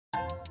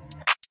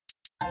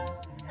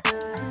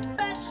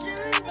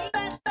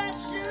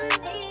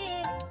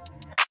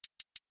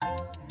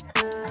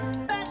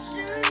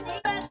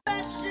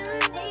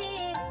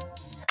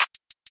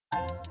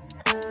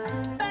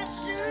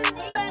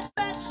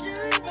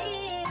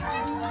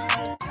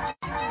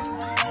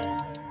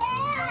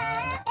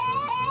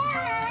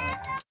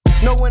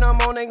when I'm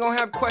on, they gon'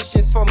 have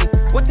questions for me.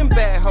 What them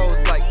bad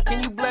hoes like?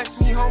 Can you bless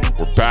me, homie?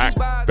 We're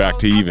back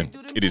to even.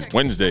 It is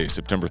Wednesday,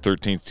 September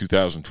 13th,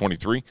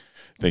 2023.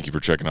 Thank you for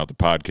checking out the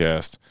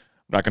podcast.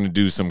 I'm not going to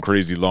do some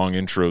crazy long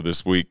intro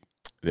this week.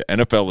 The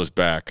NFL is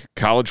back.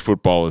 College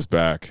football is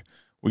back.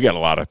 We got a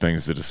lot of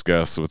things to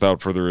discuss. So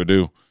without further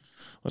ado,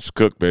 let's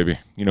cook, baby.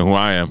 You know who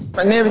I am.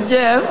 My name is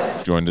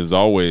Jeff. Joined as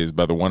always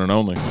by the one and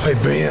only. Hey,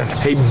 Ben.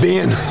 Hey,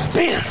 Ben.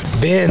 Ben.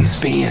 Ben.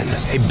 Ben.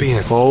 Hey,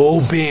 Ben.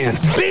 Oh, Ben.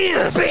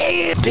 Ben.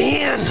 Ben.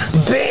 Ben.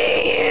 Ben.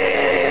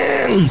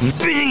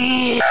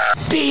 Ben.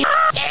 Ben.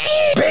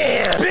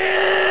 Ben.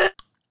 Ben.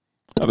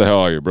 How the hell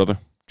are you, brother?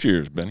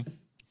 Cheers, Benny.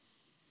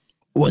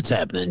 What's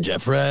happening,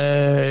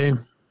 Jeffrey?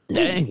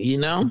 Hey, you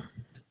know,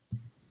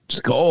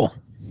 Skull.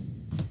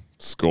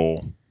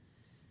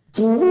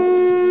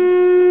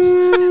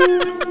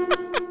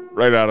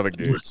 Right out of the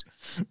gate.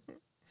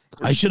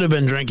 I should have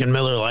been drinking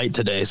Miller Lite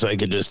today so I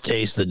could just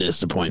taste the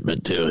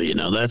disappointment too. You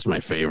know, that's my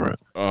favorite.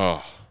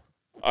 Oh,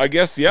 I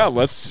guess, yeah,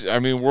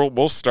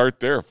 we'll start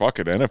there. Fuck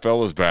it.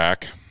 NFL is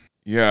back.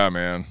 Yeah,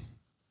 man.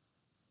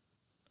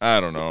 I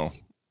don't know.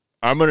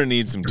 I'm going to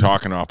need some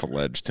talking off a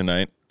ledge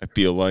tonight, I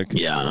feel like.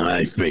 Yeah,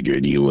 I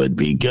figured you would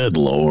be. Good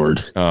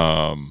Lord.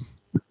 I'll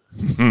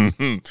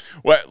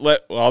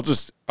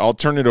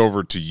turn it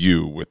over to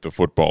you with the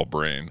football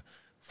brain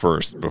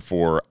first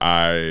before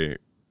I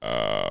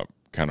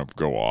kind of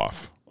go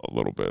off a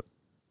little bit.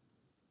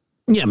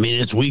 Yeah, I mean,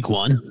 it's week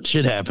one.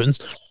 Shit happens.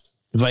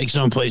 The Vikes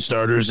don't play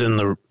starters in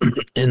the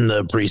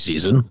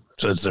preseason,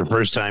 so it's their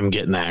first time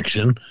getting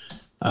action.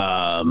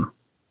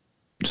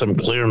 Some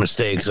clear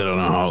mistakes. I don't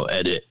know how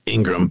Ed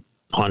Ingram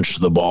punched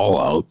the ball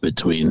out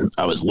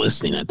I was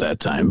listening at that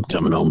time,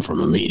 coming home from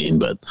a meeting,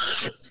 but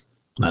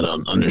I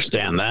don't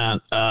understand that.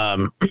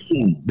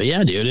 But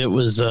yeah, dude, it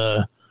was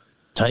a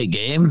tight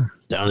game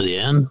down to the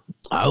end.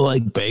 I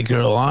like Baker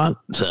a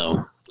lot,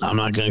 so I'm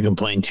not going to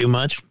complain too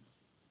much.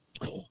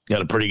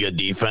 Got a pretty good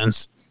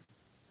defense.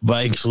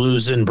 Vikes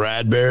losing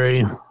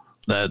Bradbury,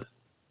 that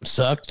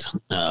sucked.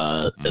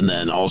 And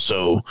then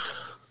also,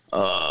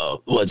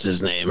 what's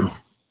his name?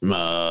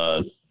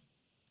 The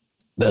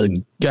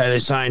guy they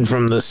signed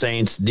from the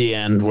Saints,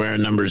 DN,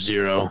 wearing number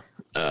 0.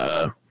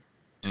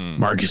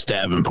 Marcus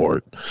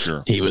Davenport.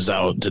 Sure. He was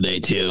out today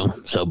too.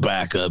 So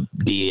backup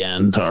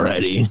DN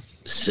already.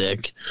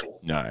 Sick.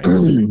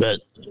 Nice.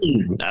 But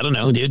I don't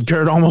know, dude.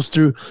 Kirko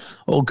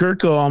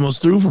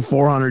almost threw for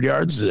 400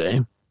 yards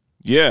today.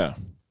 Yeah.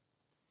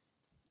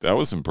 That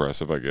was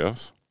impressive, I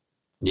guess.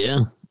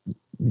 Yeah.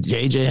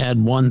 JJ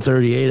had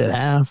 138 at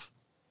half.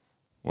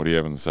 What do you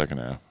have in the second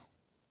half?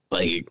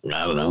 Like,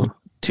 I don't know,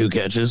 2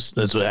 catches.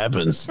 That's what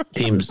happens.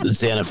 Teams, it's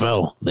the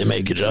NFL. They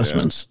make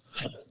adjustments.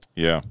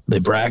 Yeah. They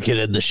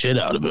bracketed the shit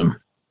out of him.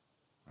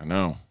 I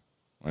know.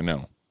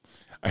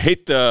 I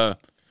hate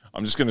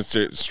I'm just going to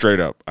say it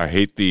straight up. I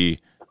hate they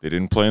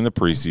didn't play in the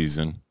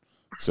preseason,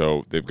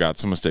 so they've got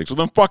some mistakes. Well,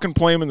 then fucking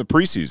play them in the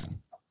preseason.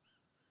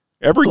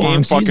 Every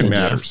game fucking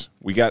matters. Jeff.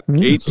 We got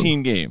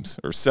 18 games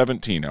or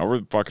 17, however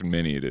fucking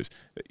many it is.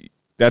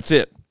 That's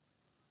it.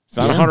 It's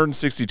not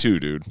 162,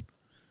 dude.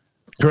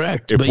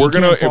 Correct. If we're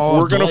gonna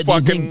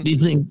fucking, do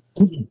you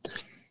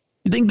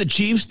think the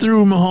Chiefs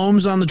threw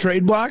Mahomes on the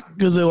trade block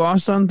because they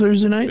lost on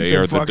Thursday night? They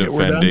are the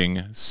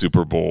defending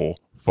Super Bowl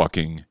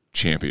fucking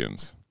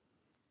champions.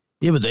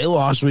 Yeah, but they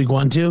lost week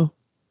 1 too.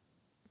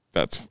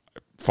 That's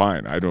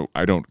fine. I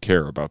don't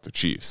care about the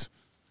Chiefs,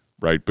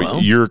 right?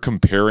 But you're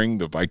comparing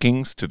the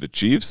Vikings to the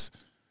Chiefs.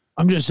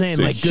 I'm just saying,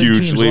 it's like a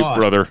huge leap,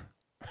 brother.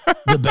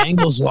 The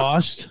Bengals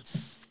lost.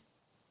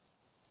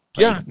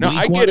 Yeah, no,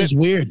 I get it. It's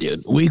weird,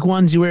 dude. Week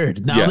 1's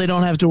weird. Now they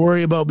don't have to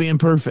worry about being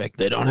perfect.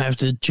 They don't have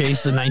to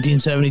chase the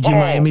 1972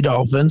 Miami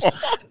Dolphins.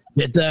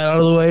 Get that out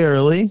of the way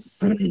early.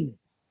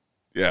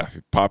 Yeah,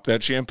 pop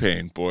that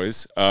champagne,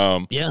 boys.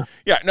 Yeah.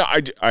 No,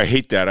 I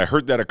hate that. I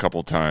heard that a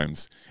couple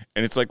times,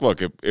 and it's like,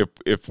 look,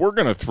 if we're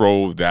gonna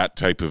throw that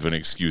type of an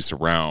excuse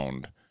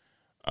around,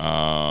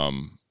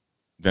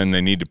 then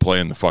they need to play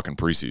in the fucking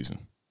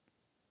preseason.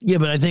 Yeah,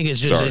 but I think it's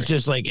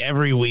just like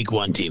every week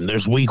 1 team.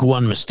 There's week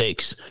 1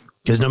 mistakes.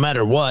 Because no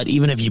matter what,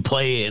 even if you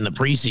play in the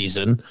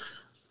preseason,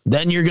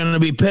 then you're going to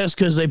be pissed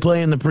because they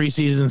play in the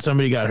preseason and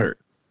somebody got hurt.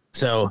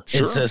 So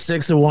It's a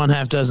 6 of one,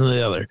 half dozen of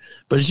the other.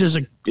 But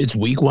it's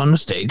week 1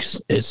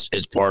 mistakes.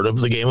 It's part of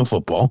the game of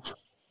football.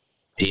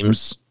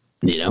 Teams,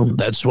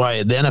 that's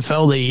why the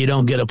NFL, you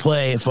don't get to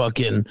play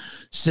fucking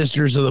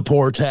Sisters of the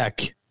Poor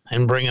Tech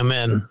and bring them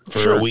in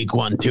for a week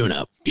 1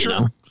 tune-up.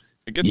 I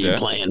get you're that.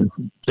 Playing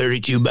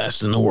 32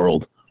 best in the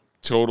world.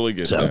 Totally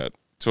get that.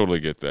 Totally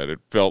get that. It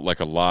felt like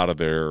a lot of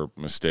their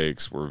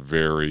mistakes were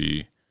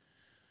very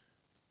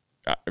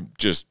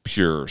just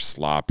pure,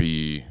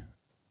 sloppy,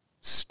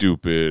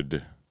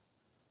 stupid,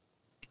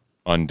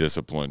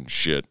 undisciplined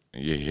shit.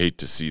 You hate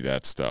to see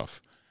that stuff.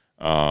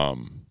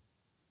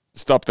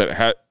 Stuff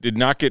that did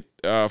not get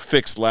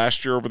fixed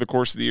last year over the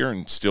course of the year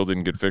and still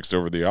didn't get fixed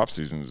over the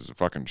offseason is a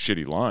fucking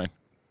shitty line.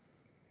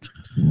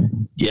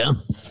 Yeah.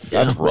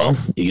 That's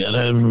rough. Well, you got to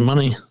have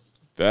money.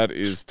 That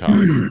is tough.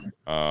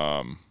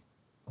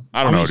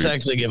 I don't know. How many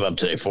sacks they give up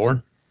today?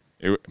 4?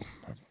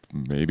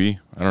 maybe.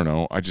 I don't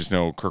know. I just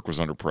know Kirk was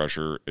under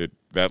pressure.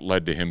 That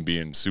led to him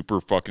being super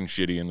fucking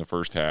shitty in the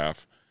first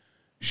half.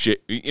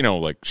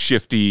 Like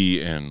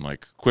shifty and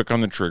like quick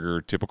on the trigger,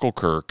 typical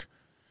Kirk,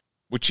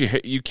 which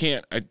you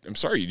can't. I'm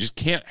sorry, you just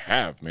can't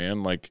have,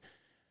 man. Like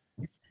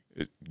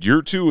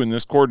year 2 in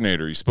this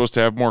coordinator, he's supposed to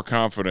have more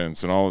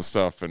confidence and all this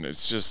stuff, and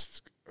it's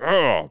just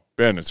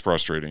Ben, it's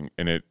frustrating,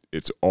 and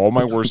it's all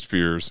my worst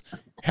fears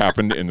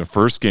happened in the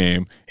first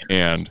game,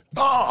 and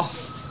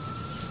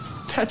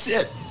That's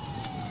it.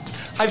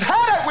 I've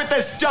had it with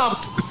this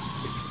dump.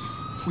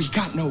 We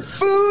got no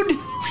food.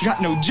 We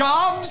got no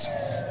jobs.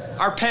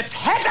 Our pets'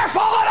 heads are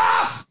falling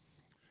off.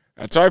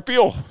 that's how I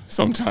feel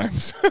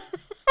sometimes.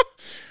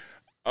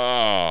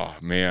 Oh,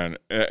 man.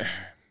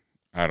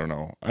 I don't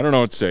know. I don't know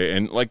what to say.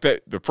 And like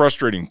that, the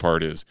frustrating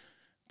part is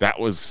that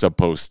was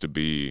supposed to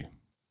be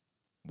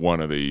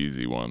one of the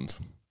easy ones.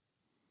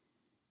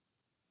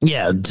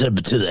 Yeah, to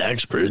the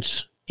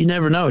experts. You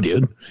never know,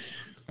 dude.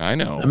 I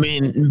know. I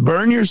mean,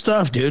 burn your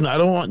stuff, dude. I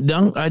don't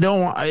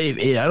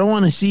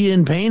want to see you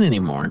in pain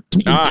anymore.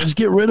 Just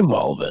get rid of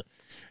all of it.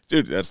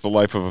 Dude, that's the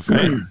life of a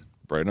fan,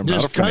 right? I'm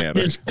not a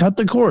fanatic. Just cut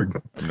the cord.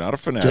 I'm not a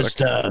fanatic.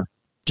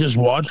 Just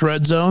watch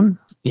Red Zone.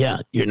 Yeah,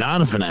 you're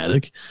not a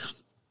fanatic.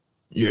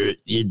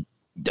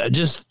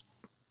 It's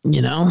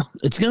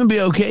gonna be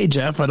okay,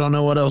 Jeff. I don't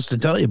know what else to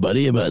tell you,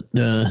 buddy, but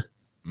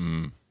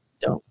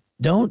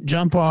don't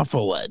jump off a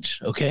ledge,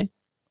 okay?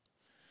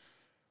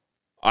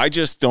 I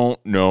just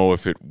don't know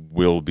if it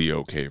will be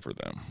okay for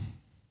them.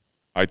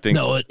 I think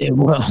it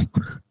will.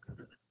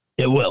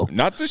 It will.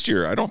 Not this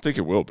year. I don't think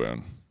it will,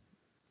 Ben.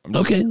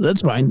 Okay,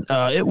 that's fine.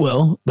 It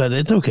will, but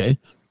it's okay.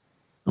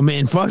 I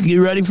mean, fuck,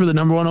 you ready for the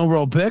number 1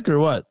 overall pick or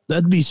what?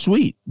 That'd be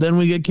sweet. Then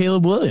we get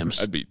Caleb Williams.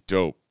 That'd be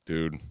dope,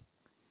 dude.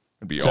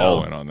 I'd be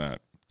all in on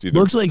that.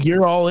 Looks like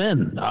you're all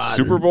in.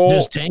 Super Bowl.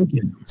 Just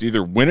tanking. It's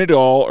either win it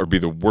all or be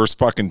the worst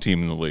fucking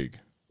team in the league.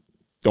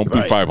 Don't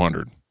be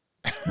 500.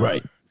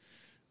 Right.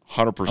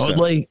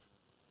 100%.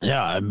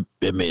 I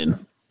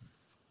mean,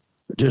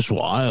 just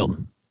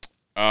wild.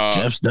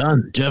 Jeff's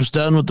done. Jeff's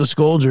done with the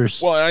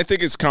Scolders. Well, and I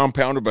think it's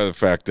compounded by the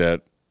fact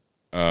that,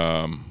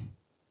 and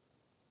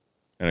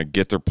I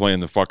get they're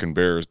playing the fucking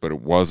Bears, but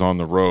it was on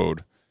the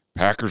road.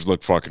 Packers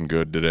look fucking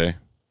good today.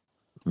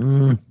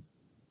 They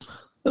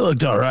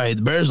looked all right.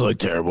 The Bears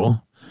looked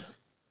terrible.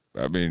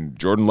 I mean,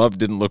 Jordan Love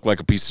didn't look like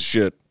a piece of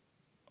shit.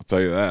 I'll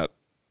tell you that.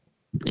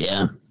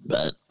 Yeah,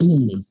 but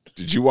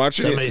did you watch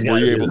it? Were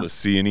you able to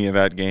see any of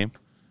that game?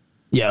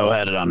 Yeah, I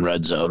had it on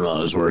Red Zone while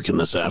I was working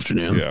this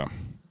afternoon. Yeah.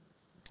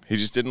 He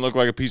just didn't look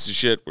like a piece of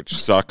shit, which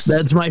sucks.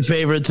 That's my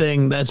favorite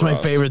thing. That's my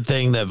favorite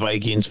thing that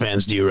Vikings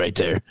fans do right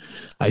there.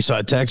 I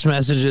saw text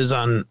messages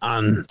on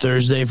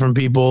Thursday from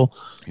people.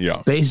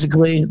 Yeah.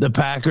 Basically, the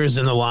Packers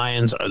and the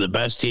Lions are the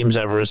best teams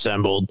ever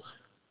assembled.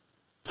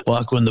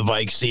 Luck when the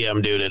Vikes see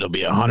them, dude, it'll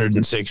be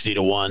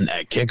 160-1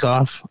 at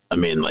kickoff. I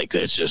mean, like,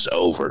 it's just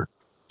over.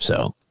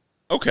 So.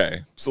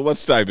 Okay, so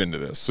let's dive into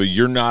this. So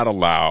you're not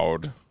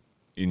allowed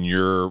in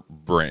your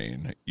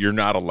brain, you're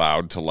not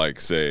allowed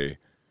to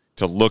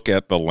to look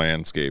at the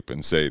landscape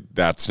and say,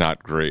 that's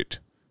not great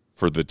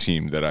for the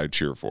team that I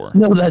cheer for.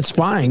 No, that's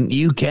fine.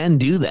 You can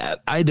do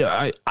that. I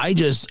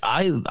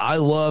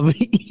love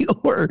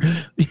your,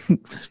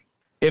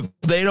 if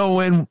they don't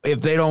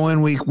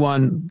win week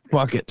 1,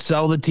 fuck it.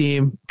 Sell the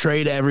team,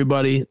 trade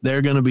everybody.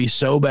 They're going to be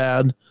so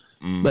bad.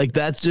 Like,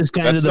 that's just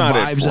kind of the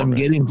vibes I'm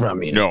getting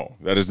from you. No,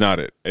 that is not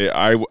it.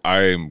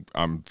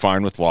 I'm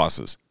fine with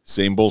losses.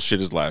 Same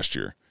bullshit as last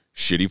year.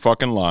 Shitty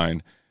fucking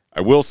line. I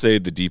will say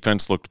the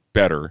defense looked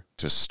better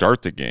to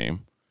start the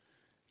game.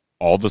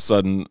 All of a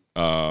sudden,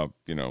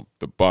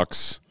 the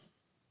Bucks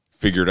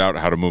figured out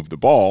how to move the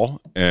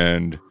ball,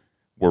 and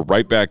we're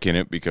right back in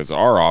it because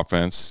our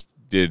offense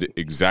did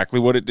exactly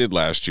what it did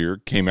last year,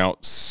 came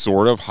out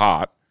sort of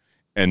hot,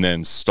 and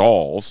then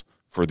stalls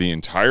for the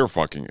entire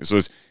fucking. So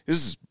this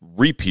is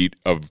repeat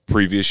of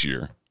previous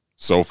year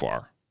so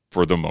far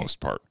for the most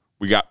part.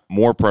 We got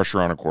more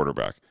pressure on a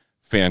quarterback.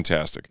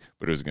 Fantastic.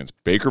 But it was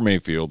against Baker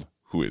Mayfield,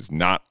 who is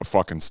not a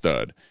fucking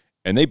stud,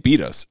 and they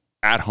beat us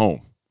at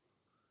home.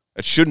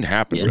 That shouldn't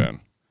happen,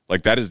 Ben.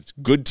 Like, that is,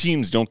 good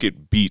teams don't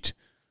get beat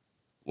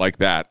like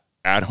that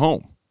at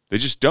home. They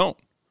just don't.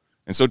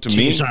 And so to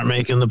me, Chiefs aren't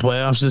making the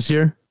playoffs this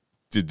year.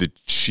 Did the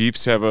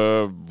Chiefs have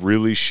a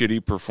really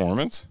shitty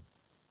performance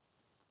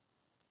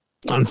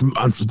on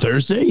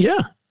Thursday? Yeah.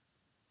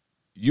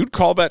 You'd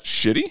call that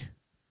shitty?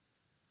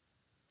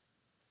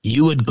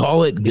 You would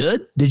call it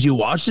good? Did you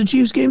watch the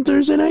Chiefs game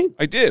Thursday night?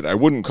 I did. I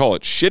wouldn't call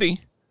it shitty,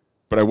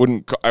 but I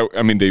wouldn't.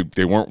 I mean,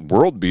 they weren't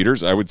world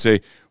beaters. I would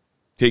say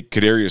take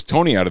Kadarius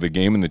Toney out of the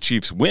game and the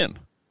Chiefs win.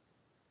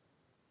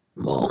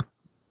 Well,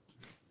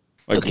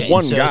 like, okay,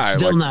 one so guy,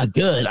 it's still not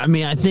good. I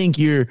mean, I think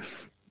you're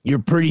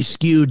pretty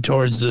skewed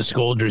towards the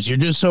Scolders. You're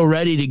just so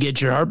ready to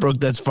get your heart broke.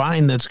 That's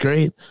fine. That's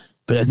great.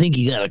 But I think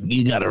you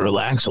gotta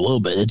relax a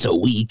little bit. It's a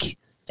week.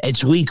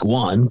 It's week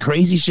 1.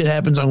 Crazy shit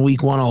happens on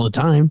week 1 all the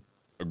time.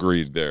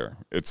 Agreed there.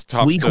 It's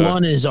tough. Week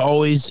one is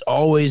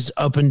always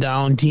up and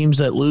down. Teams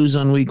that lose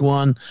on week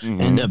one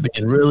end up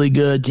being really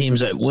good. Teams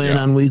that win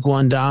on week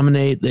one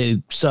dominate.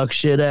 They suck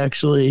shit,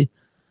 actually.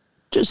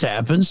 Just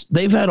happens.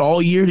 They've had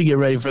all year to get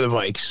ready for the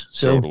Vikes.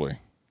 So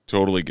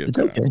Totally get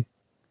that. Okay.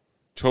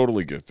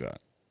 Totally get that.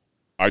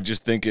 I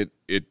just think it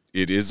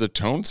is a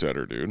tone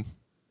setter, dude.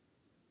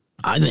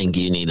 I think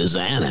you need a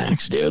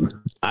Xanax, dude.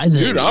 I think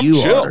Dude, I'm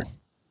you chill. are.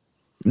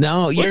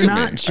 No, Look you're at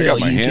not me. chill. I got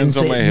my hands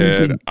on my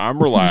head.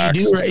 I'm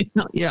relaxed. You do right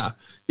now. Yeah.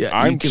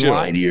 I'm you can chill.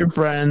 lie to your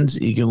friends.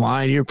 You can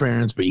lie to your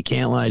parents, but you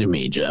can't lie to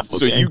me, Jeff. Okay?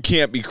 So you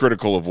can't be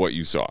critical of what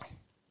you saw.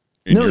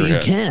 No, you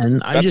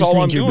can. I just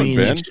think you're being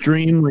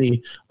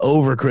extremely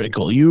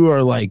overcritical. You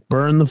are like,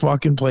 burn the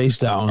fucking place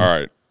down. All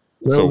right.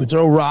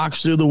 Throw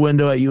rocks through the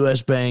window at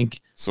U.S. Bank.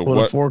 Put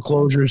a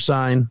foreclosure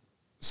sign.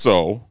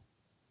 So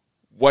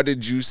what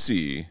did you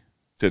see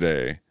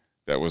today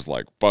that was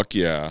like, fuck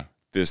yeah,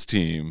 this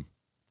team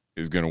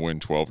is going to win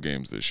 12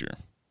 games this year?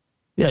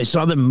 Yeah, I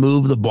saw them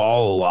move the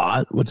ball a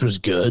lot, which was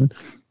good.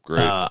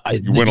 Great.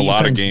 You win a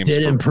lot of games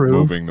for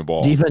moving the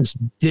ball. Defense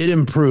did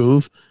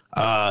improve.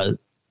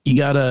 You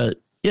gotta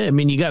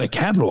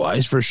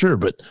capitalize for sure.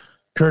 But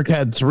Kirk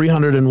had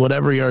 300 and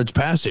whatever yards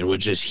passing,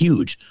 which is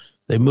huge.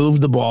 They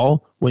moved the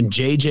ball. When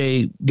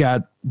JJ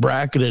got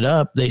bracketed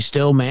up, they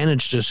still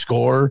managed to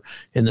score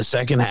in the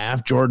second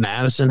half. Jordan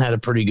Addison had a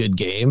pretty good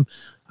game.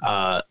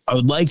 I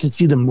would like to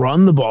see them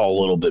run the ball a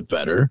little bit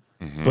better,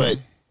 but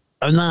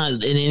I'm not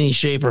in any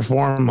shape or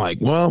form like,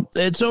 well,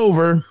 it's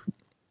over.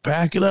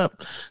 Pack it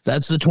up.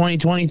 That's the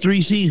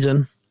 2023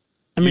 season.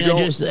 I mean,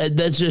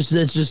 that's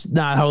just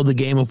not how the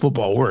game of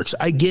football works.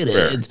 I get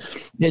it.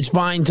 Fair. It's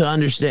fine to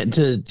understand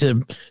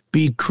to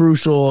be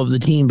crucial of the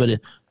team, but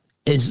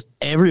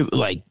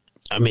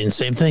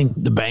same thing.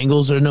 The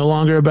Bengals are no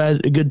longer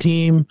a good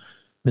team. I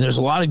mean, there's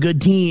a lot of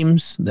good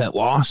teams that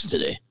lost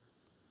today.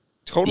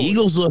 Totally. The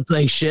Eagles look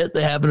like shit.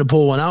 They happen to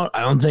pull one out.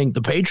 I don't think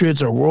the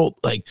Patriots are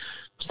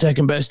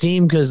second best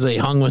team because they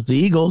hung with the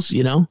Eagles,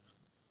 you know?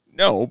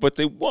 No, but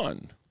they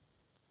won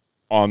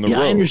on the road.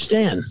 I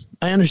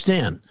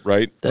understand.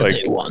 Right? That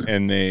they won.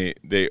 And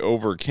they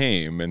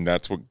overcame, and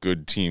that's what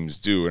good teams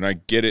do. And I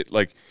get it.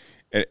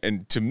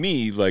 And to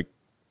me,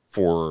 if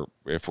we're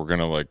going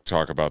to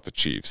talk about the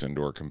Chiefs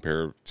or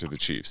compare to the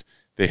Chiefs,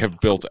 they have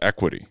built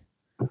equity.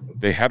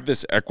 They have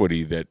this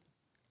equity that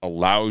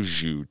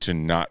allows you to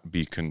not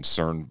be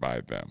concerned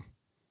by them.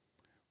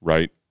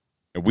 Right?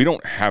 And we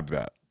don't have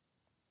that.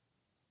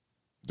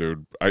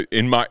 Dude,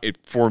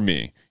 for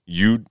me,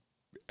 you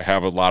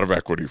have a lot of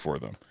equity for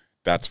them.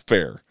 That's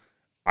fair.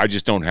 I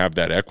just don't have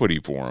that equity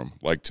for them.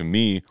 To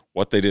me,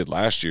 what they did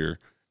last year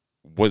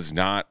was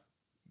not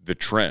the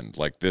trend.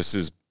 This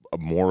is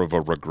more of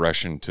a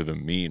regression to the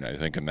mean, I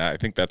think, and I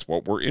think that's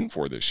what we're in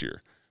for this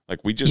year.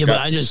 We just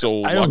got so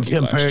lucky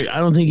last year. I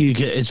don't think you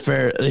can. It's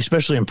fair,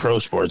 especially in pro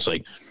sports.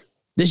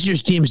 This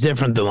year's team's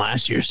different than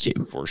last year's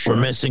team. For sure,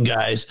 we're missing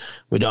guys.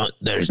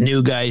 There's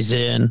new guys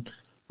in.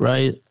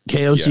 Right?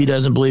 KOC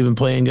doesn't believe in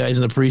playing guys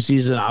in the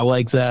preseason. I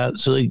like that.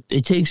 So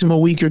it takes him a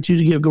week or two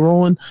to get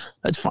rolling.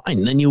 That's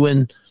fine. Then you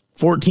win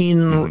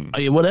 14,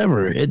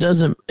 whatever.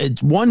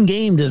 One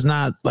game does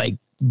not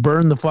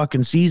burn the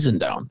fucking season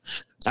down.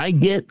 I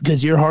get,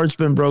 because your heart's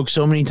been broke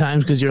so many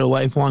times because you're a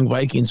lifelong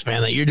Vikings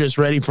fan, that you're just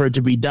ready for it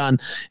to be done.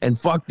 And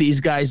fuck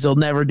these guys. They'll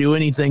never do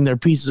anything. They're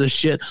pieces of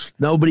shit.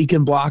 Nobody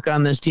can block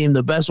on this team.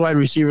 The best wide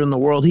receiver in the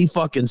world. He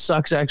fucking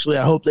sucks, actually.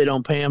 I hope they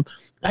don't pay him.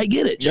 I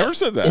get it, Jeff. Never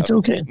said that. It's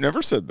okay.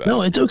 Never said that.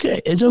 No, it's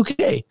okay. It's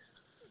okay.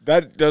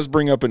 That does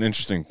bring up an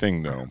interesting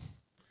thing, though.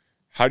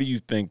 How do you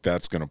think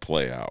that's going to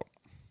play out?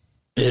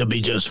 It'll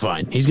be just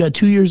fine. He's got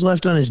 2 years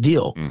left on his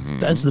deal.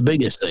 That's the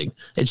biggest thing.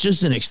 It's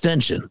just an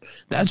extension.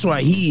 That's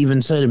why he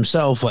even said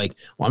himself,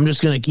 I'm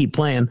just going to keep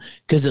playing,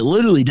 because it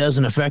literally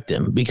doesn't affect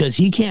him, because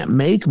he can't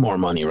make more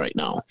money right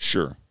now.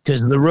 Sure.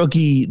 Because the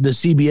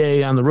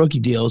CBA on the rookie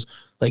deals,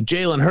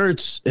 Jalen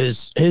Hurts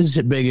is his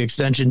big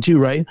extension too,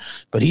 right?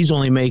 But he's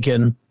only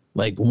making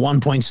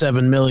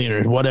 1.7 million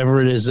or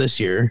whatever it is this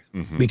year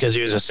because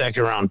he was a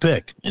second round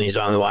pick and he's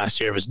on the last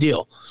year of his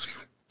deal.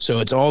 So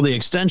it's all the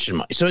extension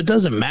money. So it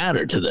doesn't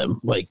matter to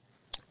them.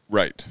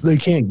 Right. They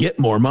can't get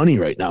more money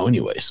right now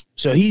anyways.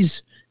 So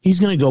he's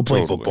going to go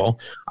play football.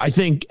 I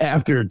think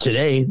after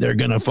today, they're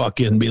going to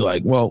fucking be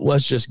well,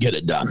 let's just get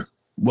it done.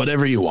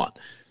 Whatever you want.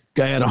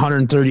 Guy had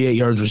 138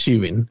 yards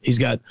receiving.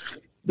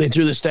 They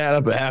threw the stat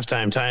up at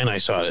halftime. Ty and I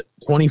saw it.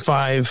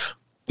 25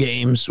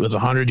 games with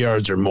 100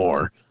 yards or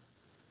more.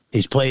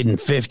 He's played in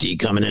 50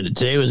 coming into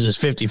today. Was his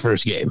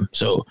 51st game.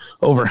 So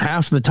over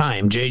half the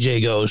time,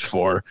 JJ goes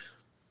for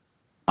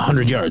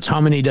 100 yards. How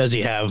many does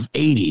he have?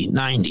 80,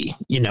 90,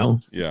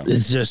 Yeah.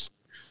 He's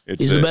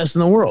the best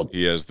in the world.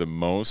 He has the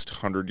most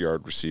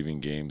 100-yard receiving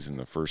games in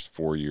the first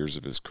 4 years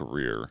of his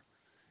career,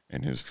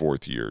 and his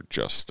fourth year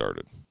just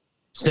started.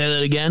 Say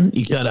that again.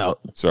 You cut out.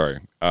 Sorry.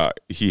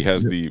 He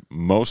has the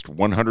most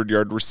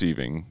 100-yard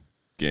receiving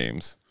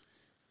games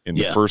in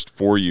the first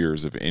 4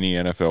 years of any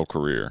NFL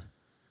career,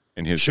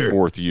 and his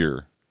fourth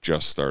year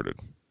just started.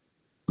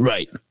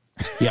 Right.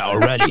 Yeah,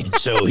 already.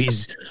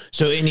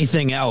 So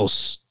anything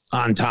else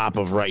on top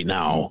of right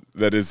now.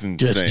 That is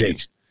insane.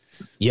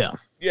 Yeah.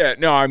 Yeah,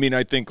 no, I mean,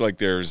 I think like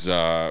there's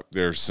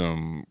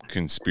some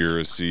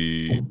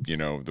conspiracy,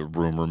 the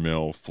rumor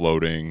mill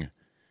floating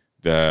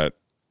that,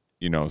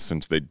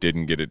 since they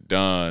didn't get it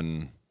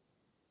done,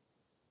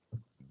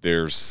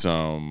 there's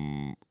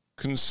some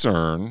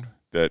concern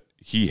that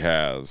he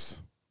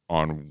has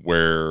on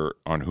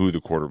who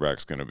the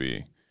quarterback's going to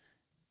be,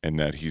 and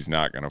that he's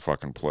not going to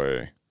fucking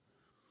play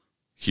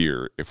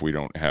here if we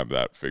don't have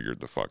that figured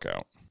the fuck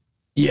out.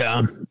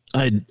 Yeah,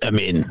 I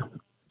mean,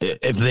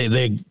 if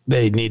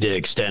they need to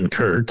extend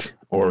Kirk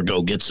or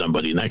go get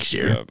somebody next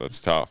year. Yeah, that's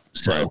tough.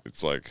 So, right?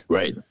 It's like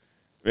right.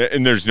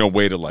 And there's no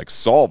way to like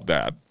solve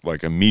that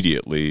like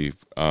immediately.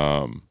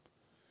 Yeah,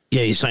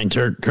 he signed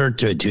Kirk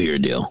to a 2-year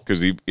deal.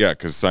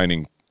 Because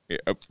signing,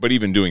 but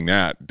even doing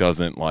that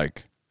doesn't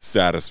like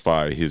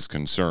satisfy his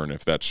concern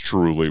if that's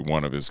truly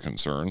one of his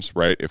concerns,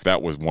 right? If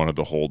that was one of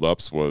the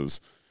holdups was,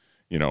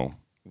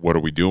 what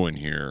are we doing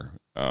here?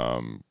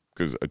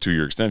 Because a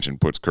 2-year extension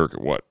puts Kirk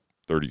at what,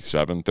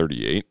 37,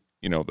 38?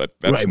 That's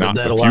right, not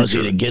but that the allows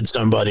future. you to get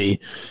somebody.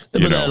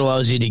 But that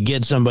allows you to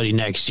get somebody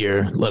next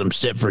year. Let them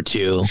sit for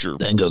 2, Sure.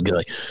 then go get.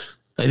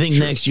 I think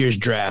next year's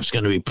draft's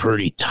going to be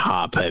pretty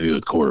top heavy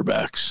with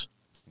quarterbacks.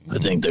 I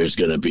think there's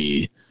going to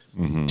be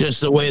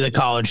just the way the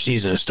college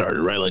season has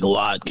started, right? Like a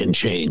lot can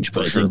change,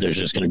 but I think there's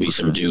just going to be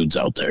some dudes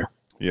out there.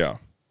 Yeah.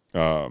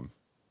 And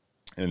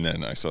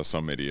then I saw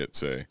some idiot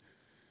say,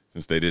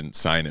 since they didn't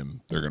sign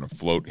him, they're going to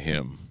float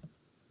him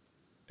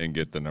and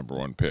get the number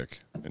 1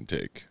 pick and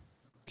take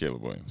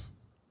Caleb Williams.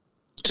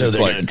 So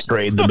they're going to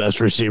trade the best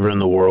receiver in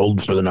the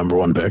world for the number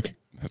 1 pick.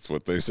 That's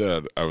what they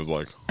said. I was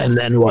like, and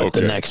then what?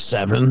 The next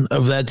 7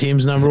 of that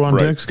team's number 1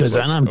 picks? Because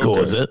then I'm cool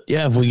with it.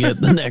 Yeah, if we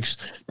get the next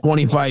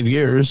 25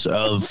 years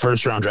of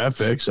first-round draft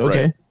picks,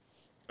 okay.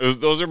 Right.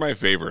 Those are my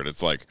favorite.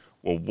 It's like,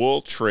 well,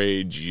 we'll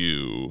trade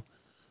you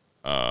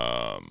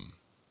our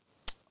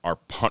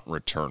punt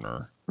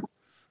returner.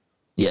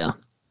 Yeah.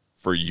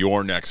 For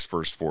your next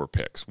first 4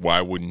 picks. Why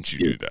wouldn't you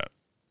do that?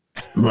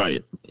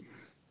 Right.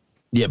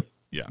 Yep.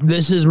 Yeah.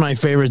 This is my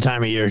favorite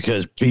time of year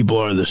because people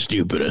are the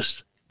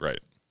stupidest. Right.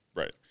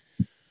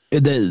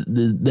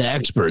 The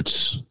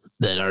experts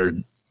that are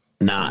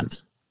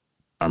not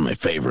are my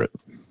favorite.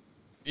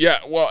 Yeah,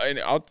 well, and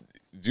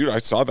I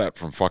saw that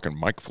from fucking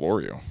Mike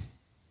Florio.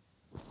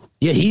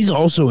 Yeah, he's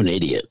also an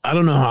idiot. I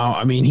don't know how.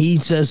 I mean, he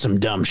says some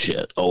dumb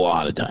shit a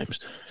lot of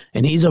times.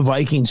 And he's a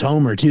Vikings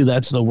homer, too.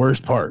 That's the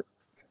worst part.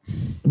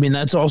 I mean,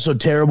 that's also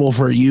terrible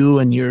for you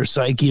and your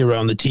psyche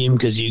around the team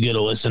because you get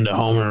to listen to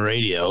Homer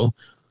radio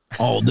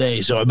all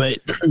day. So I bet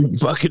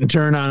fucking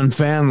turn on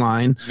fan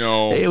line.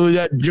 No. Hey, we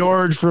got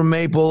George from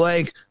Maple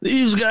Lake.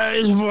 These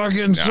guys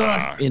fucking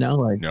suck.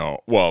 No.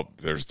 Well,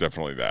 there's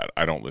definitely that.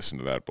 I don't listen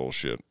to that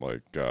bullshit.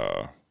 Like,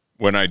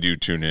 when I do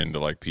tune in to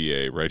like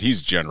PA, right?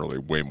 He's generally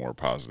way more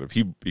positive.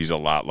 He's a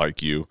lot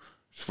like you.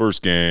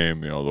 First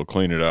game, they'll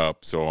clean it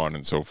up, so on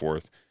and so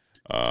forth.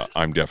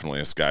 I'm definitely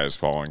a sky is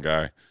falling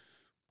guy.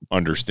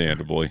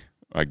 Understandably,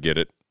 I get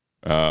it.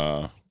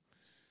 Yeah,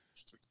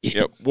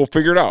 we'll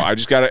figure it out. I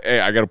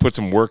gotta put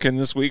some work in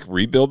this week,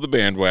 rebuild the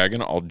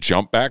bandwagon. I'll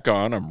jump back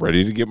on. I'm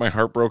ready to get my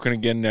heart broken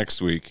again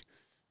next week.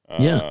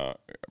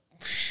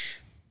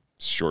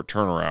 Short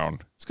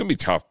turnaround. It's gonna be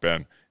tough,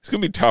 Ben. It's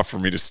gonna be tough for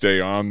me to stay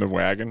on the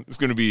wagon. It's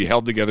gonna be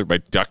held together by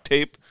duct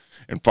tape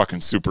and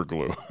fucking super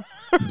glue.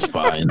 It's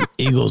fine.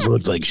 Eagles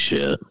look like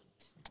shit.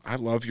 I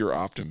love your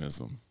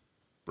optimism,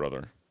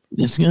 brother.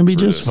 It's gonna be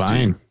just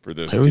fine. For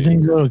this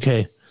Everything's team.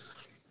 okay.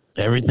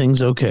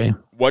 Everything's okay.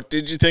 What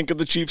did you think of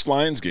the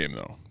Chiefs-Lions game,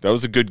 though? That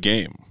was a good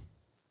game.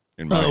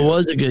 It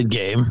was a good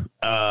game.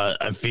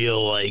 I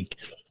feel like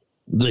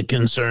the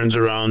concerns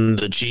around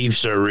the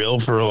Chiefs are real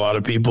for a lot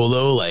of people,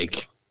 though,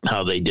 like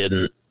how they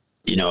didn't,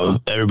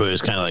 everybody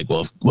was kind of like,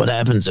 well, what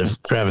happens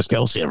if Travis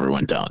Kelce ever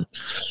went down?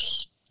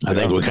 I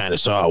think we kind of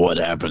saw what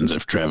happens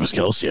if Travis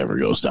Kelce ever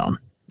goes down.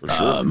 For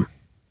sure.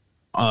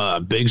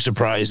 Big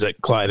surprise that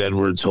Clyde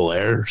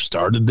Edwards-Helaire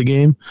started the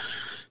game,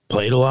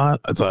 played a lot.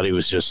 I thought he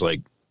was just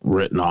like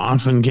written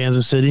off in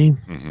Kansas City.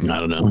 I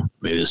don't know.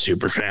 Maybe the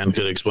super fan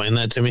could explain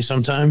that to me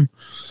sometime.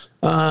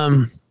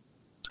 I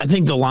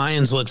think the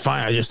Lions looked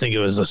fine. I just think it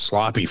was a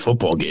sloppy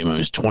football game. It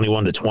was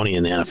 21-20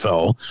 in the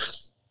NFL.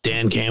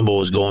 Dan Campbell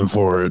was going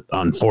for it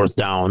on 4th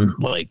down.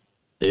 Like,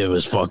 it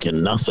was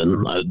fucking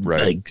nothing.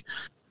 Like,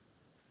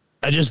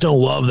 I just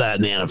don't love that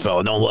in the NFL.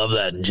 I don't love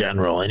that in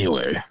general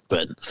anyway.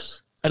 But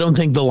I don't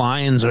think the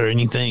Lions are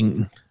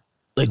anything.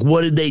 Like,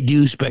 what did they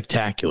do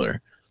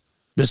spectacular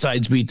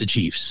besides beat the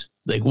Chiefs?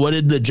 Like, what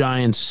did the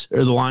Giants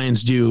or the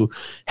Lions do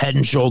head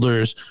and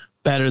shoulders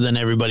better than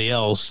everybody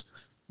else?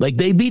 Like,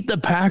 they beat the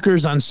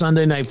Packers on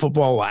Sunday Night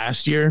Football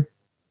last year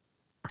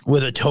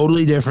with a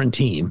totally different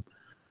team.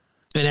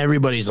 And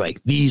everybody's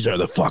like, these are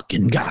the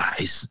fucking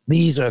guys.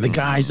 These are the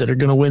guys that are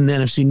going to win the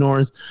NFC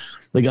North.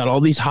 They got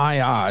all these high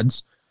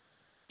odds.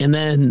 And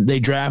then they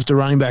draft a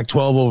running back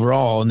 12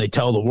 overall, and they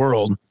tell the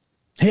world,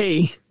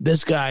 hey,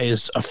 this guy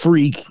is a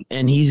freak,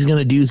 and he's going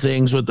to do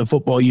things with the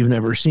football you've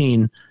never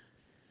seen.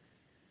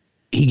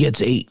 He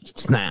gets 8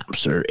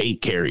 snaps or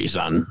 8 carries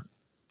on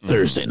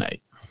Thursday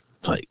night.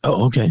 It's like,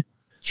 oh, okay.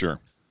 Sure.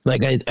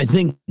 Like, I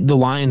think the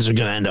Lions are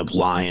going to end up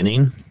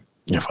lioning,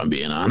 if I'm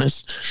being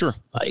honest. Sure.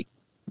 Like,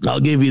 I'll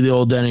give you the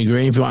old Denny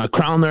Green. If you want to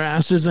crown their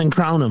asses, then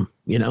crown them,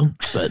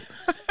 But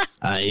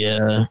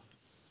I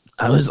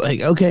was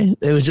like, okay,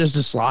 it was just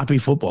a sloppy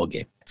football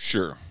game.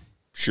 Sure.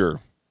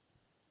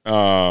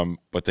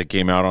 But they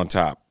came out on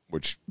top,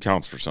 which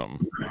counts for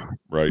something,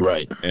 right?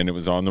 Right. And it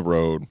was on the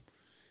road,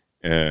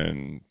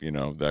 and,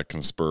 that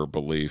can spur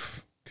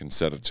belief, can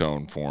set a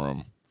tone for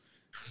them.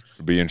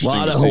 It'd be A interesting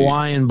lot to of see.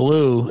 Hawaiian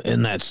blue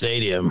in that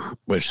stadium,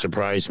 which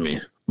surprised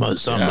me.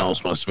 Something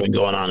else must have been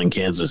going on in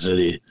Kansas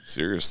City.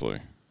 Seriously.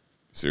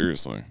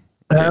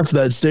 Half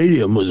that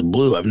stadium was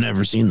blue. I've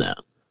never seen that.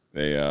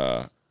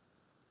 They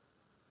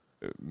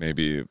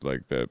maybe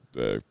like the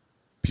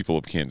people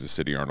of Kansas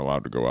City aren't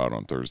allowed to go out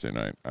on Thursday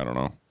night. I don't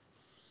know.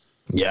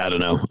 Yeah, I don't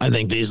know. I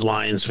think these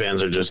Lions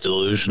fans are just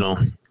delusional.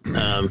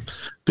 But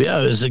yeah,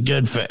 it was a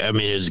good. It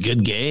was a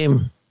good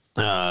game.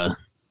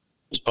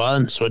 It's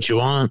fun. It's what you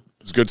want.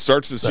 It's a good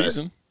start to the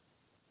season.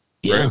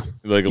 Yeah, Right?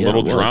 Like a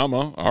little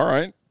drama. All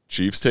right,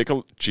 Chiefs take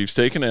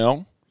an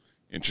L.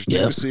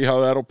 Interesting to see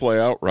how that'll play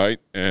out, right?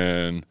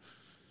 And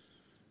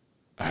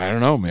I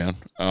don't know, man.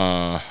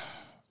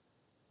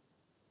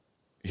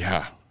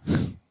 Yeah,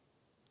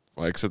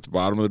 Flags at the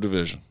bottom of the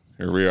division.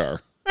 Here we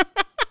are.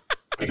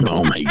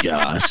 Oh my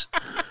gosh,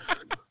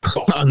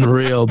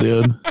 unreal,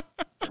 dude.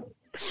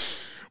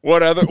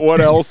 What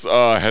else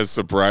has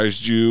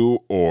surprised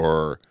you,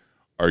 or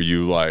are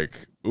you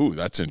like, ooh,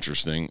 that's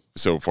interesting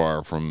so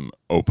far from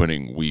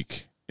opening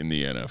week in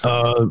the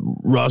NFL?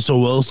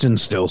 Russell Wilson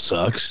still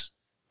sucks.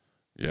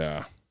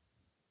 Yeah.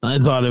 I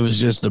thought it was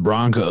just the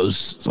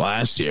Broncos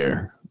last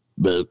year,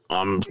 but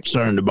I'm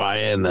starting to buy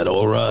in that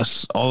old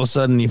Russ. All of a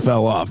sudden, he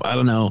fell off. I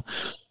don't know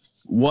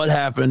what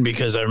happened,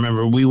 because I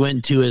remember we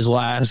went to his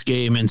last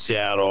game in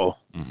Seattle,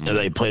 and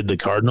they played the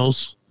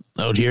Cardinals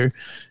out here,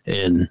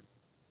 and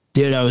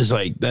dude, I was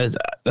like,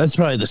 that's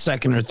probably the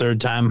second or third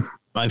time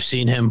I've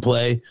seen him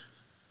play,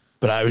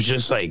 but I was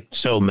just like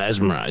so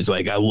mesmerized.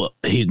 Like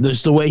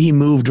just the way he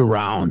moved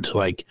around.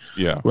 Like,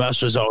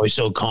 Russ was always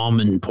so calm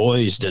and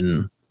poised,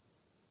 and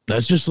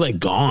that's just like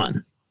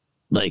gone.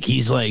 Like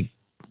he's like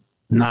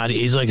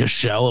a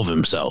shell of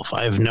himself.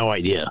 I have no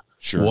idea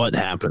what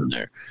happened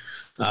there.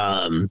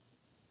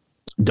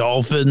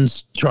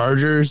 Dolphins,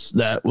 Chargers,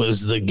 that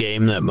was the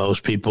game that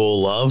most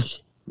people love,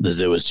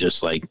 because it was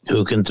just like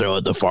who can throw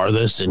it the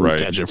farthest and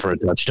catch it for a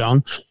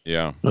touchdown.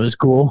 Yeah. It was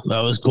cool.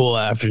 That was a cool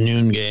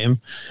afternoon game.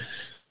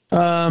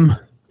 I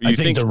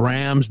think the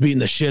Rams beating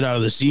the shit out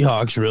of the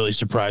Seahawks really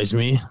surprised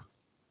me.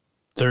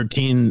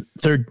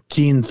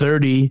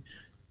 13-30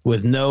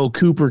 with no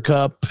Cooper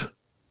Kupp.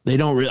 They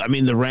don't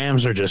really, the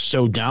Rams are just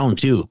so down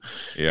too.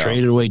 Yeah.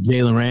 Traded away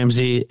Jalen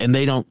Ramsey, and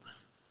they don't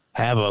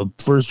have a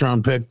first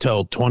round pick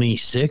till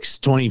 26,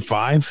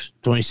 25,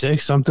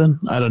 26, something.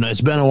 I don't know.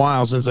 It's been a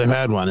while since they've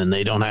had one, and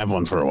they don't have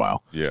one for a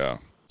while. Yeah.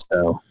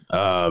 So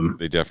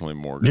they definitely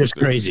mortgage just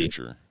crazy.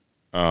 Future.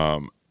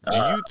 Do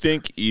you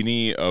think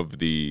any of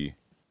the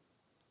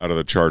out of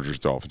the Chargers,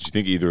 Dolphins, do you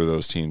think either of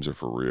those teams are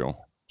for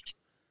real?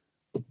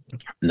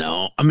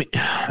 No,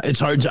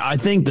 it's hard to. I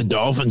think the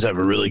Dolphins have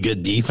a really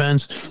good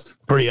defense,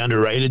 pretty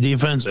underrated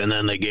defense, and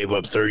then they gave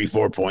up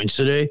 34 points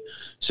today,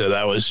 so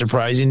that was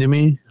surprising to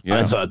me. Yeah.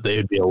 I thought they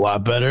would be a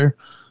lot better.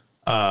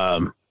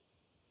 But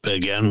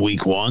again,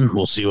 week one,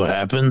 we'll see what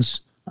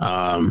happens.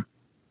 I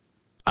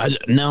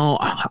don't know.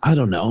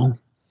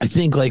 I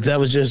think like that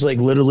was just like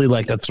literally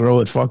like a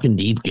throw it fucking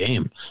deep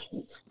game.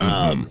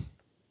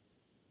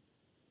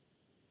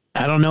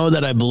 I don't know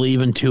that I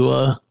believe in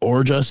Tua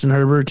or Justin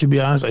Herbert, to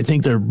be honest. I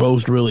think they're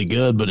both really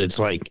good, but it's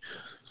like,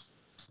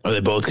 are they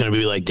both going to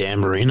be like Dan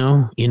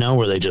Marino,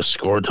 where they just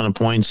score a ton of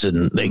points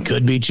and they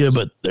could beat you,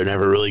 but they're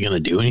never really going to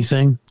do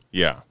anything?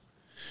 Yeah.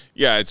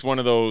 Yeah, it's one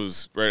of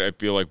those, right? I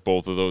feel like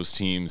both of those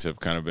teams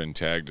have kind of been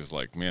tagged as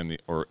like, man,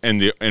 or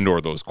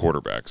those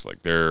quarterbacks,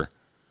 like they're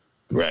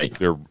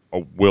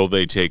will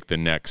they take the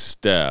next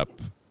step?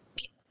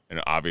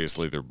 And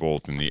obviously they're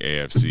both in the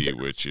AFC,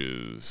 which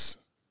is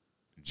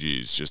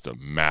just a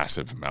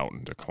massive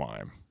mountain to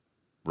climb,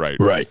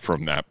 right?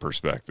 From that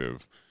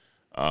perspective,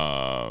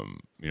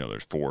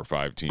 there's 4 or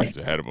 5 teams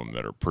ahead of them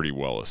that are pretty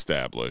well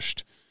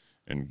established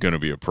and going to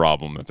be a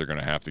problem that they're going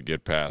to have to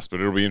get past. But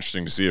it'll be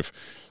interesting to see if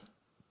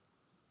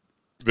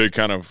they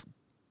kind of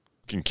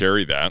can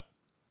carry that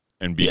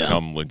and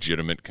become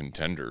legitimate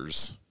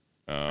contenders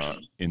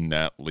in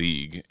that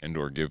league, and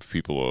or give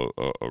people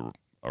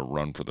a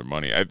run for their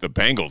money. The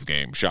Bengals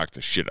game shocked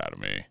the shit out of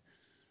me.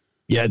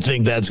 Yeah, I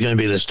think that's going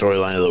to be the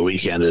storyline of the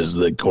weekend, is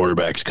the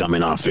quarterbacks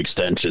coming off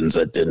extensions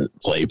that didn't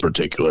play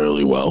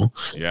particularly well.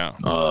 Yeah.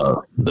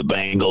 The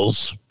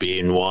Bengals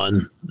being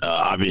one.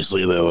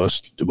 Obviously, there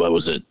was,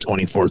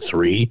 24-3?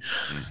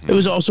 Mm-hmm. It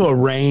was also a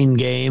rain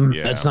game.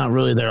 Yeah. That's not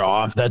really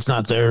that's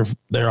not their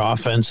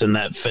offense, and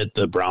that fit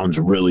the Browns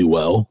really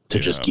well to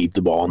just keep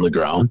the ball on the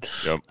ground.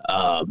 Yep.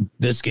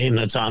 This game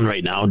that's on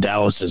right now,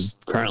 Dallas is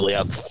currently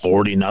up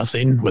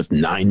 40-0 with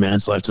 9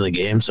 minutes left in the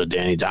game. So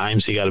Danny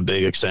Dimes, he got a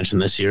big extension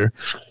this year.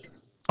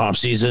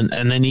 offseason.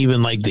 And then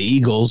even like the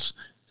Eagles,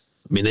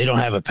 I mean, they don't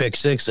have a pick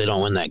six. They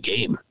don't win that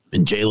game.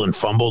 And Jalen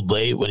fumbled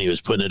late when he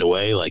was putting it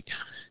away. Like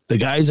the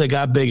guys that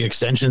got big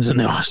extensions in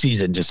the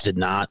offseason just did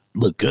not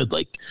look good.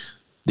 Like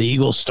the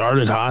Eagles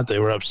started hot. They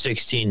were up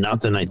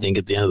 16-0, I think,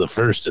 at the end of the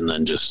first, and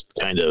then just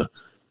kind of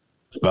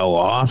fell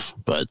off.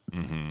 But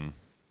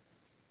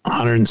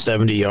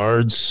 170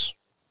 yards.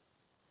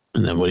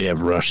 And then what do you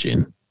have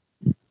rushing?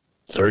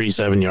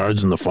 37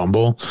 yards in the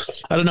fumble.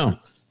 I don't know.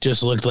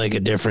 Just looked like a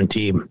different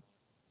team.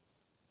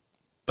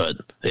 But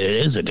it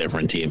is a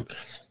different team.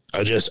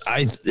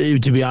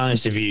 To be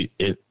honest,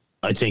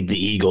 I think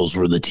the Eagles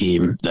were the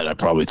team that I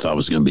probably thought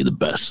was going to be the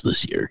best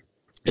this year.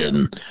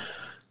 And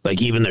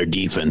like even their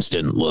defense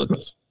didn't look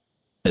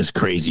as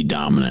crazy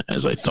dominant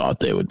as I thought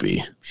they would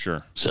be.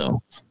 Sure.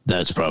 So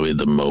that's probably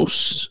the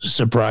most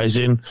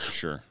surprising.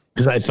 Sure.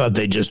 Because I thought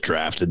they just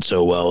drafted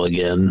so well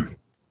again.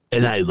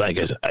 And I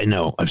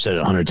know I've said it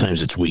 100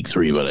 times, it's week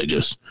 3, but I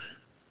just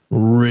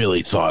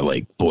really thought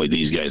like, boy,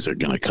 these guys are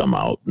going to come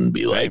out and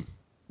be like,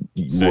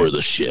 we're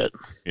the shit.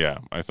 Yeah.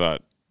 I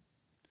thought.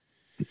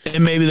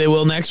 And maybe they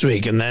will next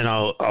week. And then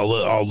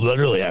I'll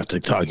literally have to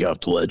talk you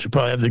off the ledge. You'll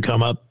probably have to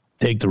come up,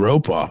 take the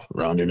rope off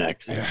around your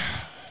neck. Yeah.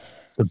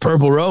 The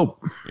purple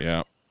rope.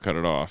 Yeah. Cut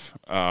it off.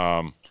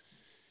 I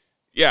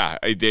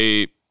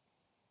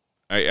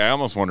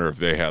almost wonder if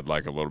they had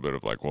like a little bit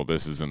of like, well,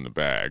 this is in the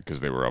bag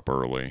because they were up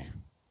early,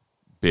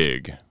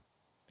 big.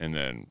 And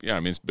then, I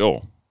mean, it's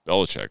Bill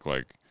Belichick.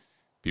 Like,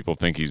 people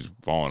think he's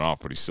fallen off,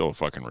 but he's still a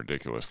fucking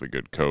ridiculously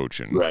good coach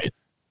and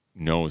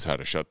knows how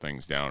to shut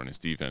things down. And his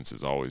defense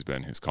has always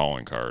been his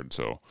calling card.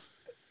 So,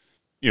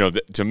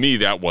 to me,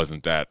 that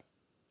wasn't that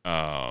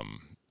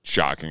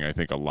shocking. I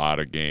think a lot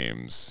of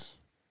games,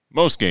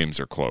 most games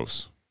are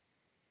close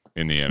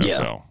in the NFL.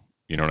 Yeah.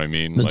 You know what I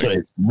mean?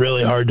 It's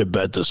really hard to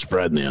bet the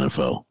spread in the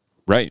NFL.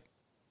 Right.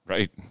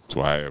 That's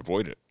why I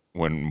avoid it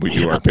when we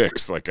do our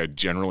picks. Like, I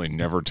generally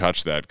never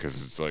touch that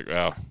because it's like,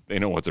 well, they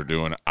know what they're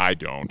doing. I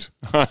don't.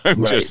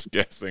 I'm just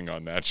guessing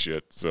on that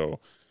shit.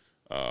 So,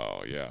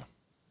 yeah.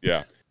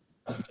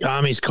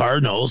 Tommy's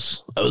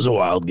Cardinals. That was a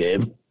wild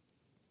game.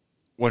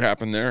 What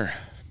happened there?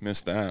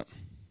 Missed that.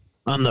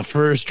 On the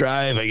first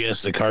drive, I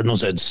guess the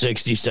Cardinals had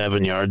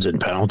 67 yards in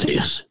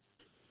penalties.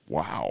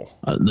 Wow.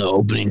 The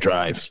opening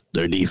drive,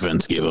 their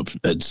defense gave up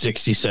at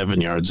 67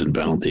 yards in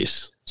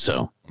penalties.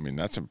 So, I mean,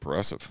 that's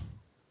impressive.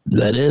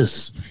 That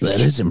is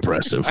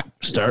impressive.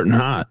 Starting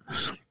hot.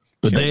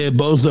 But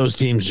both those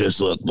teams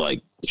just looked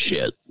like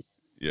shit.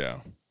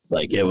 Yeah.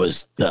 Like it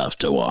was tough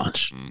to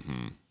watch.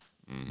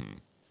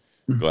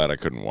 Glad I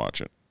couldn't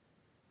watch it.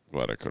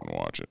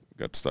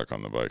 Got stuck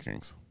on the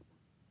Vikings.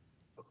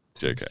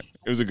 JK.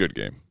 It was a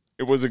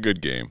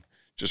good game.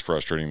 Just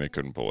frustrating they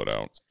couldn't pull it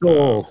out.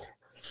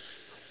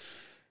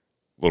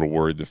 Little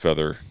worried the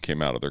feather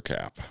came out of their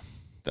cap.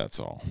 That's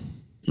all.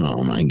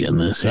 Oh, my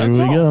goodness. Here we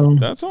go.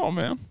 That's all,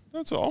 man.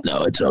 That's all.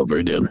 No, it's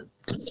over, dude.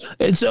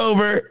 It's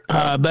over.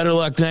 Better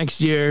luck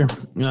next year.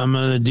 I'm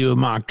going to do a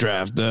mock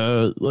draft.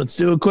 Let's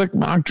do a quick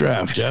mock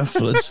draft, Jeff.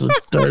 Let's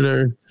start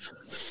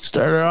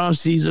our off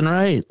season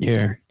right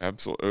here.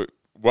 Absolutely.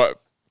 What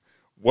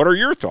are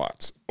your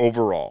thoughts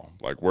overall?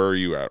 Like, where are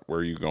you at? Where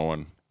are you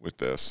going with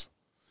this?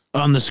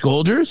 On the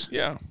Scolders?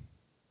 Yeah.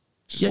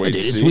 Just wait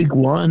and see. It's week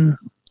 1.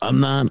 I'm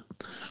not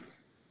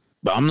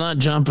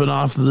jumping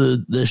off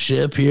the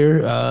ship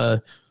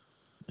here.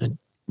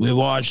 We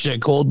watched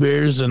at Cold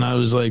Beers, and I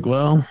was like,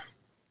 well,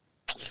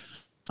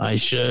 I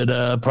should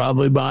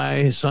probably buy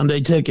a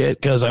Sunday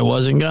ticket because I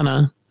wasn't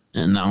gonna.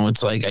 And now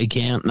it's like I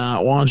can't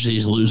not watch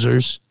these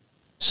losers.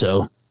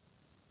 So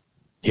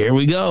here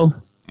we go.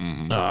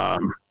 Yeah,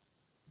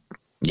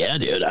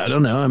 dude. I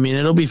don't know. I mean,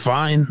 it'll be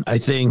fine. I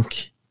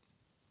think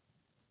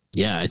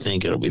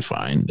it'll be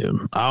fine,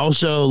 dude. I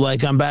also,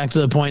 I'm back to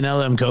the point now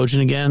that I'm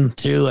coaching again,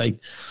 too. Like,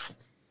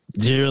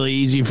 it's really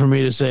easy for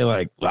me to say,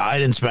 well, I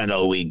didn't spend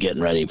all week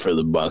getting ready for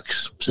the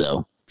Bucks.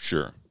 So,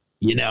 sure.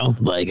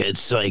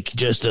 It's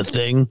just a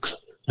thing.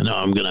 I know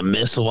I'm going to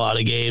miss a lot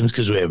of games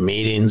because we have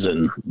meetings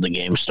and the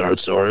game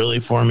starts so early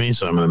for me.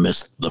 So I'm going to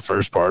miss the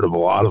first part of a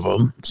lot of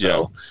them.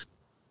 So,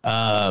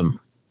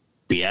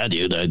 yeah,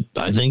 dude,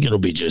 I think it'll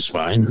be just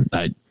fine.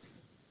 I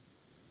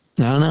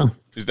don't know.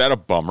 Is that a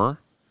bummer?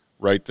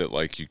 Right,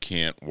 that you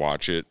can't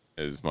watch it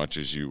as much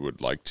as you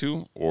would like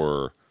to,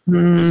 or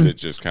is it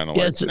just kind of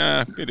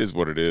it is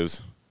what it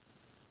is?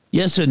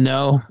 Yes and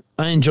no.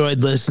 I enjoyed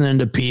listening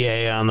to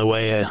PA on the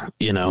way, on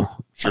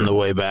the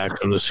way back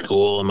from the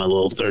school and my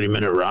little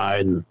 30-minute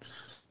ride. And,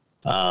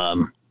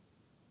 I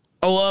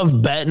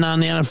love betting on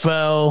the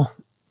NFL,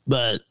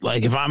 but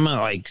if I'm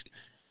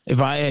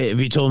if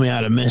you told me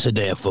how to miss a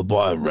day of football,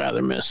 I'd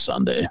rather miss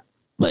Sunday.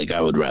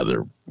 I would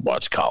rather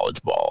watch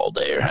college ball all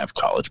day or have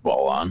college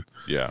ball on.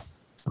 Yeah.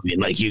 I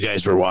mean, you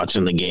guys were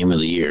watching the game of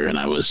the year, and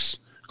I was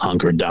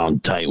hunkered down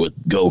tight with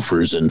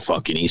Gophers in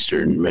fucking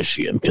Eastern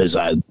Michigan because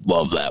I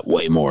love that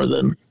way more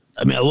than –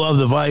 I love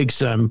the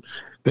Vikes. I'm a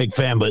big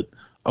fan, but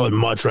I would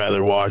much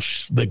rather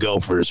watch the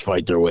Gophers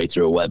fight their way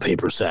through a wet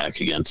paper sack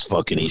against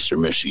fucking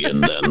Eastern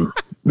Michigan than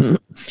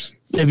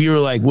if you were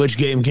like, which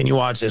game can you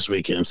watch this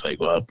weekend? It's like,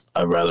 well,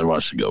 I'd rather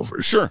watch the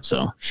Gophers. Sure.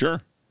 So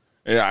Sure.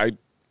 Yeah, I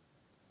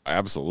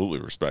absolutely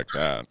respect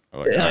that.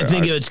 Like, I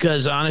think it's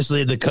because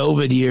honestly, the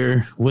COVID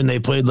year when they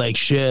played like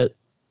shit,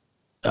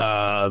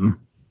 really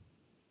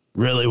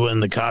when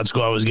the COD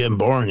squad was getting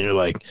boring, you're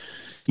like,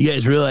 you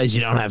guys realize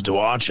you don't have to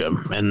watch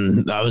them.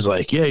 And I was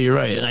like, yeah, you're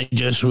right. And I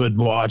just would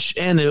watch.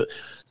 And the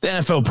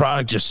NFL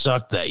product just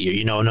sucked that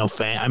year. No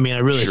fan. I mean, I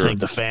really think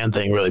the fan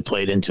thing really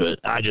played into it.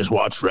 I just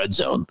watched Red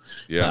Zone.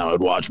 Yeah. And I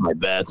would watch my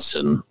bets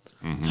and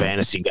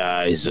fantasy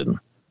guys. And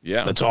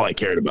that's all I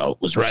cared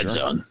about was Red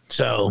Zone.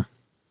 So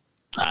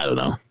I don't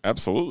know.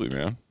 Absolutely,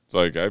 man. It's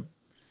like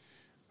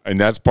and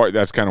that's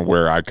kind of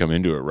where I come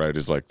into it, right?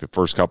 Is like the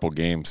first couple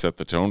games set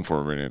the tone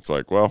for me. And it's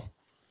like, well,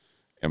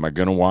 am I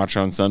going to watch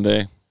on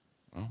Sunday?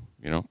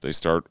 Well, they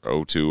start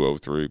 0-2,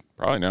 0-3.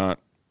 Probably not.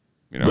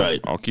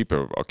 Right. I'll keep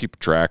a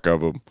track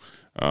of them.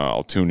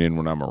 I'll tune in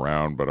when I'm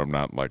around, but I'm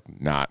not like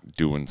not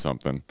doing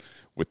something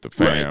with the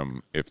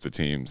fam if the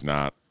team's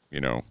not,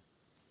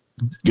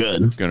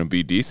 good, going to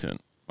be decent.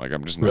 Like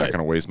I'm just not going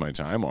to waste my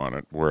time on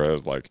it.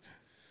 Whereas like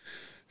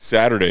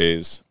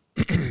Saturdays,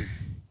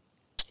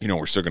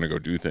 we're still going to go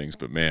do things,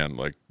 but man,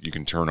 like you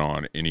can turn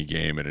on any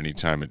game at any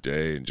time of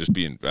day and just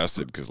be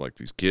invested because like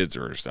these kids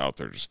are just out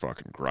there just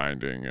fucking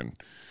grinding and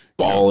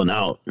balling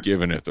out,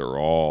 giving it their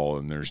all,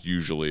 and there's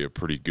usually a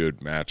pretty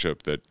good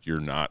matchup that you're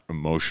not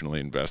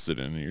emotionally invested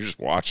in, and you're just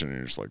watching and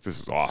you're just like, this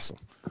is awesome,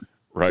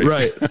 right?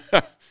 Like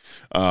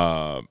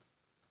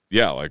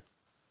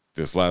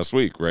this last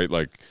week, right?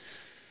 Like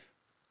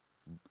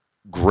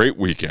great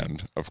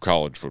weekend of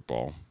college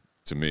football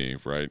to me,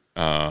 right?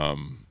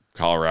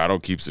 Colorado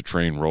keeps the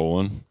train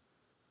rolling.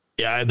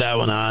 Yeah, I had that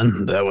one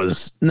on. That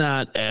was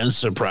not as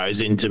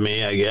surprising to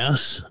me, I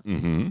guess.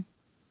 Mm-hmm.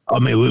 I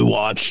mean, we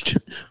watched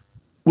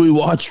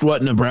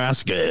what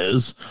Nebraska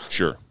is.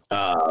 Sure.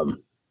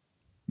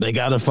 They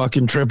got a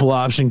fucking triple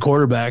option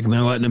quarterback, and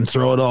they're letting him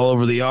throw it all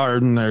over the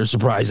yard, and they're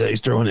surprised that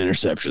he's throwing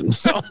interceptions.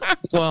 So,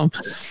 well,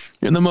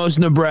 in the most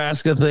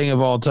Nebraska thing of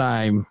all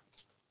time,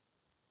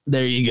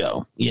 there you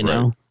go.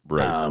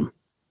 Right.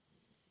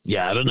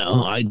 Yeah, I don't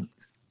know.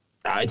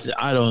 I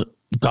don't.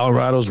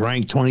 Colorado's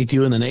ranked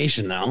 22 in the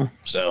nation now.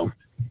 So,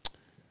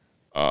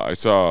 I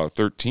saw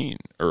 13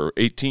 or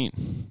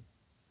 18.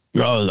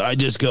 Oh, I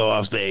just go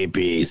off the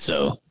AP.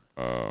 So,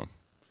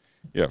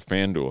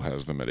 FanDuel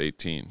has them at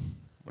 18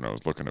 when I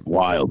was looking at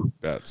wild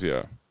bets.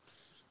 Yeah,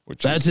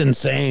 that's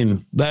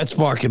insane. That's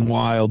fucking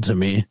wild to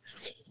me.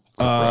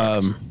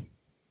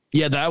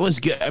 Yeah, that was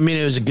good. I mean,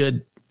 it was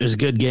a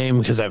good game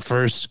because at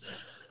first,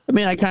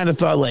 I kind of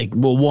thought like,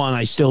 well, one,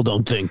 I still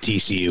don't think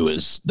TCU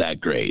is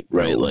that great,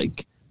 right?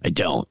 Like, I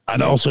don't.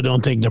 I also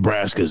don't think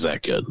Nebraska is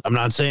that good. I'm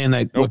not saying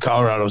that what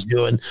Colorado's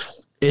doing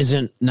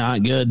isn't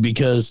not good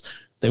because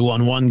they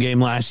won one game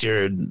last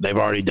year. They've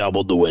already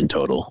doubled the win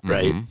total,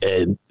 right?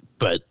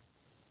 But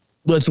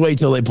let's wait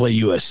till they play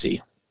USC.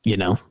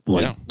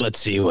 Let's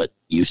see what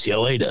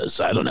UCLA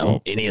does. I don't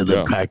know any of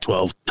the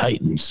Pac-12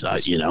 Titans.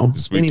 This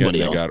weekend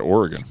anybody else. They got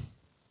Oregon.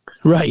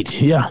 Right.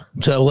 Yeah.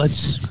 So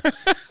let's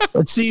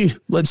see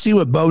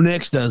what Bo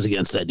Nix does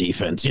against that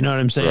defense. You know what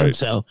I'm saying? Right.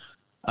 So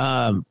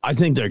I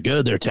think they're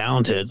good. They're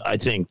talented. I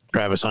think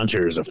Travis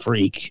Hunter is a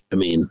freak. I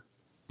mean,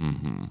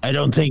 I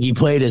don't think he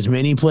played as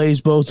many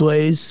plays both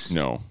ways.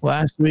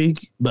 Last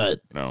week, but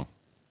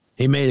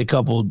he made a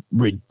couple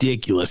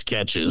ridiculous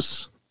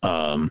catches.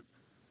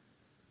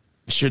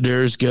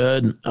 Shedur's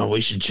good.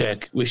 We should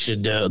check. We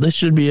should. This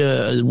should be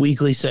a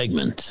weekly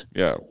segment.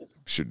 Yeah,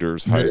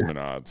 Shedur's Heisman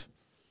odds.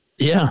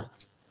 Yeah,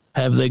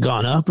 have they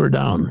gone up or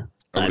down?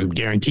 I'm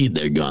guaranteed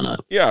they've gone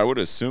up. Yeah, I would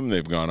assume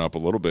they've gone up a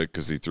little bit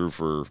because he threw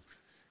for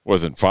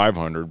wasn't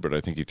 500, but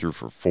I think he threw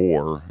for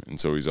 4, and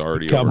so he's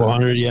already a couple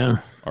hundred. Yeah,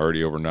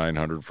 already over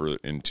 900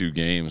 in 2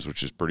 games,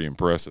 which is pretty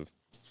impressive.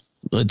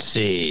 Let's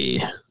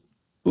see.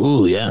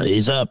 Ooh, yeah,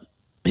 he's up.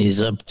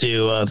 He's up to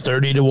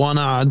 30-1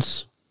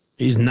 odds.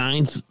 He's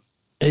 9th.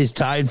 He's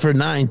tied for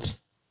 9th.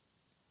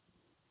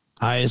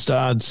 Highest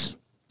odds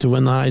to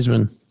win the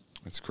Heisman.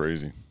 That's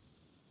crazy.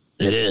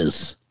 It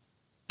is.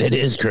 It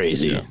is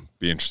crazy. Yeah,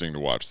 be interesting to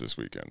watch this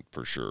weekend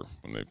for sure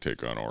when they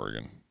take on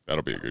Oregon.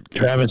 That'll be a good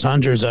game. Travis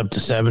Hunter's up to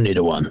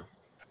 70-1.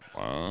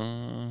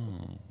 Wow.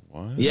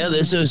 What? Yeah,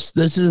 this is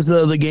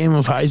the game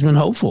of Heisman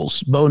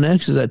hopefuls. Bo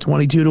Nix is at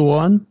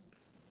 22-1.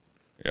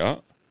 Yeah.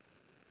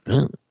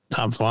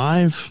 Top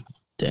 5.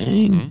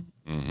 Dang.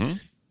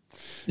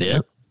 Yeah.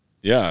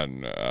 Yeah,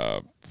 and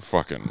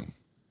fucking,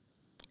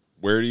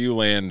 where do you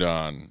land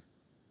on?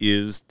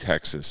 Is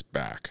Texas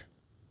back?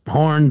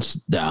 Horns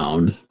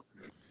down.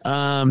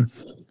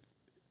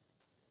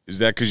 Is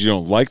that because you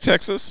don't like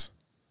Texas?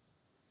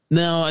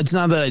 No, it's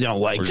not that I don't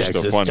like Texas.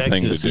 Just a fun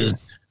Texas thing to do.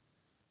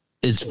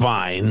 Is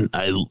fine.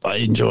 I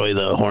enjoy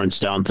the horns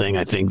down thing.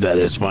 I think that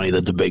it's funny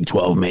that the Big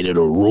 12 made it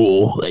a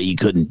rule that you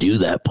couldn't do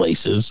that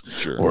places,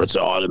 or it's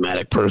an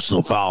automatic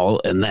personal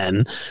foul. And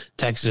then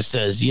Texas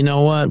says, you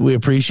know what? We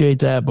appreciate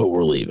that, but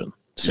we're leaving.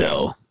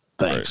 So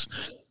thanks.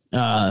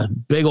 Right.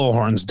 Big old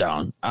horns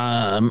down.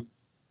 Bama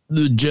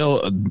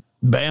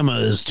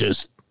is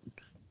just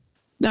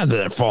Not that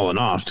they're falling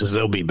off because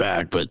they'll be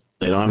back, but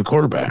they don't have a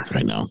quarterback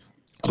right now.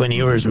 Quinn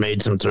Ewers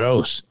made some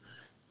throws.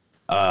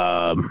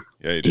 Yeah,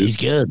 he did. He's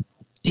good.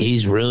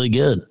 He's really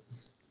good.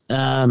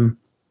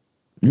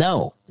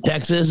 No,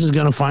 Texas is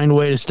going to find a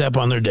way to step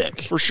on their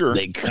dick. For sure.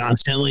 They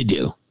constantly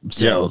do.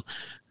 So,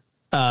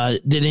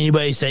 did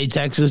anybody say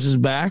Texas is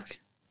back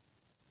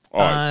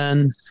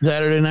on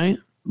Saturday night?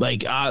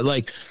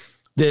 Like,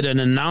 did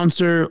an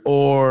announcer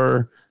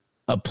or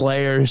a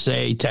player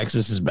say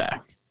Texas is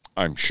back?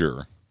 I'm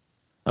sure.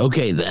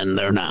 Okay, then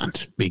they're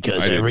not,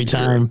 because every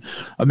time,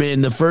 I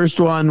mean, the first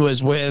one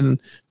was when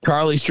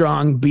Carly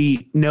Strong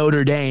beat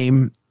Notre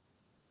Dame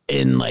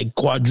in like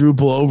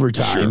quadruple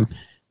overtime.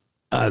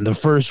 Sure. The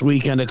first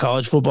weekend of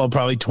college football,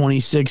 probably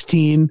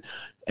 2016,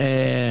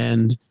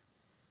 and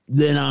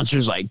the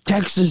announcer's like,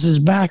 Texas is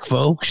back,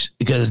 folks,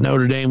 because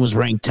Notre Dame was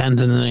ranked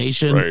 10th in the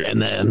nation,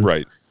 and then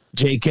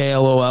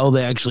JKLOL,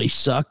 they actually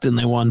sucked, and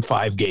they won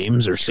 5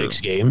 games or 6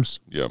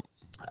 games. Yep.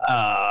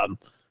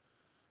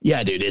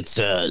 Yeah, dude, it's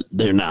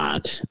they're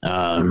not.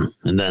 And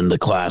then the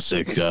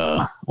classic,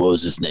 what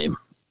was his name?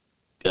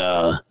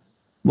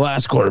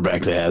 Last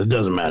quarterback they had, it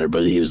doesn't matter,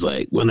 but he was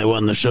like, when they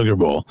won the Sugar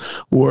Bowl,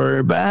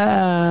 we're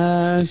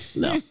back.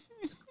 No.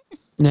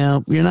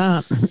 No, you're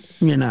not.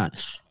 You're not.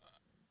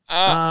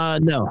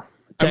 No.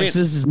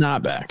 Texas is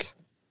not back.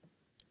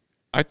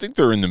 I think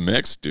they're in the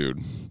mix, dude.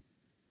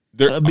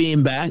 They're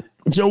being back.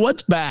 So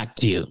what's back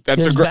to you?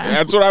 That's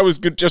what I was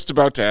just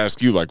about to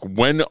ask you. Like,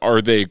 when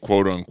are they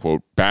quote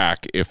unquote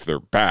back? If they're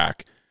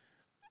back,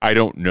 I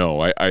don't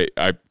know. I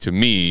to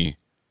me,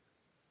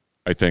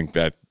 I think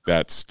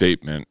that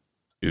statement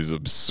is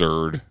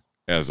absurd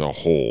as a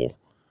whole.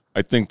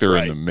 I think they're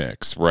in the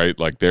mix, right?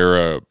 Like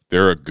they're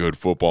a good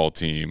football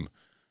team.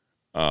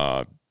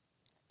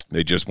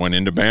 They just went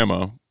into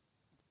Bama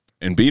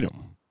and beat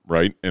them,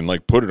 right? And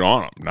like put it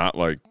on them, not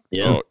like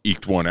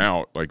eked one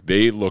out. Like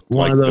they looked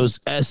one like of those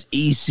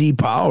SEC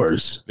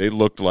powers. They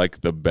looked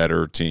like the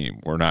better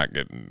team. We're not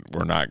getting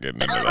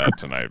into that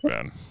tonight,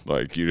 Ben.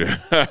 Like you.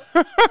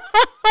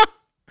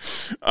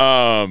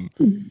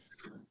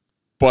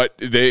 But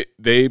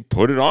they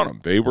put it on them.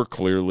 They were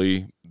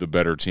clearly the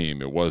better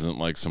team. It wasn't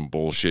like some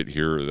bullshit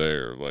here or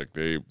there. Like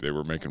they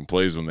were making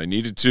plays when they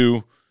needed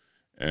to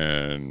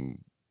and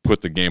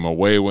put the game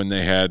away when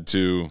they had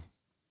to.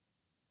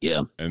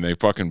 Yeah. And they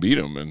fucking beat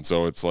them. And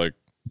so it's like,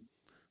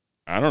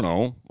 I don't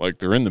know. Like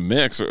they're in the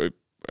mix.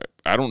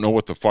 I don't know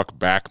what the fuck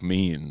back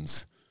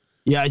means.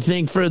 Yeah, I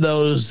think for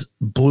those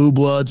blue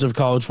bloods of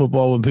college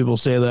football, when people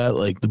say that,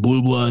 like the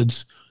blue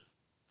bloods,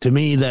 to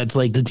me, that's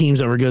like the teams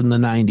that were good in the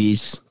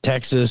 90s.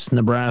 Texas,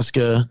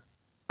 Nebraska,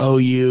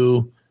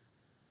 OU,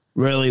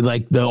 really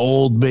like the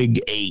old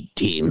Big 8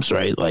 teams,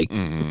 right? Like,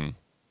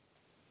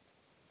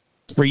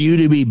 for you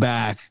to be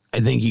back,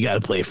 I think you got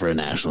to play for a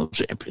national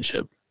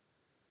championship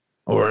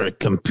or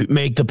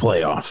make the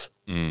playoff.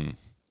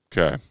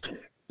 Okay.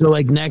 So,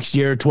 like next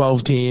year,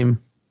 12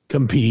 team,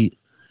 compete.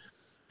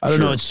 I don't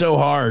know. It's so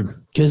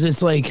hard because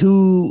it's like I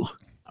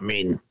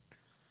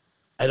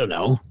don't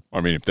know. I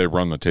mean, if they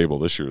run the table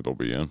this year, they'll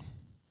be in.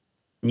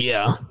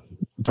 Yeah,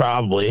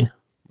 probably.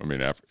 I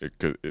mean,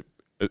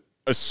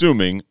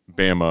 assuming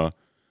Bama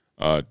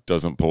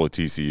doesn't pull a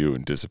TCU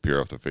and disappear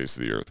off the face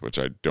of the earth, which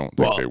I don't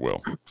think they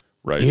will.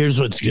 Right. Here's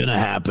what's going to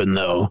happen,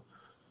 though.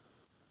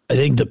 I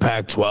think the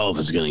Pac-12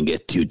 is going to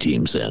get 2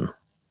 teams in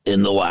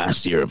the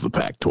last year of the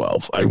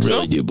Pac-12. I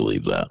really do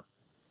believe that.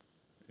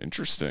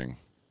 Interesting.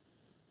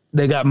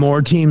 They got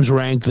more teams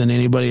ranked than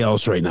anybody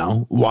else right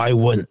now. Why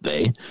wouldn't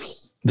they?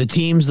 The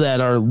teams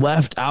that are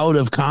left out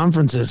of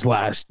conferences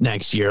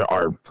next year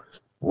are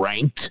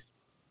ranked.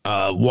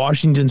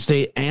 Washington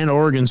State and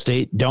Oregon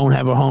State don't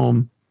have a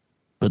home,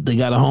 but they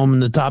got a home in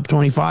the top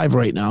 25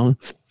 right now.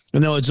 I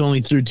know it's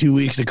only through 2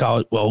 weeks of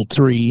college. Well,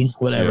 3,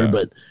 whatever. Yeah.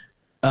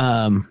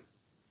 But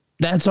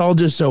that's all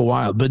just so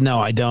wild. But no,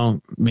 I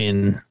don't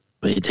mean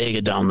they take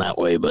it down that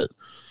way. But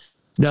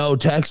no,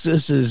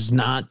 Texas is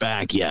not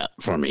back yet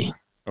for me.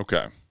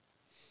 Okay.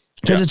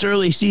 Because it's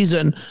early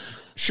season.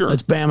 Sure.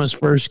 It's Bama's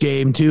first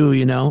game, too,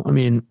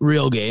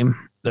 real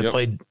game. They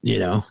played,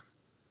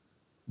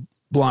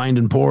 blind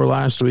and poor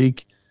last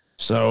week.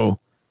 So,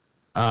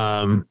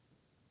 I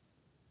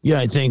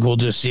think we'll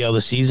just see how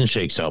the season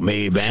shakes out.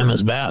 Maybe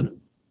Bama's bad.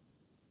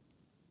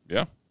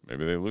 Yeah.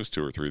 Maybe they lose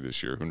 2 or 3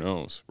 this year. Who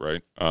knows,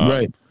 right?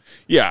 Right.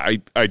 Yeah,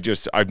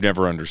 I've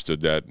never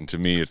understood that. And to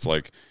me, it's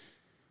like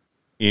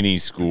any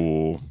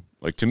school,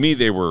 like to me,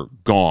 they were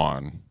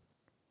gone.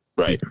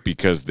 Right.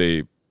 Because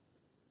they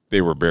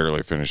were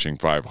barely finishing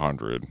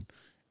 500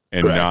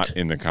 and not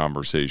in the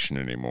conversation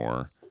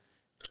anymore.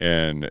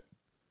 And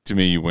to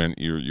me,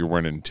 you're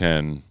winning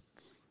 10,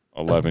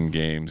 11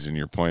 games and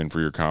you're playing for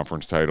your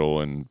conference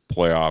title and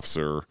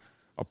playoffs are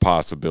a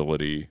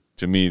possibility.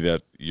 To me,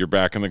 that you're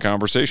back in the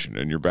conversation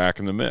and you're back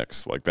in the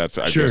mix. Like that's,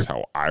 I guess,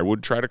 how I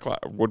would try to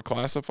would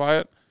classify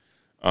it.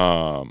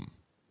 Because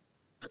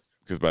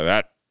by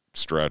that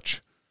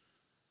stretch,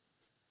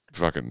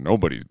 fucking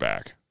nobody's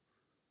back.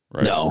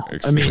 Right? No,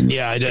 except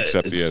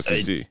the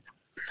SEC.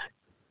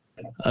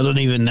 I don't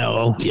even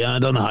know. Yeah, I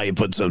don't know how you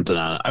put something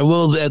on it. I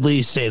will at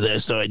least say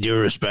this, so I do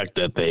respect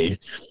that they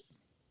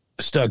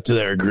stuck to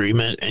their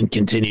agreement and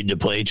continued to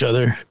play each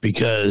other,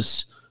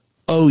 because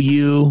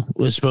OU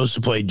was supposed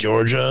to play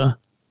Georgia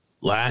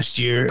last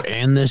year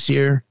and this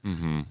year.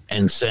 Mm-hmm.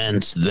 And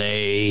since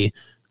they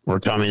were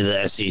coming to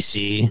the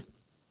SEC,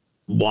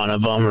 one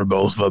of them or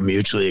both of them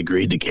mutually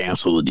agreed to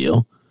cancel the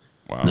deal.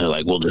 Wow. And they're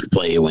like, we'll just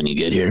play you when you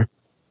get here.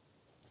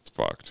 It's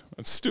fucked.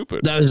 That's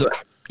stupid. That was,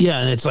 yeah.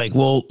 And it's like,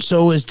 well,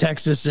 so is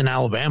Texas and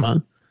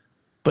Alabama.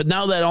 But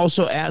now that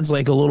also adds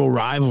like a little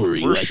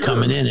rivalry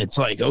coming in. It's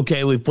like,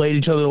 okay, we've played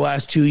each other the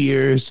last 2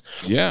 years.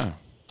 Yeah.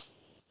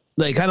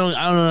 Like, I don't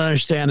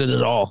understand it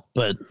at all,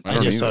 but I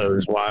just thought it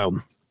was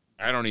wild.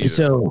 I don't either.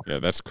 So, yeah,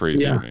 that's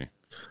crazy to me.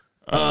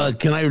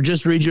 Can I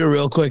just read you a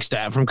real quick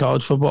stat from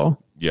college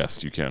football?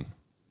 Yes, you can.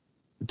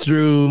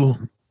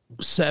 Through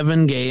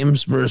 7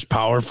 games versus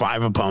Power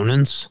 5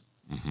 opponents,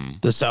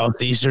 the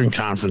Southeastern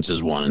Conference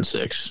is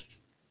 1-6.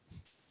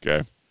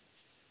 Okay.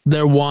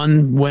 Their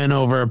one win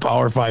over a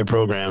Power 5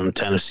 program,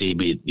 Tennessee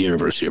beat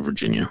University of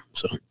Virginia.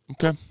 So,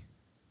 okay.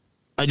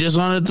 I just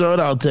wanted to throw it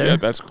out there. Yeah,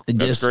 that's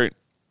great.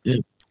 Yeah.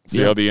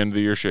 See how the end of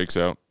the year shakes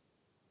out.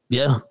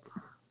 Yeah.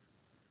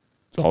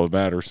 It's all that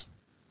matters.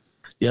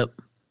 Yep.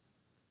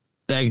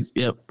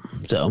 Yep.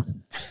 So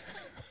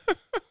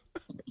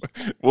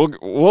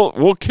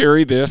we'll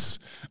carry this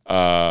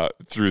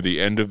through the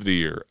end of the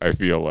year, I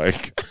feel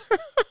like.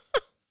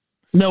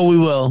 No, we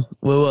will.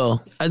 We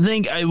will. I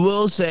think I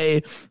will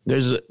say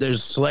there's a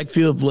select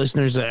few of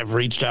listeners that have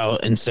reached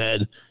out and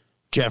said,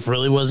 Jeff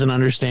really wasn't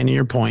understanding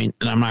your point,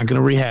 and I'm not going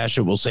to rehash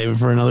it. We'll save it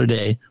for another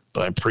day.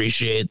 But I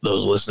appreciate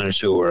those listeners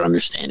who were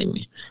understanding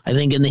me. I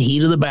think in the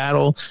heat of the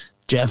battle,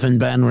 Jeff and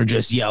Ben were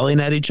just yelling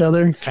at each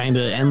other kind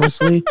of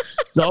endlessly.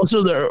 It's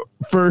also the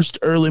first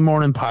early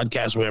morning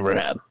podcast we ever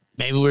had.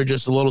 Maybe we were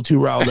just a little too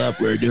riled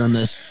up. We were doing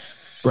this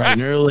bright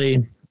and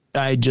early.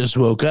 I just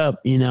woke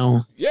up,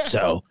 Yeah.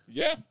 So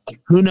yeah.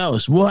 Who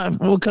knows?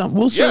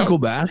 We'll circle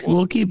back.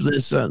 We'll keep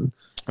this.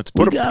 Let's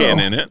put a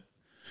pin in it,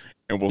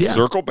 and we'll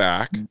circle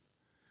back.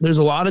 There's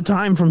a lot of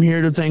time from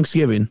here to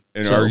Thanksgiving.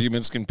 And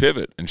arguments can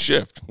pivot and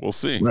shift. We'll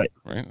see. Right.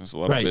 There's a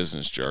lot of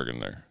business jargon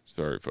there.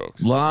 Sorry,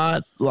 folks.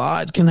 Lot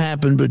can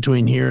happen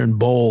between here and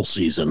bowl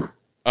season.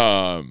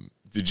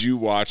 Did you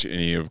watch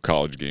any of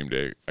College Game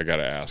Day? I got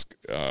to ask,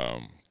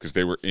 because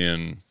they were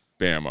in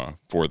Bama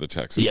for the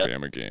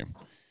Texas-Bama game.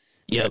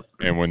 Yep.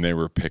 And when they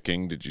were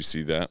picking, did you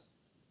see that?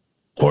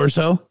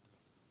 Corso?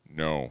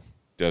 No.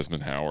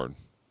 Desmond Howard.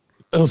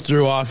 Oh,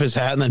 threw off his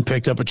hat and then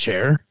picked up a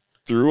chair?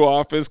 Threw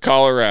off his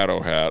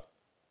Colorado hat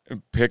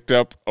and picked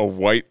up a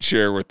white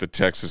chair with the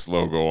Texas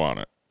logo on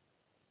it.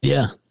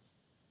 Yeah.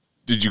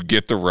 Did you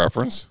get the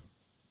reference?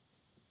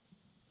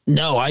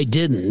 No, I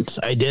didn't.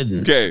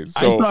 Okay,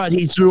 so I thought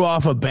he threw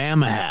off a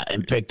Bama hat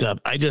and picked up.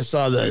 I just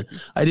saw I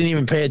didn't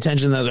even pay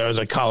attention that there was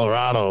a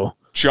Colorado.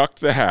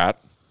 Chucked the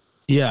hat.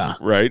 Yeah.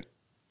 Right?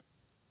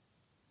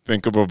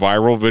 Think of a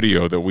viral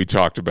video that we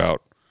talked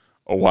about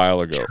a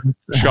while ago.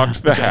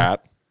 Chucked the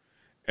hat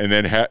and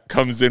then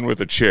comes in with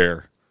a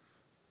chair.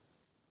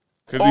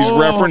 Because he's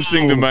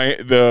referencing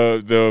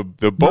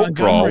the boat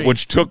brawl,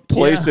 which took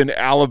place in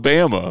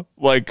Alabama.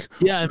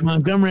 In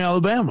Montgomery,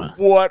 Alabama.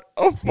 What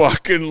a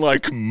fucking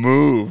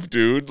move,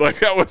 dude!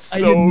 That was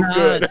so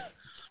good.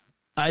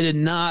 I did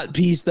not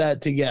piece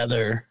that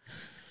together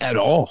at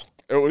all.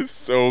 It was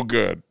so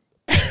good.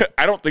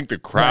 I don't think the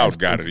crowd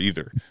got it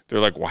either.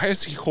 They're like, "Why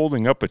is he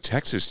holding up a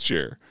Texas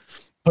chair?"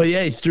 But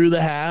yeah, he threw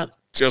the hat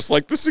just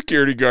like the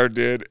security guard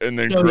did, and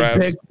then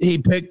grabbed. He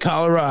picked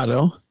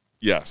Colorado.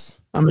 Yes.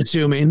 I'm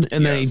assuming.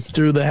 And then he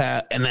threw the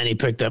hat, and then he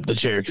picked up the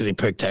chair because he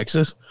picked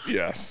Texas.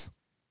 Yes.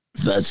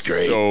 That's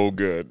great. So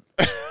good.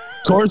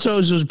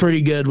 Corso's was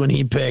pretty good when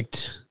he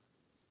picked.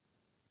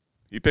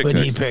 He picked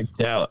Texas.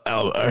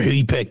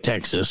 He picked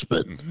Texas,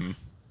 but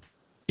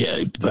yeah,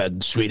 he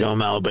had Sweet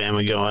Home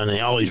Alabama going. He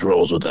always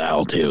rolls with the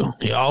L too.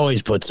 He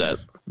always puts that.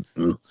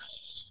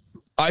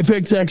 I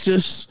picked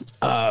Texas.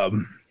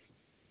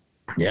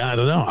 Yeah, I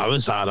don't know. I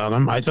was hot on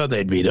them. I thought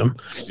they'd beat them.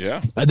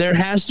 Yeah. There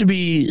has to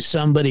be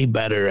somebody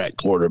better at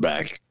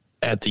quarterback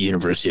at the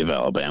University of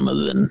Alabama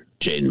than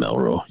Jaden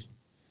Milroe.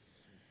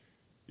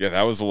 Yeah,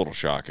 that was a little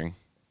shocking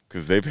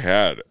because they've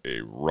had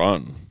a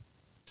run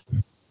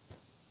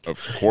of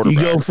quarterbacks. You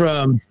go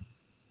from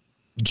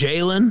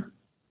AJ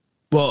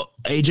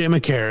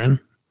McCarron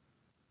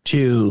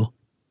to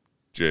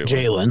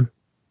Jalen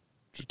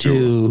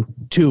to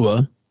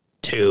Tua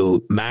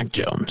to Mac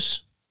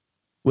Jones.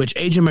 Which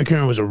AJ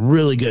McCarron was a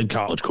really good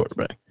college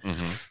quarterback.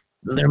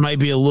 Mm-hmm. There might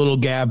be a little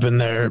gap in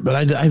there,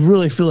 but I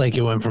really feel like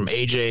it went from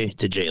AJ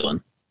to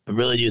Jalen. I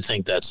really do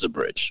think that's the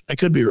bridge. I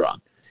could be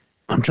wrong.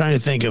 I'm trying to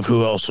think of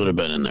who else would have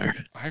been in there.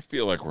 I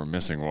feel like we're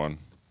missing one.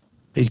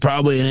 He's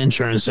probably an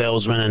insurance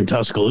salesman in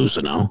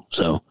Tuscaloosa now.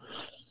 So,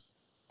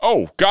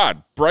 oh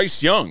God,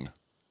 Bryce Young,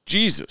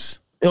 Jesus.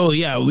 Oh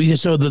yeah,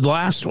 so the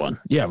last one,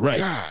 yeah, right.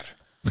 God.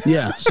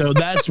 Yeah, so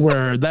that's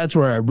where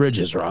our bridge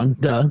is wrong.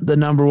 The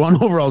number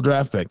 1 overall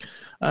draft pick.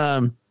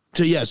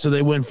 So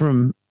they went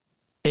from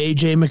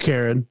AJ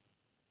McCarron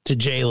to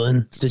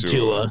Jalen to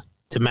Tua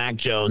to Mac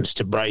Jones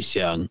to Bryce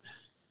Young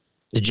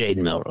to Jaden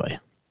Milroy.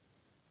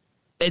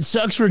 It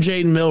sucks for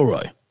Jaden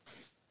Milroy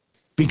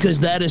because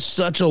that is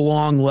such a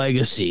long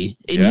legacy.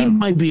 And he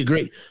might be a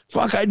great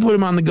fuck. I'd put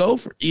him on the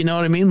Gopher. You know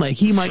what I mean? Like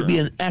he might be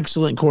an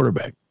excellent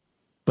quarterback,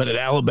 but at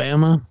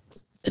Alabama,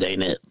 it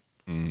ain't it.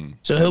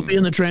 So he'll be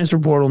in the transfer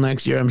portal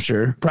next year, I'm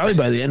sure. Probably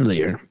by the end of the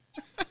year.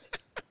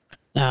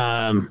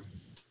 Yeah,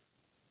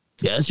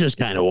 it's just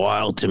kind of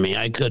wild to me.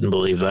 I couldn't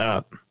believe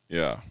that.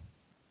 Yeah.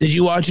 Did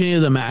you watch any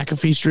of the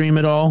McAfee stream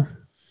at all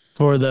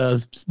for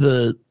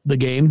the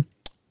game?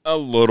 A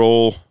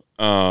little.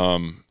 I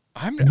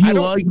don't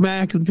like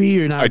McAfee.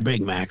 You're not a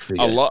big McAfee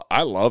guy.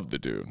 I love the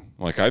dude.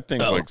 Like I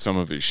think like some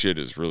of his shit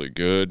is really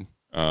good.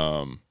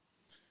 I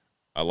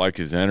like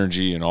his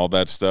energy and all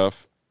that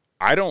stuff.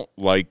 I don't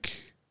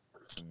like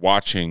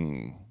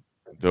watching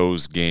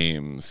those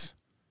games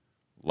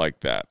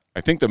like that.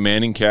 I think the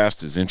Manning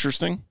cast is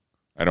interesting.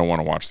 I don't want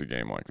to watch the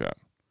game like that.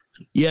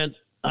 Yeah,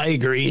 I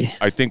agree.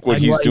 I think what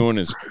he's doing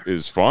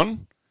is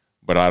fun,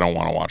 but I don't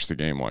want to watch the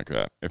game like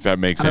that, if that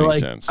makes any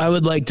sense.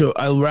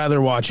 I'd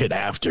rather watch it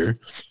after.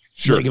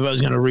 Sure. Like if I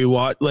was going to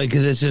rewatch, like,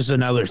 because it's just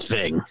another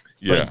thing.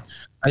 Yeah. Like,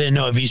 I didn't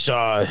know if you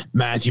saw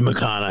Matthew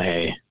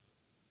McConaughey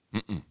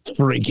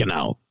freaking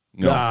out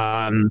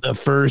on the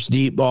first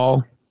deep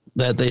ball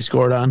that they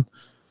scored on.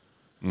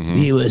 Mm-hmm.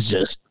 He was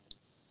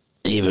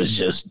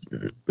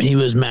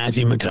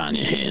Matthew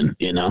McConaughey,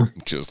 you know?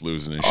 Just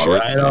losing his all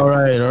shit. All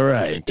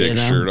right. Take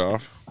his shirt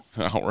off.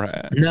 All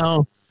right.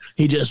 No,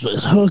 he just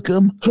was hook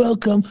him.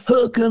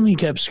 He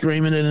kept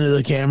screaming it into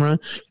the camera.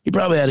 He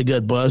probably had a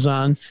good buzz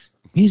on.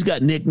 He's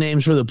got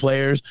nicknames for the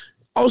players.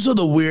 Also,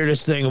 the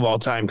weirdest thing of all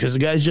time, because the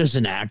guy's just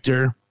an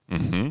actor.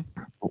 Mm-hmm.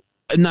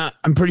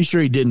 I'm pretty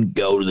sure he didn't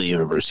go to the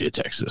University of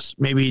Texas.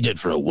 Maybe he did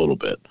for a little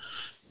bit.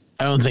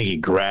 I don't think he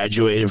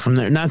graduated from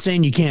there. Not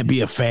saying you can't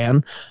be a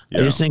fan. Yeah.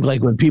 I just think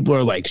like when people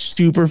are like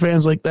super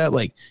fans like that,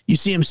 like you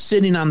see him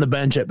sitting on the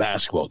bench at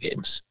basketball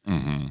games.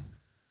 Mm-hmm.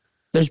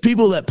 There's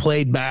people that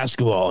played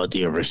basketball at the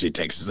University of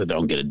Texas that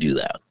don't get to do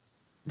that.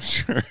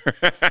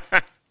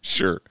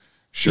 Sure.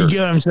 You get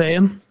what I'm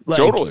saying? Like,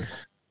 totally.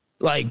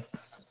 Like,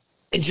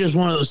 it's just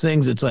one of those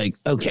things. It's like,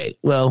 okay,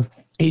 well,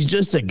 he's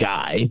just a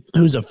guy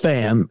who's a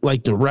fan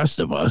like the rest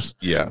of us.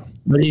 Yeah.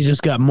 But he's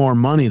just got more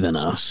money than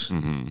us.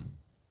 Mm-hmm.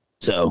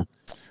 So,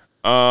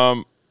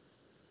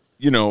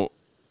 you know,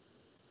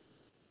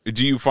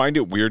 do you find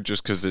it weird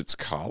just because it's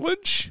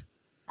college?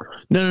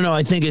 No.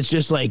 I think it's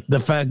just like the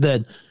fact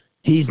that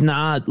he's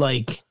not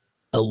like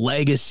a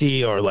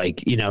legacy or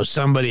like, you know,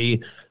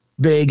 somebody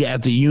big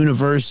at the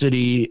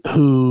university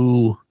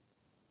who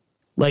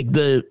like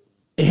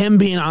him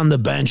being on the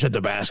bench at the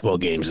basketball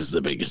games is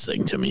the biggest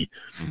thing to me.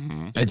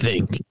 Mm-hmm. I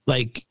think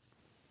like,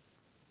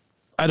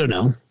 I don't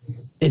know.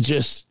 It's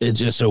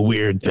just a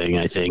weird thing.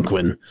 I think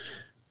when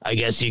I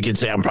guess you could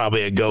say I'm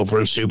probably a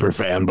Gopher super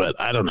fan, but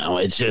I don't know.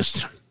 It's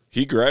just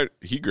he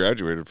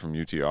graduated from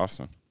UT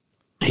Austin.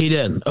 He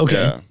did.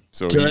 Okay. Yeah.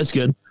 So that's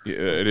good.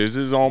 It is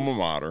his alma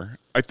mater.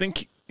 I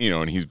think, you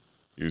know, and he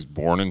was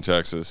born in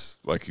Texas.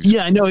 Like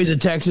I know he's a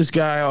Texas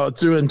guy all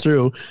through and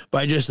through, but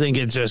I just think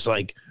it's just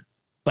like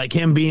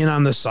him being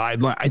on the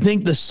sideline. I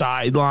think the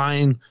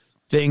sideline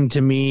thing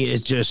to me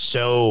is just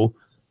so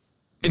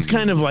it's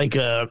kind of like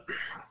how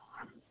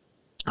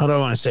do I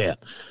want to say it?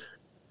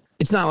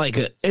 It's not like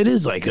it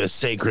is like a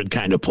sacred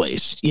kind of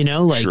place, you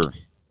know, like, sure.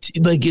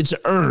 Like it's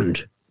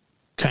earned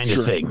kind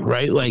of thing,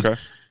 right? Like, okay.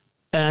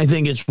 And I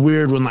think it's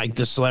weird when like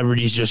the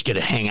celebrities just get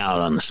to hang out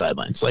on the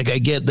sidelines. Like I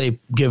get they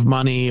give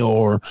money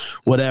or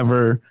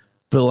whatever,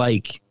 but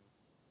like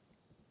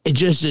it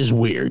just is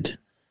weird.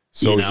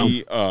 So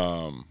you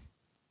know?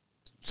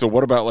 So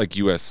what about like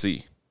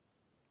USC?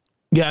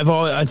 Yeah,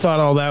 I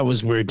thought all that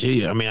was weird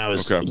too. I mean, I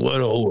was a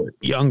little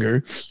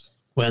younger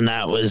when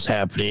that was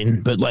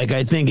happening, but like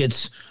I think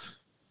it's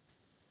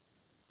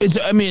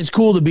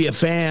cool to be a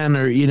fan,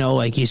 or you know,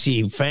 like you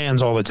see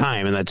fans all the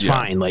time, and that's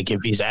fine. Like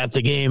if he's at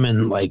the game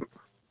and like,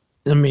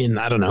 I mean,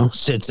 I don't know,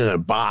 sits in a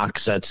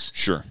box, that's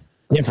sure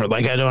different.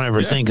 Like I don't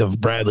ever think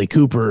of Bradley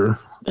Cooper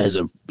as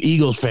a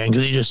Eagles fan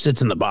because he just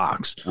sits in the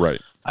box.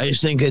 Right. I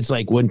just think it's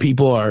like when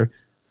people are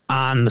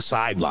on the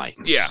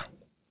sidelines. Yeah.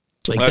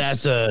 Like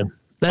that's a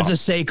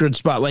sacred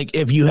spot. Like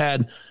if you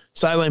had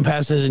sideline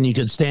passes and you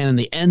could stand in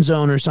the end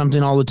zone or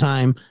something all the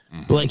time,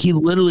 but like he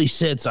literally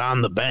sits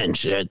on the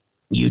bench at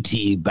UT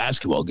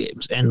basketball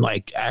games and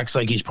like acts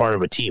like he's part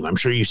of a team. I'm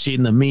sure you've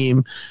seen the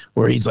meme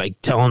where he's like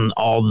telling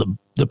all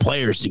the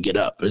players to get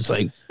up. It's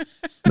like,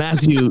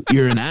 Matthew,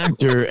 you're an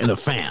actor and a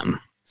fan.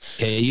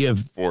 Okay, you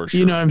have, for sure.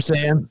 You know what I'm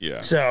saying?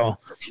 Yeah. So,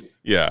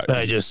 yeah,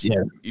 but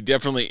he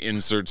definitely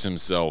inserts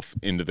himself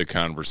into the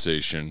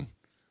conversation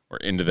or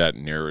into that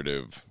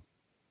narrative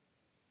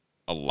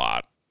a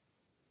lot.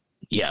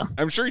 Yeah,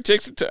 I'm sure he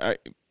takes it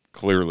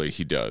clearly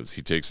he does.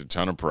 He takes a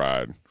ton of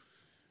pride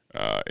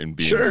in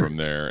being from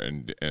there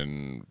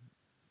and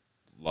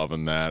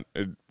loving that.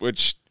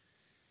 Which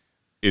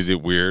is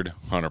it weird?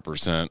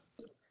 100%.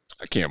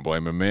 I can't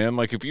blame him, man.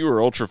 Like if you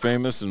were ultra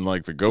famous and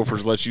like the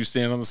Gophers let you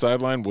stand on the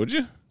sideline, would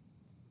you?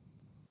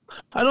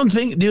 I don't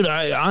think, dude,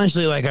 I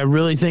honestly, like, I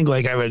really think,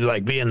 like, I would,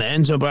 like, be in the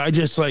end zone, but I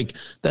just, like,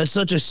 that's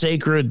such a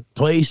sacred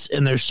place,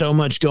 and there's so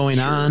much going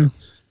on.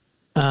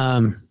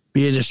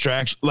 Be a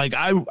distraction. Like,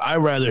 I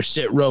rather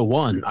sit row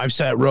one. I've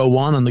sat row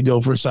one on the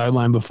Gopher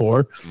sideline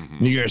before.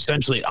 You're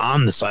essentially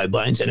on the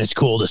sidelines, and it's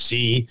cool to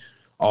see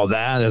all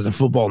that as a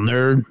football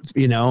nerd,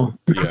 you know,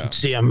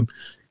 see them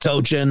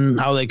coaching,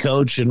 how they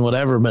coach and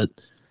whatever. But,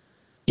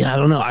 yeah, I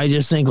don't know. I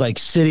just think, like,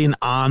 sitting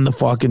on the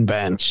fucking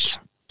bench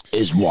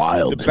is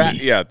wild to me.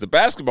 Yeah, the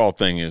basketball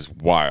thing is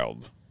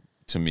wild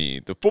to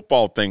me. The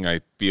football thing, I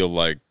feel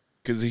like,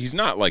 because he's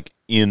not, like,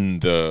 in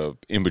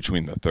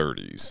between the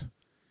 30s.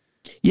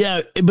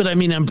 Yeah, but I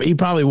mean, he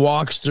probably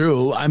walks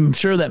through. I'm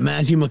sure that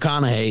Matthew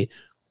McConaughey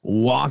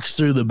walks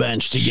through the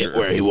bench to get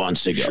where he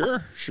wants to go.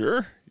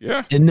 Sure,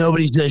 yeah. And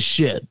nobody says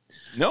shit.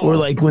 No. Or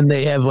like when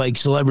they have like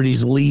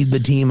celebrities lead the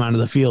team onto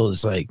the field,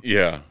 it's like,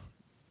 yeah.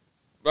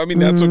 I mean,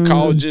 that's what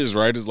college is,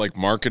 right? Is like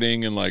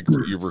marketing and like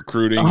you're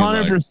recruiting.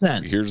 100%.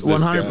 And, like, here's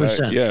this 100%.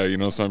 guy. Yeah, you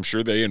know, so I'm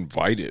sure they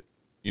invite it.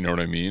 You know what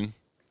I mean?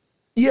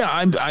 Yeah,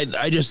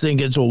 I just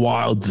think it's a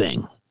wild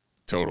thing.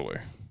 Totally.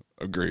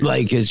 Agreed.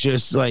 Like, it's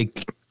just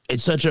like,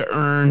 it's such an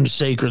earned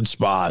sacred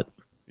spot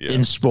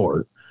in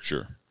sport.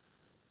 Sure.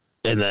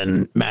 And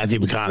then Matthew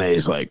McConaughey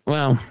is like,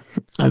 well,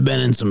 I've been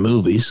in some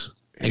movies.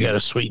 I got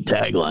a sweet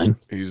tagline.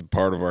 He's a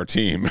part of our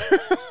team.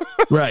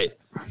 Right.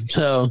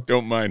 So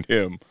don't mind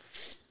him.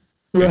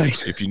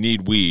 Right. If you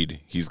need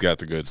weed, he's got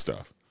the good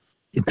stuff.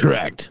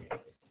 Correct.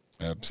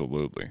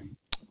 Absolutely.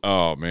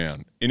 Oh,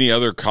 man. Any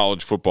other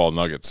college football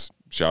nuggets?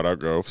 Shout out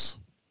Gophs.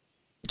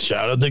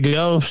 Shout out the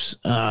Gophs.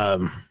 2-0.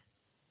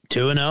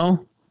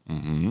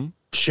 Mm-hmm.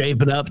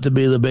 Shaping up to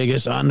be the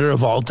biggest under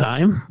of all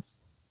time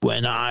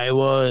when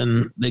Iowa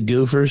and the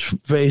Gophers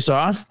face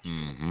off.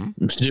 Mm-hmm.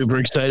 I'm super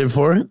excited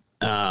for it.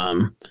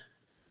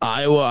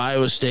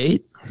 Iowa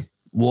State.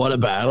 What a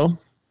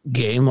battle.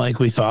 Game like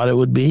we thought it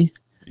would be.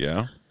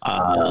 Yeah.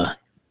 The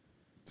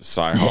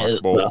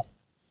Cy-Hawk Bowl.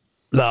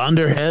 The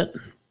under hit.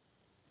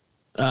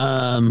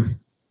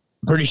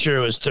 Pretty sure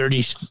it was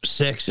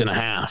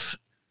 36.5.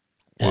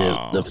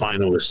 Wow. The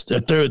final was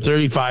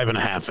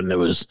 35.5, and it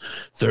was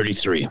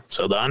 33.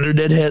 So the under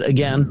did hit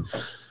again.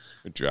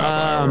 Good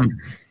job.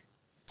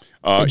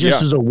 It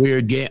just was a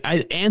weird game.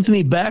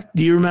 Anthony Becht,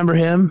 do you remember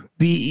him?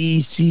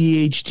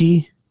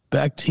 Becht.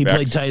 Becht. He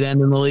played tight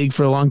end in the league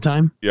for a long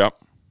time. Yep.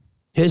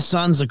 His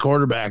son's the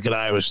quarterback at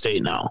Iowa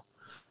State now.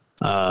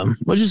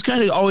 Which is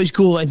kind of always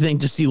cool, I think,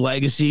 to see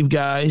legacy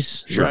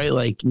guys, right?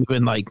 Like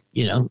even like,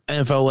 you know,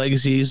 NFL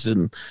legacies,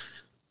 and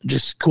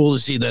just cool to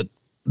see that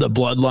the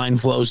bloodline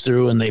flows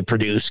through and they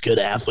produce good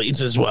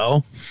athletes as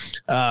well.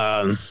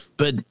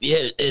 But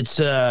yeah,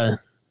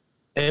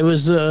 it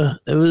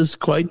was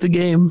quite the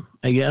game,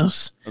 I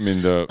guess. I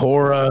mean, I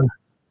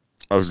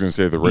was going to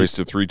say the race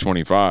to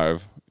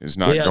 325 is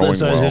not going well.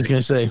 That's what I was just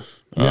going to say.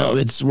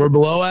 We're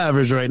below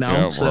average right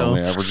now. Yeah, we're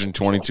only averaging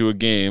 22 a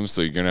game,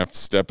 so you're going to have to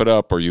step it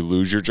up or you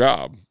lose your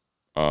job.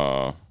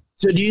 So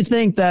do you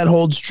think that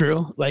holds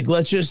true? Like,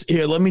 let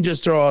me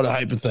just throw out a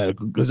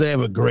hypothetical because they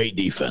have a great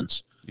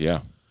defense. Yeah.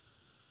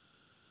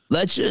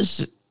 Let's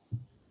just,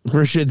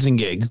 for shits and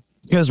gigs,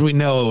 because we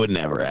know it would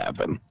never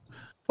happen.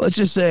 Let's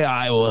just say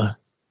Iowa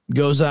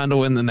goes on to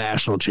win the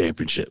national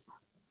championship.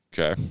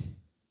 Okay.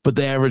 But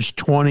they average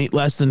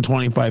less than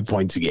 25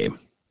 points a game.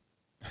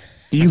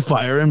 Do you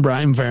firing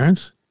Brian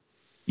Ferentz?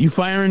 You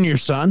firing your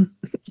son?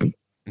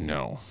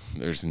 No,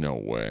 there's no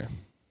way.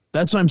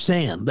 That's what I'm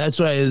saying.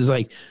 That's why it's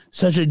like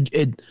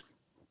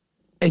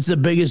it's the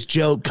biggest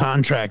joke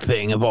contract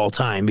thing of all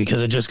time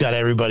because it just got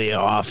everybody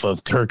off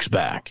of Kirk's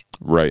back.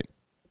 Right.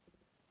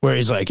 Where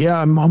he's like,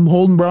 yeah, I'm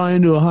holding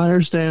Brian to a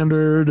higher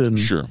standard. And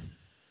sure.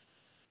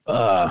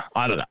 I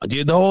don't know,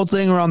 dude. The whole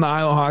thing around the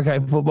Iowa Hawkeye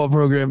football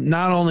program,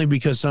 not only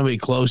because somebody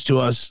close to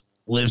us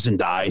lives and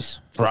dies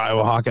for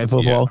Iowa Hawkeye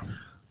football,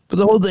 but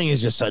the whole thing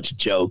is just such a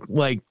joke.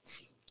 Like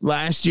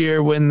last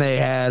year when they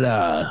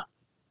had,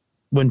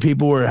 when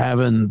people were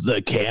having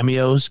the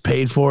cameos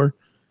paid for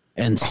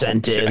and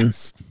sent in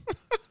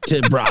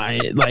to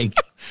Brian, like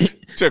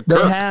they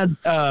had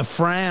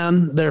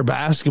Fran, their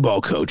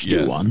basketball coach,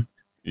 do one.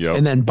 Yep.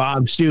 And then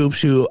Bob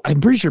Stoops, who I'm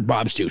pretty sure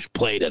Bob Stoops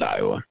played at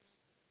Iowa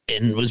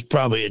and was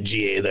probably a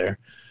GA there.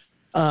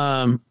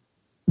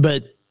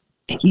 But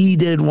he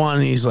did one.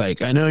 He's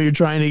like, I know you're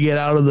trying to get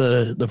out of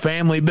the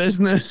family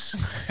business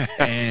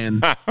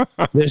and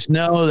just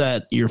know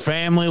that your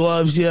family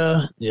loves you.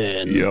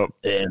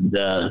 And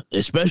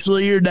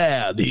especially your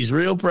dad. He's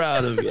real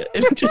proud of you.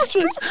 It just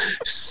was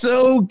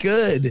so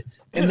good.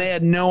 And they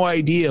had no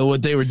idea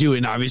what they were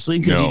doing, obviously,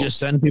 because you just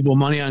send people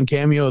money on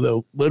Cameo.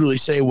 They'll literally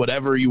say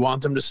whatever you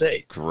want them to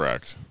say.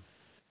 Correct.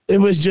 It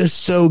was just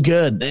so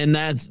good. And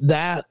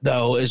that,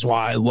 though, is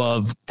why I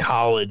love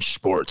college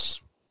sports,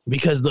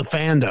 because the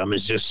fandom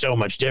is just so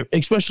much different,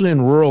 especially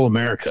in rural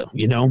America,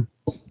 you know?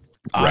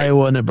 Right.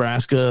 Iowa,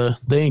 Nebraska,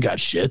 they ain't got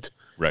shit.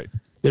 Right.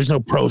 There's no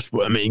pro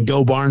sport. I mean,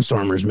 go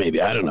Barnstormers, maybe.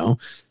 I don't know.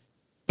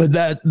 But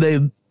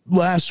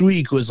last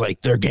week was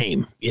like their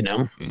game, you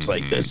know? It's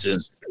like, this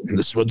is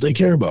what they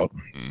care about.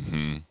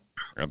 Mm-hmm.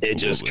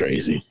 It's just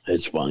crazy.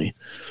 It's funny.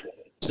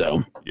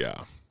 So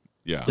Yeah.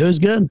 Yeah. it was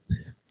good.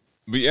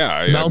 But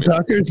yeah. Mel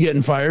Tucker's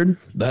getting fired.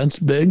 That's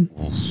big.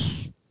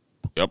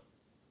 Yep.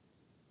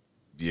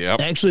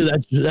 Yep. Actually,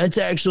 that's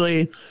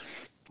actually,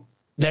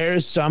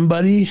 there's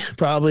somebody,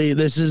 probably,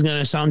 this is going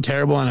to sound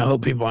terrible, and I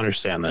hope people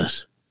understand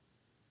this.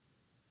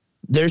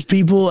 There's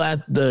people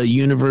at the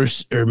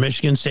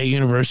Michigan State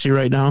University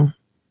right now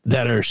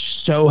that are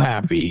so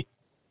happy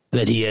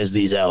that he has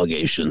these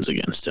allegations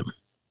against him.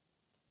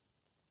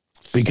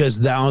 Because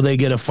now they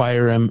get to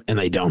fire him and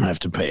they don't have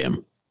to pay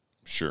him.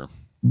 Sure.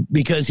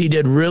 Because he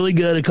did really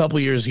good a couple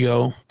years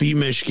ago, beat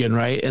Michigan,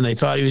 right? And they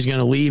thought he was going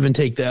to leave and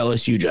take the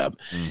LSU job.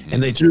 Mm-hmm.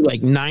 And they threw like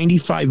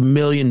 $95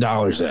 million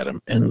at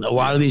him. And a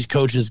lot of these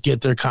coaches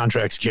get their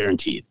contracts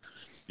guaranteed.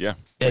 Yeah.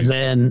 And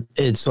then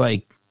it's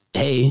like,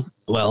 hey,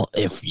 well,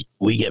 if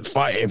we get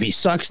fired, if he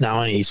sucks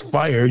now and he's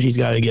fired, he's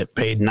got to get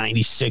paid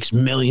 $96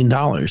 million.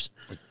 I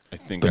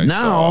think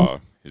saw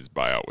his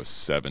buyout was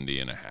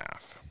 70.5.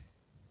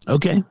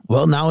 Okay.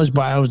 Well, now his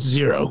buyout is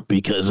 $0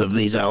 because of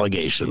these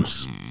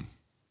allegations. Mm-hmm.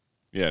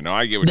 Yeah, no,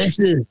 I get what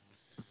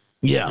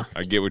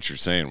I get what you're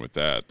saying with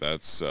that.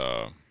 That's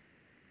 100%.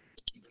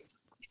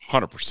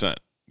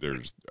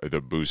 There's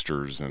the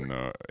boosters and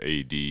the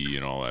AD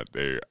and all that.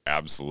 They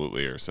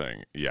absolutely are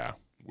saying, yeah,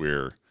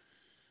 we're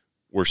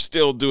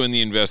still doing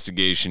the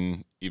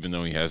investigation, even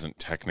though he hasn't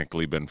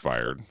technically been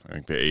fired. I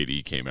think the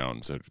AD came out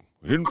and said,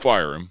 we didn't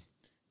fire him.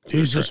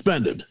 He's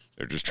suspended.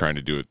 They're just trying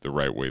to do it the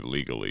right way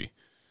legally.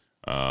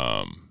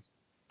 But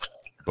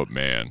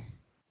man,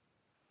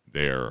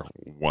 they're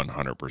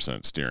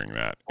 100% steering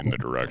that in the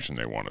direction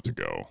they want it to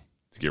go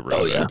to get rid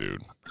of that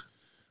dude.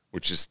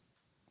 Which is,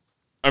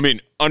 I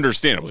mean,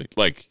 understandably,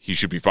 like, he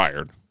should be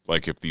fired.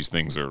 Like, if these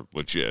things are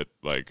legit,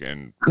 like,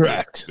 and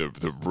correct,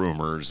 the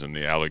rumors and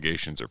the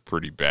allegations are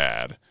pretty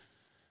bad,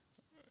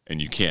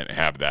 and you can't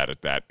have that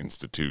at that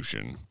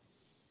institution.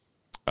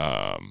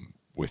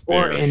 With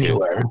or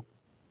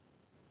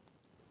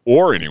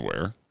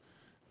anywhere,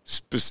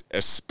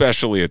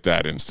 especially at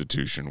that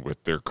institution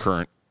with their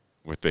current.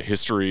 With the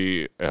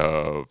history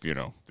of,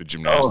 the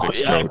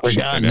gymnastics coach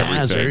and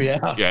everything.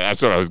 Yeah,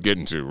 that's what I was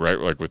getting to, right?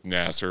 Like with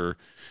Nassar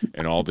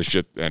and all the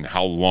shit and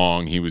how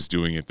long he was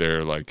doing it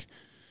there. Like,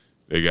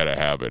 they got to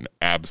have an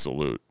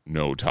absolute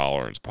no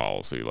tolerance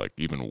policy, like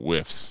even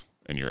whiffs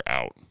and you're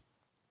out.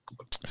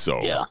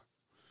 So,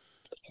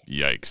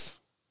 yikes.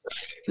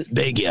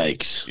 Big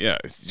yikes. Yeah.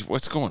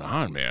 What's going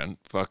on, man?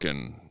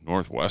 Fucking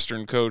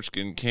Northwestern coach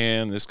getting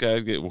canned. This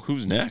guy's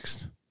who's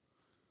next?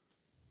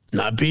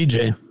 Not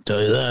PJ,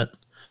 tell you that.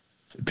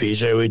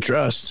 PJ we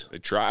trust. They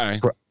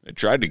tried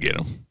to get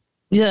him.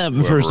 Yeah,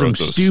 but for some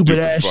stupid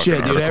ass shit,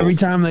 dude. Articles. Every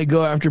time they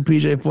go after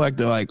PJ Fleck,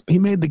 they're like, he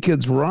made the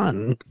kids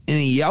run and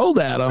he yelled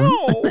at them.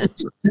 No.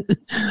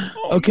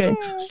 Okay.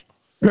 No.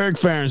 Kirk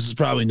Ferentz is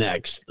probably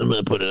next. I'm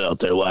going to put it out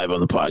there live on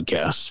the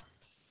podcast.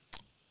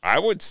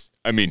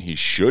 He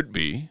should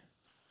be.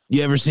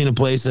 You ever seen a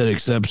place that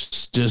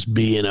accepts just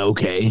being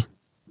okay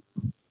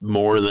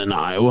more than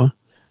Iowa?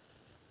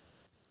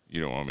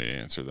 You don't want me to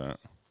answer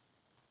that?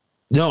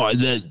 No,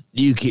 that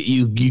you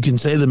can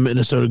say the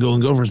Minnesota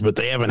Golden Gophers, but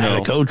they haven't had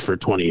a coach for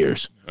 20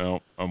 years.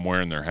 No, I'm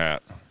wearing their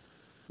hat.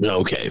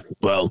 Okay,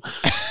 well,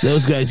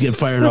 those guys get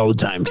fired all the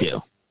time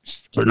too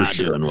for not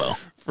doing well.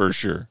 For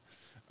sure.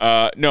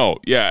 I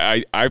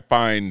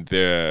find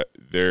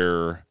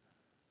their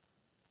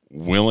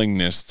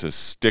willingness to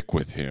stick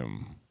with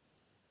him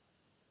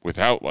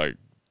without like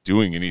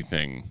doing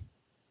anything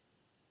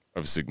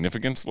of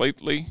significance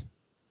lately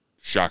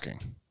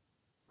shocking.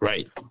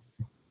 Right.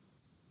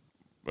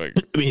 Like,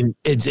 I mean,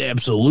 it's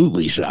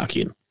absolutely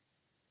shocking.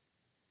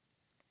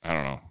 I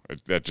don't know.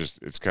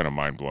 It's kind of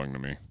mind blowing to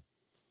me.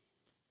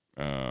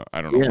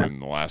 I don't know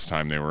when the last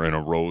time they were in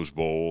a Rose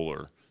Bowl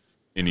or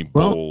any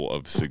bowl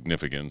of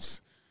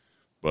significance,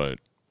 but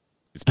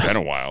it's been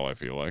a while, I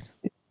feel like.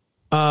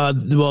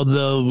 Well,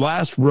 the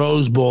last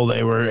Rose Bowl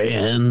they were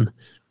in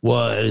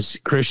was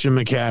Christian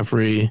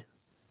McCaffrey.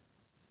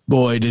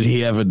 Boy, did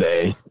he have a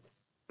day.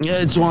 Yeah,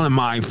 it's one of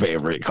my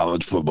favorite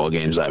college football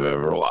games I've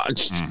ever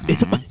watched.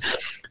 Mm-hmm.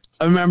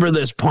 I remember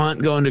this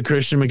punt going to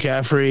Christian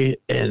McCaffrey,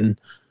 and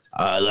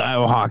the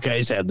Iowa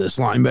Hawkeyes had this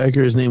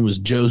linebacker. His name was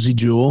Josie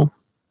Jewell.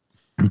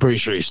 I'm pretty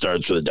sure he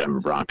starts for the Denver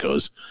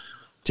Broncos.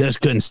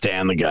 Just couldn't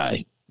stand the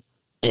guy.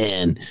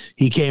 And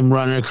he came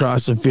running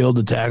across the field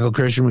to tackle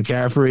Christian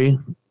McCaffrey.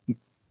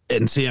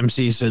 And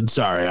CMC said,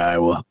 sorry,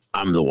 Iowa,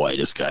 I'm the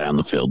whitest guy on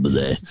the field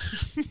today.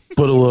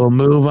 Put a little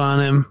move on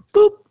him.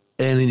 Boop.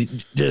 And he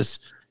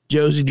just...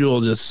 Josie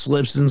Jewell just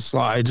slips and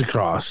slides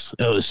across.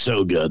 It was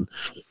so good.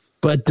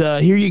 But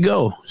here you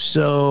go.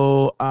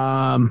 So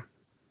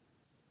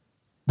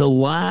the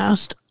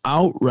last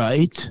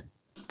outright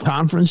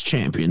conference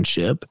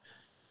championship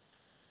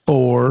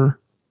for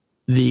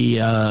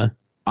the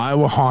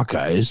Iowa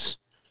Hawkeyes.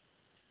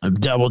 I'm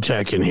double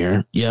checking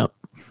here. Yep.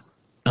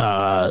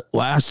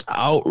 Last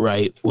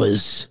outright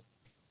was,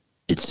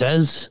 it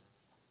says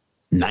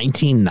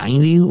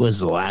 1990 was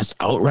the last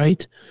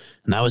outright.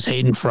 And that was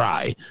Hayden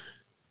Fry.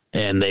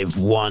 And they've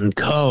won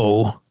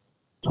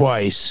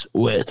twice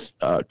with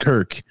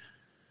Kirk.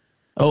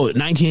 Oh,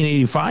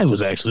 1985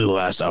 was actually the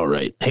last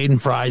outright. Hayden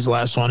Fry's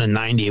last one in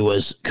 90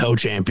 was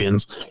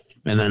co-champions.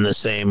 And then the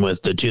same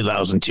with the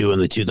 2002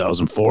 and the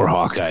 2004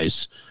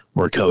 Hawkeyes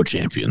were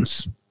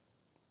co-champions.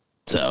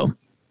 So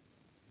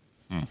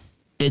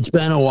it's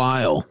been a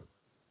while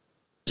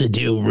to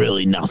do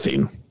really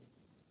nothing.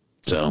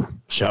 So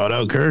shout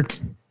out Kirk.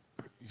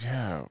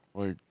 Yeah,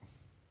 like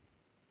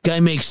Guy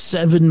makes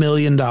 $7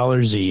 million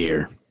a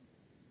year.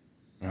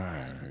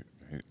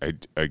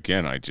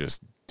 I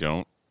just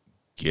don't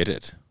get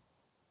it.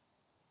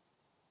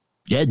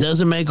 Yeah, it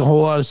doesn't make a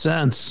whole lot of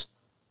sense.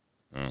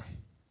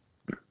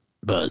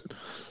 But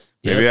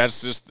Maybe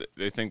that's just,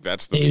 they think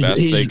that's the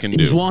best they can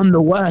do. He's won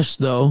the West,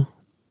 though.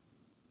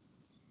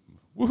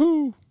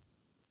 Woohoo.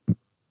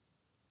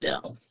 Yeah.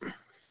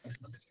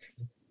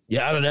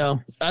 Yeah, I don't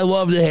know. I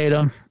love to hate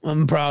him.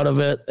 I'm proud of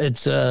it.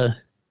 It's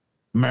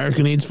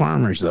America needs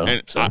farmers, though.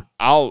 And so.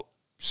 I'll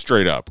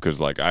straight up, because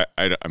like I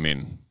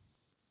mean,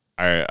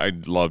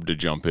 I'd love to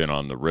jump in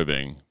on the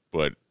ribbing,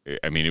 but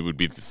I mean, it would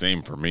be the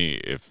same for me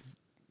if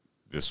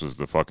this was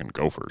the fucking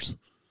Gophers.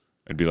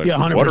 I'd be like, yeah,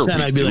 100%.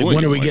 I'd be like,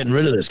 when are we getting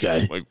rid of this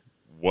guy? Like,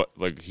 what?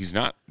 Like, he's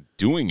not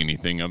doing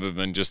anything other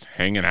than just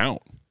hanging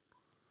out.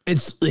 Kirk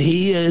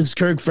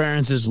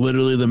Ferentz is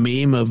literally the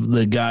meme of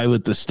the guy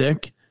with the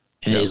stick,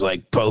 and he's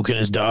like poking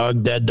his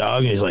dead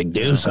dog, and he's like,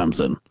 do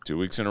something. 2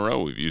 weeks in a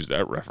row, we've used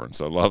that reference.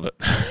 I love it.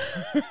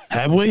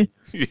 Have we?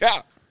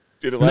 Yeah.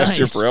 Did it last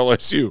year for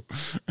LSU.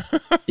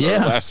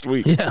 Yeah. Last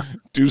week. Yeah.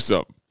 Do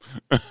something.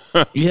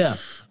 Yeah.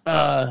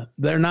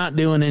 They're not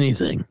doing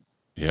anything.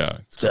 Yeah.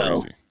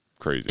 It's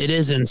crazy. It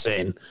is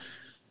insane.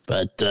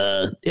 But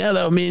yeah,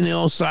 that would mean the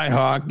old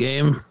Cy-Hawk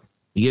game.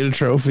 You get a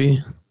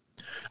trophy.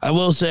 I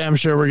will say, I'm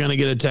sure we're going to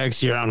get a text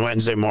here on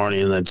Wednesday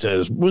morning that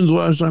says, when's the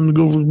last time the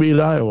Gophers beat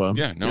Iowa?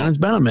 Yeah, no. And it's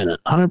been a minute,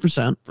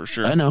 100%. For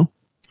sure. I know.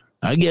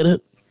 I get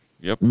it.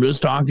 Yep. I'm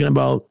just talking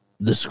about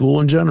the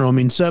school in general. I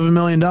mean, $7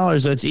 million,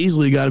 that's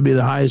easily got to be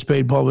the highest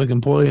paid public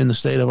employee in the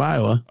state of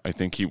Iowa. I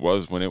think he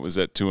was when it was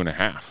at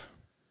 2.5.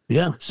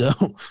 Yeah, so,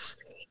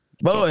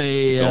 boy.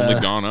 It's only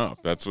gone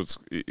up. That's what's,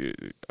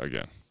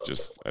 again,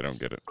 just, I don't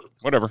get it.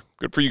 Whatever.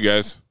 Good for you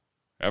guys.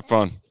 Have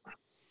fun.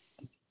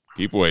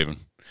 Keep waving.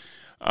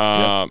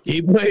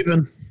 Keep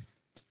waving.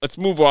 Let's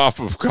move off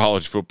of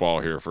college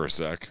football here for a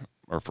sec,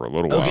 or for a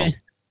little while.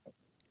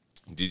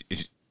 Did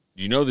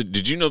you know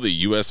the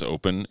U.S.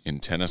 Open in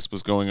tennis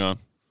was going on?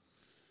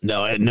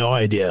 No, I had no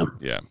idea.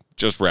 Yeah,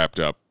 just wrapped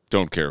up.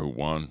 Don't care who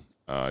won.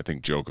 I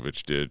think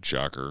Djokovic did.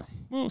 Shocker.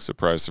 Oh,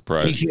 surprise,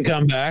 surprise. He can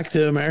come back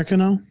to America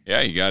now?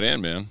 Yeah, he got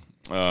in, man.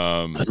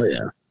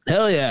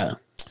 Hell yeah.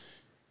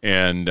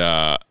 And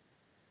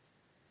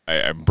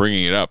I'm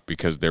bringing it up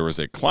because there was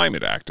a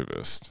climate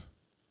activist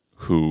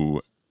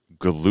who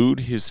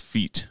glued his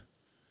feet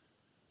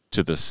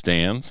to the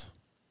stands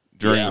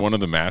during one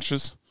of the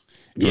matches.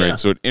 Yeah. Right.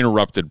 So it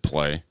interrupted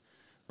play.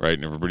 Right.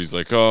 And everybody's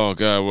like, oh,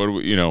 God, what do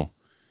we,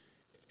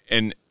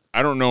 And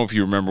I don't know if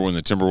you remember when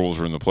the Timberwolves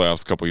were in the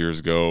playoffs a couple years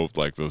ago,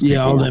 like those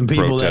people all them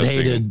people that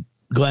protesting. hated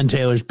Glenn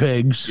Taylor's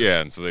pigs.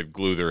 Yeah. And so they'd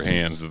glue their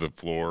hands to the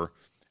floor.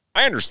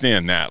 I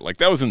understand that. Like,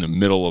 that was in the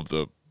middle of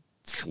the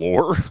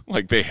floor.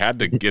 Like, they had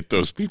to get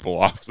those people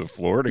off the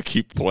floor to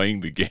keep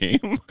playing the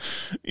game.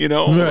 Right.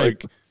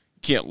 Like,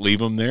 can't leave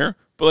them there.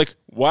 But, like,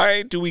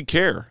 why do we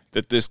care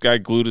that this guy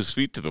glued his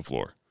feet to the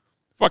floor?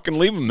 Fucking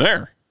leave him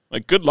there.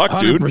 Like, good luck,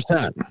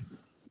 100%. dude.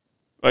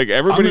 Like,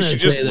 everybody should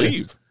just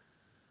leave.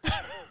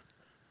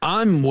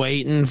 I'm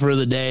waiting for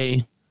the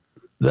day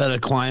that a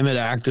climate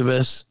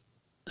activist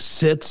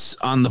sits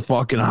on the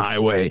fucking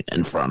highway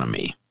in front of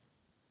me.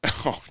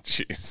 Oh,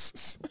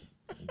 Jesus.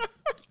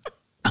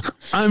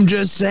 I'm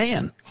just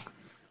saying.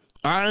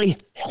 I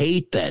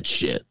hate that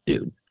shit,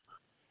 dude.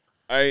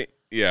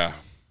 Yeah.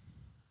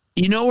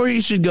 You know where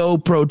you should go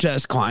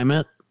protest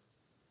climate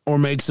or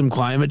make some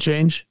climate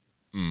change?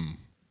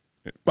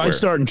 I'd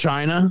start in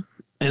China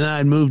and then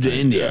I'd move to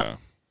India.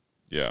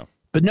 Yeah.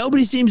 But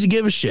nobody seems to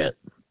give a shit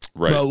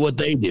about what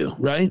they do,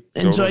 right?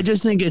 And so I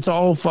just think it's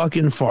all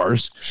fucking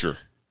farce. Sure.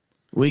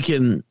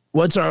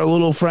 What's our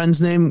little friend's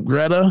name?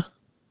 Greta?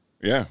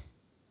 Yeah.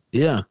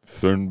 Yeah.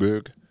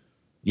 Thunberg.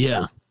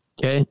 Yeah.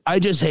 Okay. I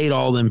just hate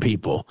all them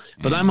people,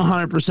 but I'm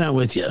 100%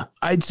 with you.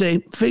 I'd say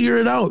figure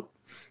it out.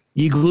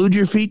 You glued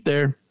your feet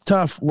there.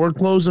 Tough. We're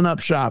closing up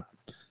shop.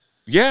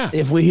 Yeah.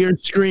 If we hear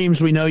screams,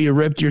 we know you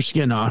ripped your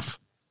skin off.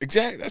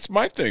 Exactly. That's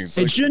my thing.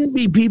 It shouldn't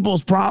be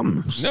people's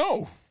problems.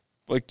 No.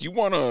 Like, you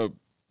want to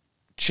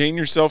chain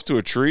yourself to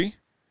a tree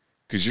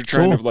because you're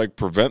trying to, like,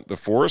 prevent the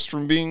forest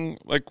from being,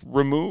 like,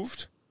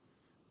 removed?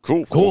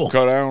 Cool. We'll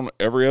cut down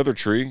every other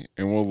tree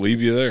and we'll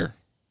leave you there.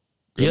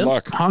 Good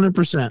luck.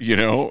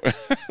 100%.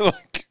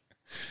 Like,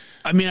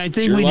 I mean, I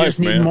think we just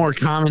need more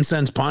common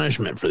sense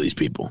punishment for these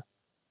people.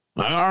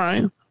 Like, all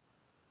right.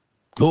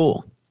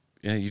 Cool.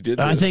 Yeah, you did.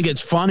 I think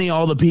it's funny,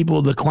 all the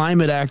people, the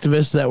climate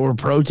activists that were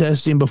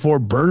protesting before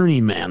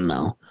Burning Man,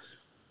 though.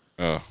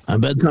 Oh. I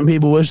bet some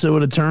people wish they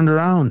would have turned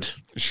around.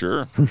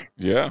 Sure.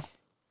 Yeah.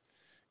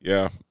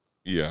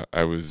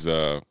 I was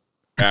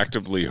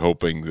actively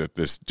hoping that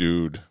this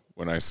dude,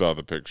 when I saw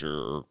the picture.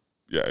 Or,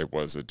 yeah, it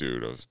was a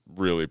dude. I was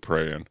really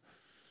praying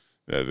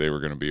that they were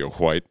going to be a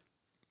white.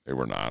 They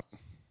were not.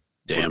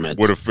 Damn it.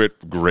 Would have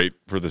fit great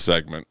for the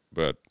segment,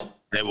 but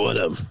They would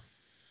have.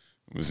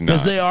 it was not.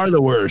 Because they are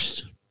the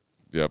worst.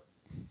 Yep.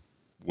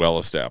 Well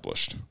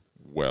established.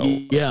 Well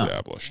Yeah.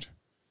 established.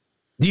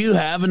 Do you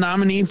have a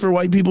nominee for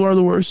white people are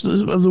the worst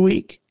of the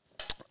week?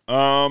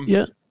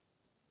 Yeah.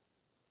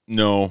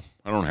 No,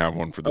 I don't have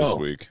one for this Oh.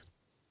 week.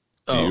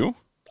 Do Oh. you?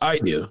 I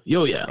do.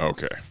 Oh, yeah.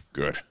 Okay,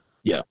 good.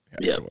 Yeah.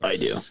 Yeah, Excellent.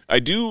 I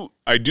do.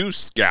 I do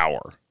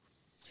scour,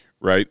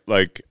 right?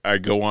 Like I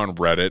go on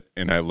Reddit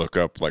and I look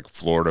up like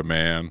Florida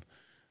man,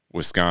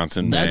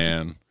 Wisconsin That's-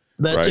 man.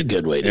 That's right? a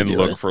good way to and do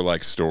look it. for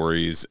like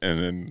stories, and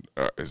then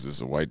is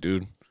this a white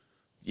dude?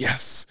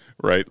 Yes,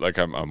 right. Like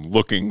I'm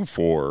looking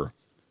for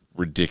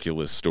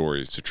ridiculous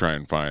stories to try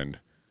and find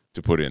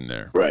to put in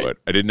there. Right. But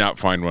I did not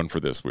find one for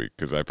this week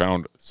because I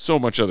found so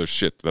much other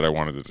shit that I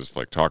wanted to just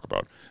like talk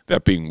about.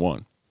 That being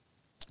one.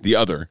 The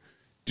other,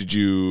 did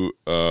you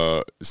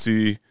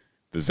see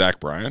the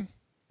Zach Bryan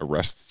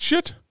arrest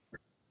shit?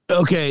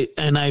 Okay,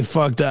 and I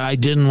fucked up. I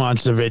didn't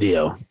watch the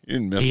video. You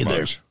didn't miss Either.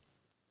 much.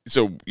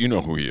 So you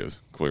know who he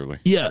is, clearly.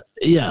 Yeah,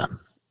 yeah.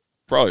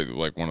 Probably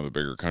like one of the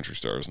bigger country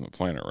stars on the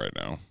planet right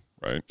now,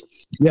 right?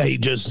 Yeah,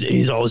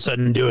 he's all of a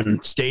sudden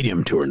doing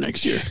stadium tour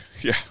next year.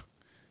 Yeah.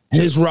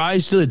 His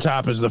rise to the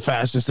top is the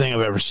fastest thing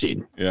I've ever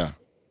seen. Yeah.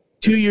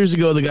 2 years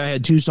ago, the guy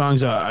had 2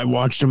 songs out. I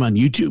watched him on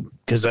YouTube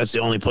because that's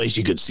the only place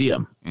you could see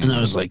him. And I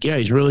was like, yeah,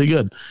 he's really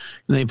good.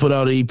 And they put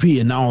out an EP,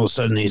 and now all of a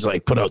sudden he's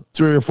like put out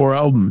 3 or 4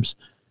 albums,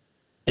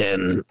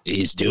 and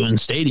he's doing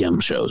stadium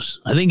shows.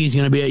 I think he's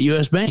going to be at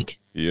US Bank.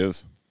 He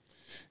is.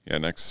 Yeah,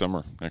 next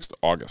summer, next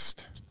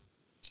August.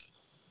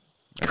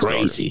 Crazy.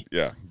 August.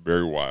 Yeah,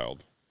 very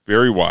wild.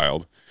 Very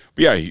wild.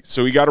 But yeah,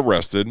 so he got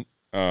arrested.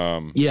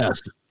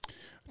 Yes. I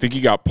think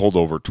he got pulled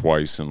over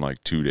twice in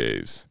like 2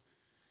 days.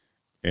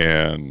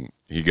 And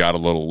he got a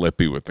little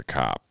lippy with the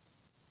cop.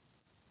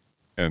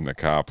 And the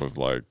cop was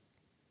like,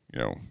 you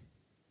know,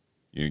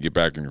 you gonna get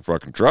back in your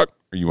fucking truck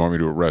or you want me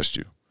to arrest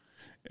you?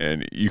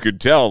 And you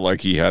could tell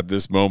like he had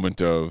this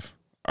moment of,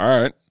 all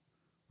right,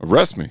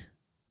 arrest me.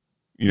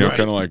 You know, Right.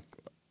 kind of like,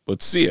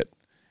 let's see it.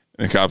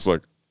 And the cop's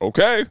like,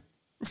 okay.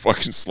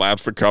 Fucking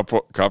slaps the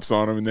cuffs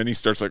on him. And then he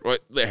starts like,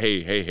 what?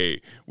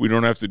 Hey, we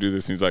don't have to do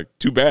this. And he's like,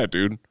 too bad,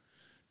 dude.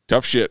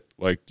 Tough shit.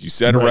 Like you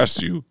said,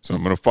 arrest you. So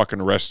I'm going to fucking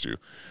arrest you.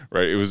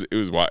 Right. It was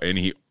wild. And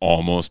he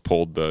almost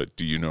pulled the,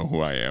 do you know who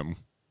I am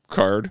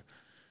card?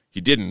 He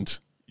didn't.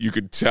 You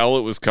could tell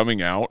it was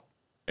coming out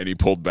and he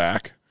pulled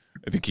back.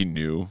 I think he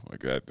knew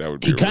like that would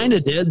be. He kind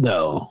of did,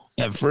 though,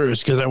 at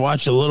first, because I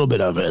watched a little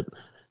bit of it.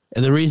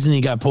 And the reason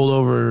he got pulled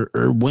over,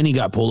 or when he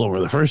got pulled over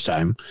the first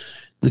time,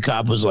 the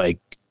cop was like,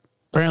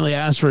 apparently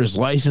asked for his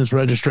license,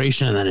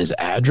 registration, and then his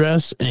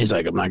address. And he's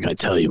like, I'm not going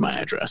to tell you my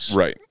address.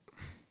 Right.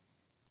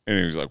 And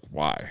he was like,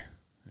 why?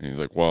 And he's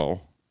like,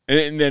 well,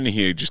 and then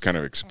he just kind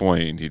of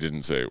explained. He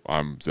didn't say,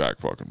 I'm Zach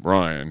fucking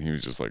Bryan. He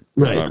was just like,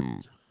 'cause Right.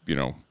 I'm, you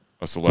know,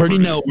 a celebrity.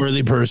 Pretty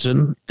noteworthy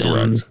person.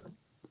 Correct.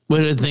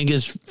 What I think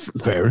is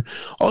fair.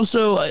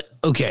 Also,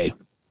 okay,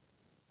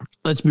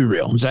 let's be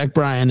real. Zach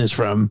Bryan is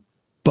from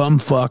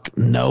bumfuck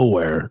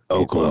nowhere,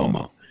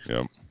 Oklahoma.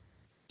 Yep.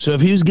 So if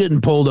he was getting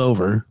pulled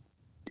over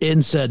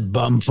in said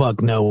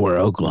bumfuck nowhere,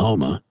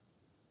 Oklahoma,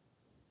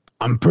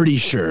 I'm pretty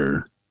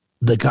sure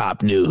the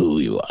cop knew who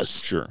he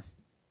was. Sure.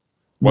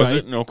 Was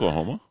Right. it in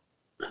Oklahoma?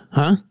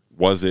 Huh?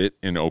 Was it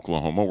in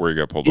Oklahoma where he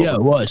got pulled over? Yeah,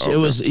 it was. Okay. It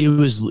was. He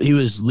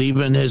was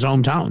leaving his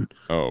hometown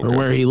Oh, or okay.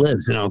 where he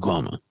lives in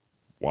Oklahoma.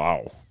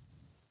 Wow.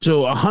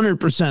 So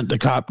 100% the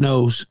cop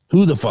knows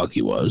who the fuck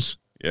he was.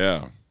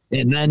 Yeah.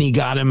 And then he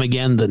got him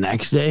again the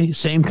next day.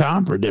 Same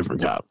cop or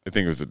different cop? I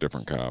think it was a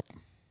different cop.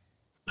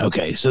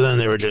 Okay, so then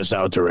they were just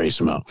out to race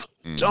him out.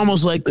 Mm. It's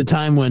almost like the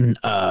time when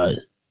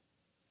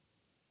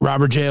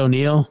Robert J.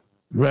 O'Neill,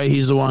 right?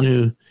 He's the one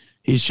who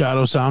he shot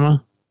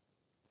Osama.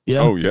 Yeah.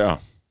 Oh, yeah.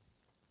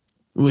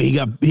 Well, he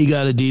got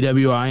a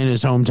DWI in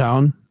his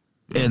hometown,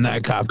 and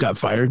that cop got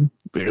fired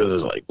because it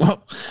was like,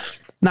 well,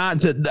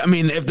 not to. I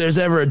mean, if there's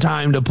ever a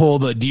time to pull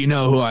the "Do you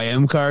know who I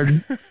am"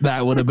 card,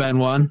 that would have been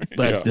one.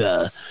 But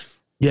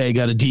yeah, he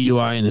got a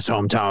DUI in his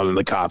hometown, and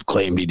the cop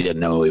claimed he didn't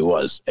know who he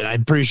was. And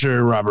I'm pretty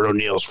sure Robert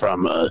O'Neill's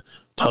from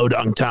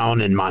Podunk Town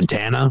in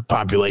Montana,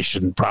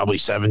 population probably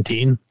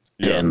 17,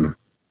 Yeah. and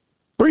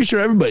pretty sure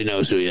everybody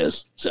knows who he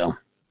is. So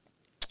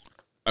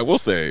I will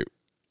say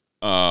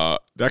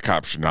that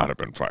cop should not have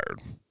been fired.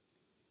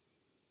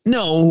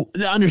 no,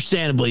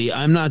 understandably,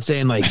 I'm not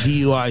saying like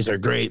DUIs are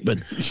great, but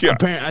Yeah.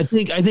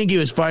 apparently, I think he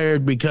was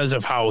fired because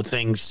of how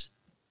things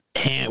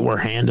were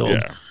handled,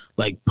 Yeah.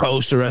 like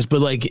post arrest.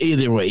 But like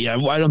either way, yeah,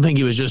 I don't think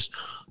he was just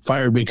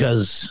fired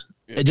because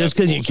just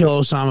because you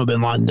kill Osama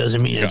bin Laden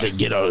doesn't mean it's a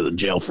get out of the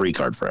jail free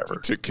card forever.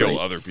 To kill Right.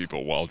 other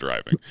people while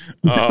driving.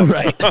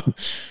 Right.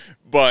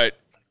 But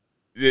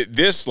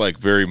this, like,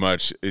 very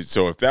much.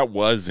 So if that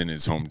was in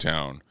his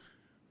hometown,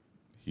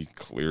 he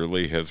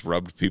clearly has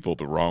rubbed people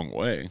the wrong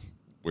way,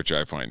 which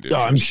I find Oh,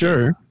 interesting. I'm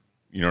sure.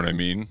 You know what I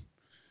mean?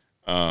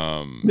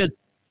 But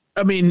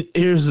I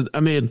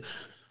mean,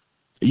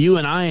 you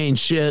and I ain't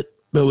shit,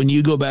 but when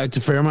you go back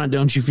to Fairmont,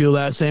 don't you feel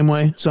that same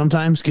way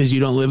sometimes because you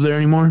don't live there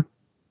anymore?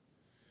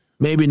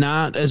 Maybe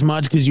not as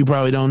much because you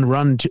probably don't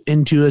run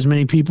into as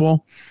many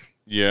people.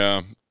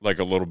 Yeah, like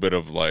a little bit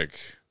of like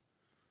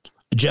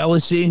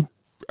jealousy.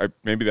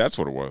 Maybe that's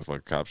what it was.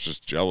 Like cops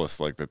just jealous,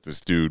 like that this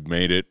dude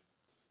made it,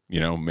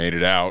 made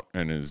it out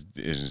and is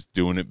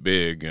doing it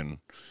big, and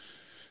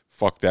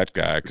fuck that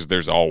guy, because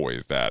there's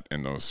always that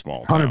in those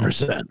small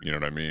towns. 100%. You know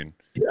what I mean?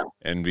 Yeah.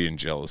 Envy and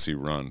jealousy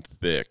run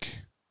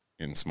thick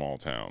in small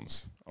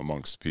towns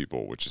amongst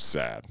people, which is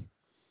sad.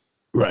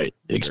 Right,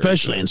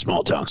 especially in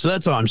small towns. So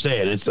that's all I'm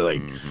saying. It's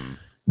like, I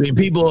mean,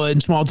 people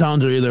in small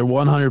towns are either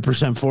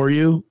 100% for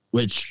you,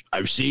 which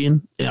I've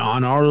seen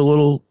on our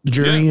little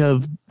journey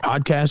of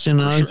podcasting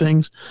and other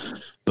things,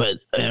 but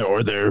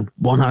or they're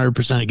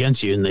 100%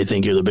 against you and they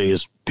think you're the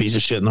biggest piece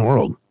of shit in the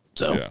world.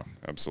 So yeah,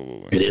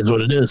 absolutely, it is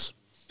what it is.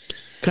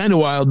 Kind of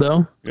wild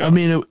though. Yeah. I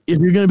mean, if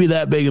you're going to be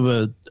that big of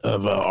a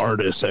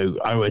artist,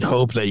 I would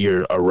hope that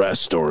your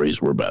arrest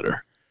stories were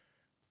better.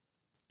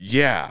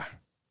 Yeah.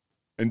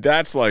 And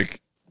that's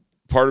like,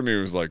 part of me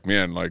was like,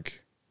 man,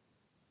 like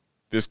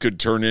this could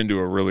turn into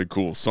a really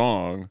cool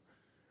song,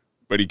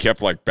 but he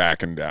kept like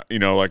backing down,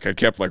 like I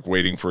kept like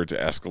waiting for it to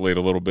escalate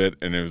a little bit.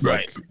 And it was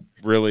like,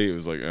 really, it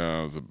was like,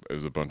 it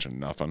was a bunch of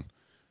nothing.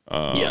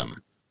 And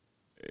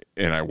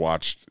I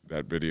watched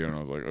that video and I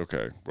was like,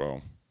 okay,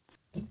 well,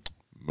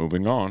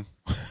 moving on.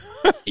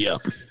 Yeah.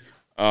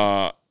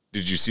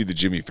 Did you see the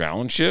Jimmy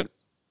Fallon shit?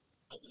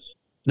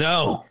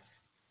 No.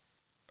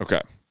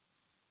 Okay.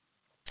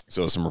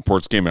 So some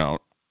reports came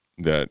out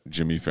that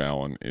Jimmy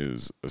Fallon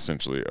is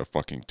essentially a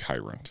fucking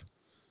tyrant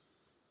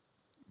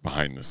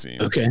behind the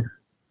scenes. Okay.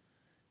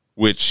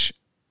 Which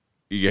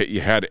you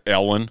had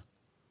Ellen,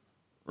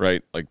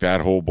 right? Like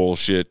that whole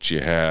bullshit. You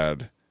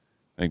had,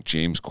 I think,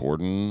 James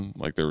Corden.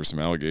 Like there were some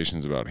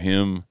allegations about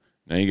him.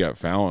 Now you got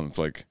Fallon. It's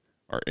like,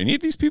 are any of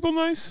these people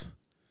nice?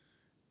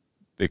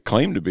 They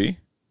claim to be.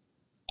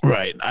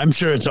 Right. I'm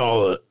sure it's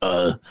all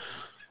a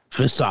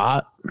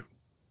facade.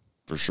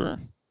 For sure.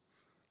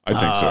 I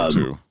think so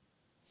too.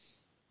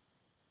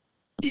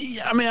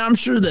 Yeah, I mean, I'm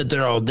sure that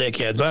they're all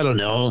dickheads. I don't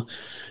know.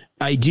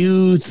 I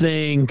do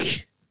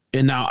think,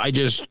 and now I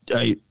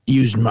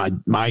used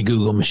my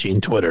Google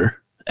machine,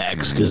 Twitter,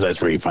 X, because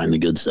that's where you find the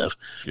good stuff.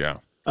 Yeah.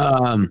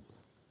 But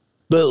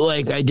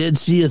like I did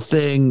see a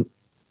thing.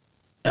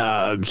 So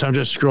I'm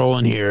just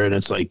scrolling here, and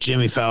it's like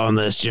Jimmy Fallon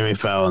this, Jimmy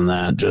Fallon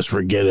that. Just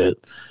forget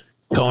it.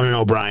 Conan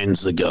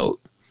O'Brien's the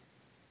GOAT.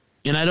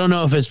 And I don't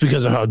know if it's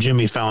because of how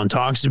Jimmy Fallon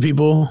talks to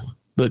people,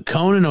 but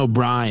Conan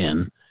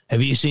O'Brien,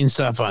 have you seen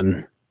stuff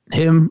on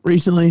him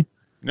recently?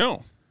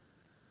 No.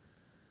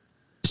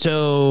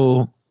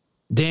 So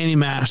Danny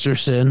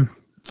Masterson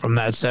from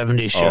that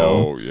 70s show.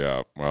 Oh,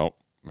 yeah. Well,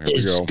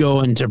 is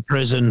going to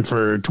prison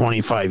for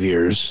 25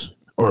 years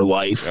or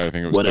life. Yeah, I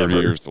think it was 30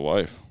 years to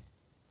life.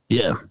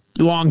 Yeah.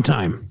 Long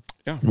time.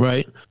 Yeah.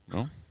 Right.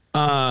 No.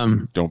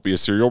 Don't be a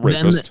serial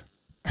rapist.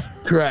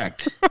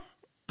 Correct.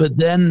 But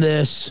then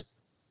this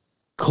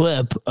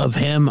clip of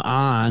him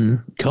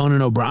on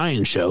Conan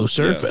O'Brien's show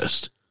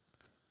surfaced.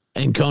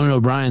 Yes. And Conan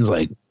O'Brien's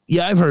like,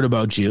 yeah, I've heard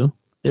about you.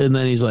 And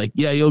then he's like,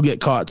 yeah, you'll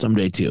get caught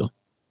someday too.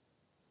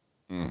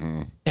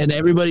 Mm-hmm. And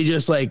everybody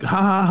just like, ha,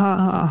 ha,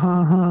 ha, ha,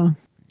 ha, ha.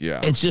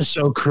 Yeah. It's just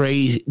so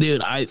crazy.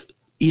 Dude,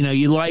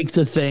 you like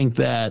to think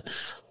that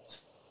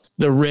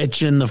the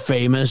rich and the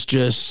famous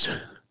just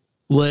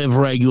live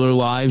regular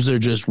lives. They're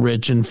just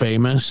rich and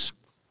famous.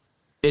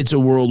 It's a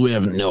world we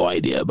have no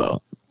idea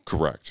about.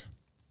 Correct.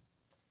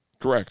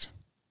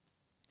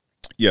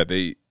 Yeah,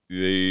 they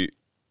you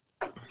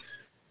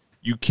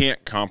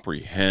can't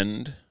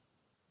comprehend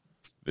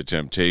the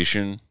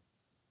temptation,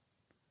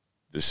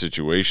 the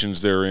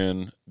situations they're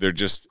in. They're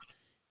just,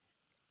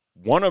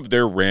 one of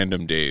their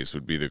random days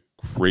would be the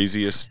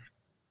craziest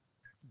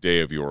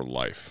day of your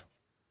life.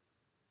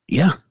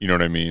 Yeah. You know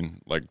what I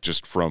mean? Like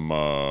just from,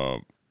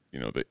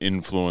 the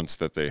influence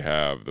that they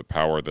have, the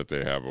power that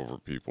they have over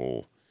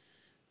people,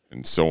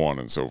 and so on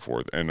and so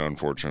forth. And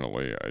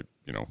unfortunately,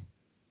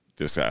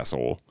 this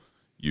asshole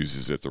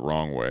uses it the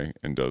wrong way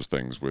and does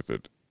things with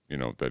it,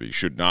 that he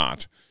should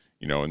not,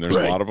 and there's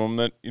a lot of them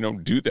that,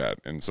 do that.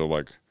 And so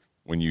like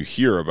when you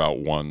hear about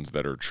ones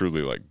that are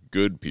truly like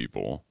good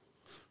people,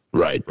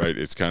 right,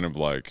 it's kind of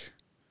like,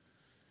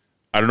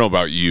 I don't know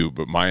about you,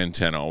 but my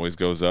antenna always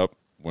goes up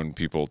when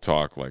people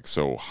talk like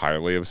so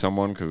highly of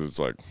someone, because it's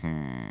like,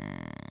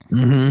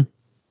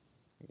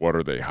 what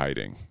are they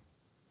hiding?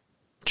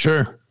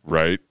 Sure.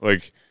 Right?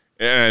 Like,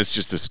 and it's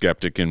just a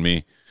skeptic in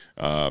me,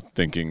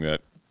 thinking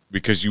that,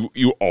 because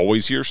you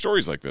always hear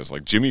stories like this.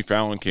 Like Jimmy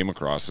Fallon came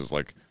across as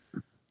like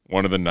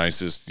one of the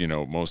nicest,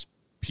 most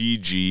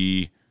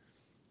PG,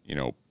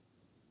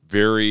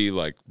 very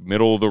like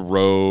middle of the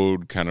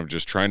road, kind of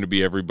just trying to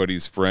be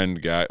everybody's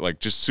friend guy, like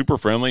just super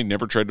friendly,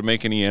 never tried to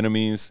make any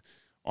enemies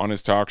on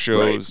his talk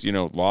shows,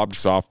 lobbed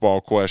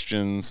softball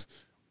questions,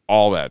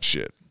 all that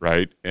shit,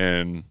 right?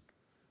 And,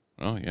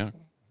 well, yeah,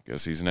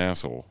 guess he's an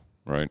asshole,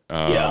 right?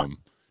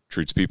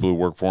 Treats people who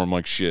work for him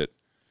like shit.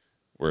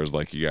 Whereas,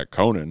 like, you got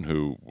Conan,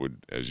 who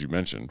would, as you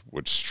mentioned,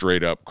 would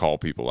straight up call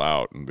people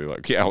out and be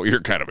like, yeah, well, you're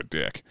kind of a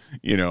dick,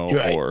 you know,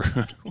 Right. or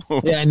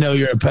Yeah, I know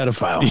you're a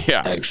pedophile.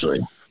 Yeah.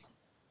 Actually.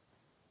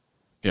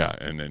 yeah,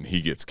 and then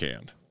he gets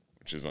canned,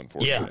 which is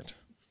unfortunate.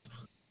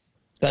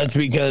 That's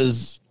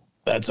because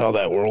that's how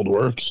that world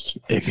works.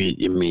 If you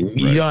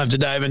Right. don't have to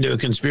dive into a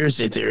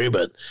conspiracy theory,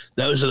 but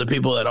those are the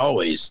people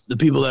the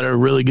people that are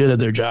really good at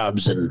their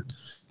jobs and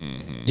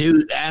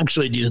do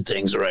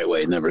things the right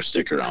way, never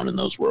stick around in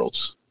those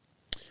worlds.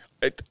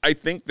 I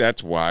think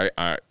that's why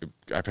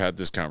I've had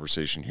this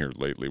conversation here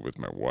lately with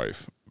my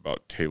wife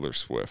about Taylor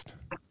Swift.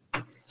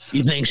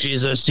 You think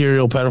she's a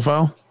serial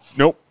pedophile?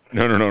 Nope.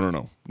 No.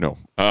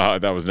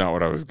 That was not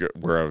what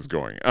where I was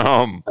going.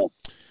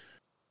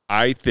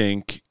 I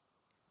think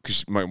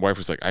because my wife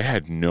was like, I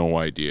had no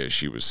idea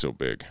she was so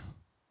big.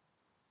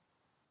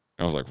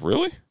 I was like,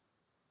 really?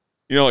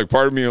 You know, like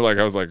part of me, like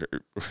I was like,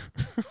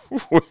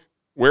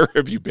 where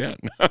have you been?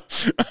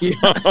 Do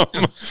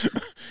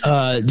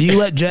you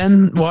let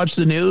Jen watch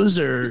the news,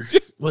 or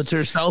what's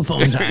her cell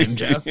phone time,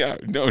 Jeff? Yeah,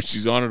 no,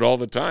 she's on it all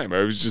the time.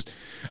 I was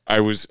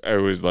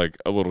like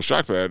a little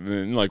shocked by it, and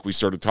then like we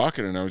started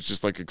talking, and I was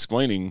just like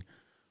explaining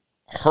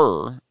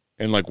her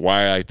and like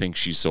why I think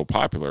she's so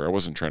popular. I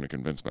wasn't trying to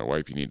convince my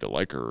wife you need to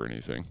like her or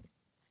anything.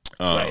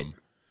 Right.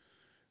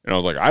 And I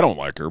was like, I don't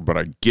like her, but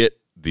I get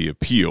the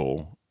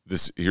appeal.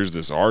 Here's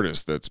this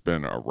artist that's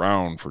been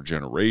around for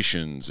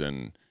generations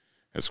and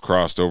has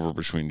crossed over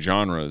between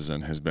genres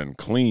and has been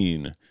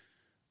clean,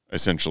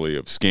 essentially,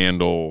 of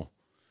scandal,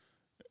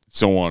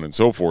 so on and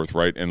so forth,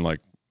 right? And like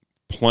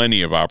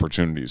plenty of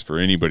opportunities for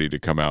anybody to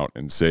come out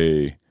and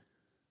say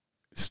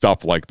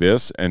stuff like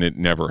this, and it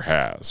never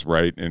has,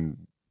 right?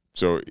 And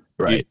so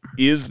Right.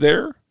 is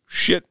there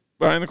shit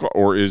behind the clock,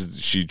 or is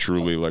she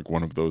truly like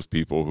one of those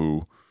people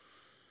who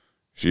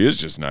she is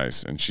just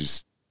nice and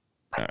she's,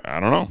 I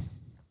don't know.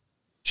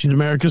 She's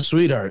America's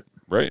sweetheart.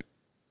 Right.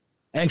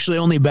 Actually,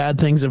 only bad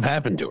things have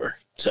happened to her.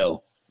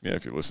 So, Yeah,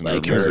 if you listen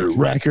like to her her music.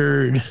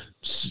 record,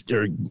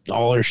 or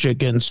all her shit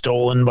getting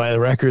stolen by the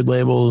record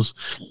labels,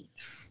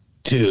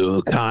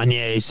 to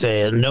Kanye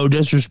saying, no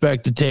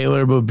disrespect to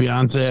Taylor, but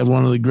Beyonce had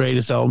one of the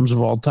greatest albums of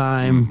all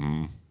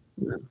time.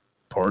 Mhm.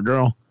 Poor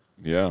girl.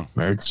 Yeah.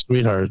 America's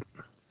sweetheart.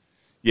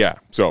 Yeah.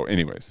 So,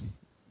 anyways,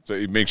 so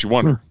it makes you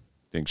wonder.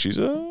 Think she's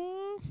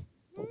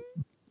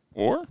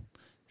or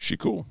she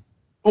cool?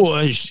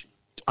 Well, she's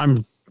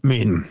probably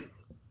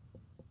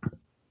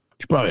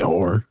a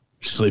whore.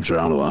 She sleeps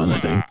around a lot,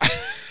 I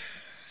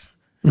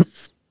think.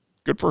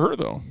 Good for her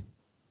though.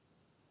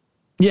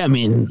 Yeah,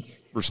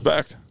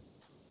 Respect.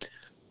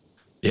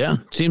 yeah.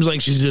 Seems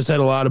like she's just had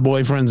a lot of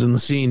boyfriends in the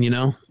scene, you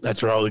know?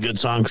 That's where all the good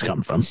songs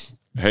come from.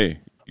 Hey,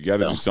 you got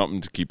to So. do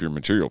something to keep your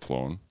material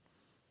flowing.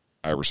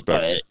 I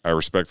respect Right.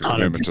 the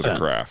commitment to the 100%.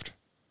 craft.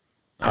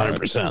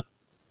 100%.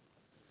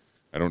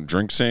 I don't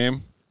drink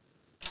shame.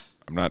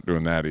 I'm not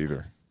doing that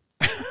either.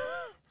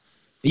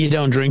 You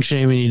don't drink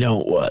shame and you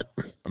don't what?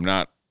 I'm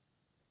not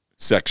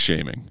sex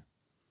shaming.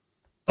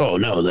 Oh,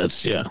 no,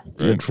 that's, yeah.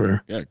 Good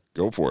for, Yeah,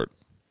 go for it.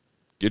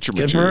 Get your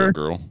Good for material, her.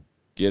 girl.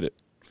 Get it.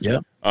 yeah.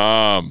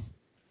 How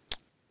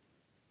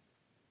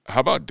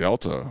about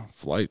Delta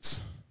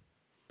flights?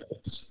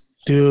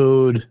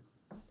 Dude,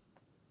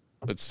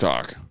 Let's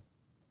talk.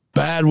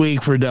 bad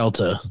week for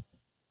Delta,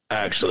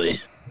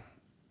 actually.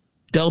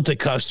 Delta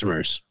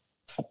customers.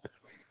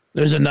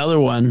 There's another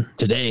one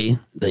today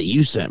that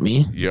you sent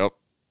me. Yep.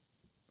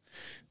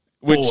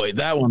 Boy,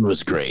 that one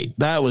was great.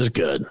 That was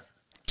good.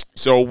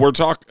 So we're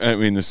talking. I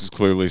mean, this is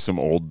clearly some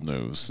old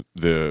news.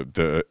 I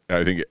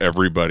think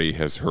everybody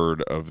has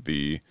heard of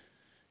the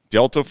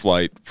Delta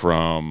flight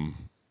from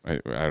I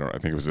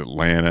think it was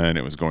Atlanta, and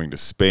it was going to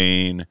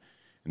Spain,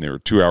 and they were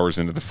 2 hours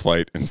into the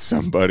flight, and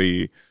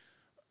somebody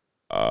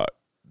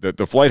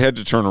the flight had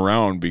to turn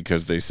around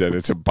because they said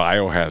it's a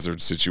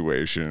biohazard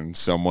situation.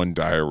 Someone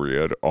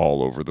diarrheaed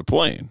all over the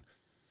plane,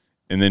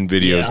 and then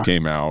videos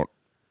came out,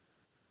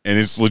 and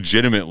it's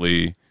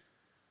legitimately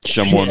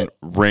someone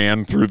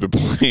ran through the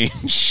plane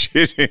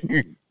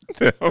shitting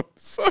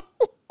themselves.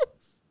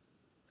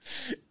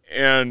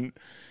 And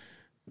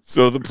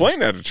so the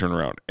plane had to turn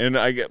around. And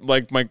I get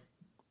like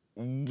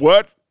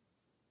what?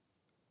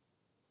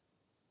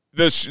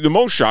 The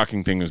most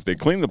shocking thing is they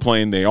cleaned the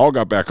plane, they all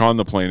got back on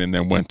the plane and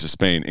then went to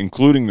Spain,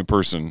 including the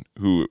person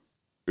who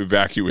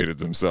evacuated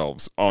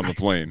themselves on the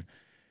plane.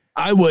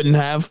 I wouldn't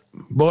have.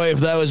 Boy, if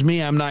that was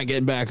me, I'm not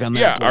getting back on that.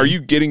 Yeah, plane. are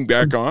you getting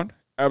back on?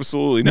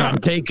 Absolutely No, I'm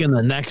not. taking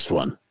the next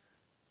one.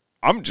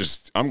 I'm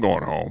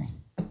going home.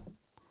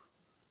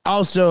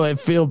 Also, I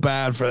feel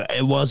bad for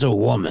it was a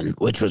woman,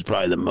 which was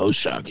probably the most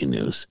shocking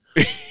news.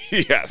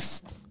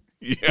 Yes.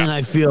 Yeah. And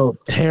I feel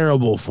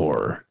terrible for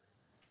her.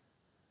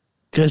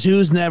 Because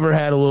who's never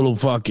had a little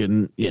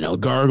fucking,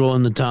 gargle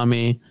in the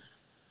tummy,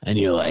 and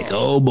you're like,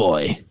 oh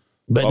boy.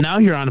 But now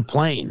you're on a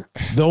plane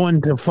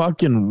going to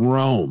fucking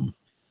Rome.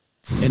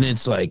 And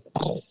it's like,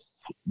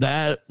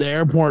 the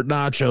airport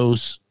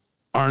nachos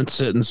aren't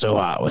sitting so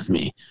hot with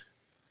me.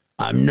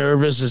 I'm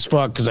nervous as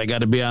fuck because I got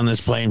to be on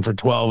this plane for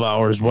 12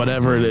 hours,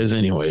 whatever it is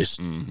anyways.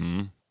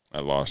 Mm-hmm. I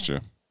lost you.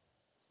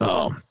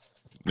 Oh,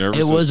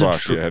 Nervous It was as a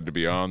fuck. You had to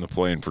be on the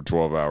plane for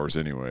 12 hours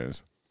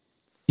anyways.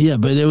 yeah,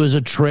 but it was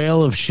a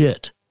trail of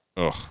shit.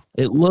 Ugh.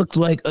 It looked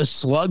like a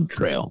slug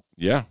trail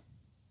Yeah.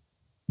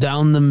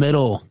 down the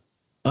middle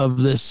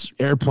of this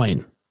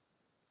airplane.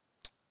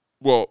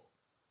 Well,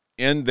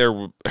 and there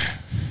were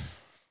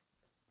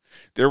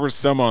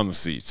some on the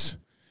seats,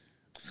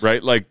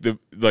 right?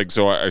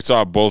 So I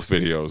saw both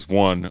videos.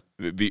 One,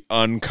 the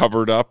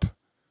uncovered up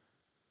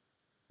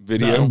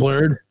video.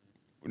 Blurred.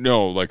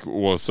 No,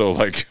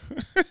 so at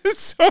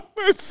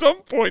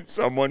some point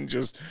someone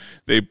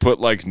they put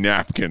like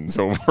napkins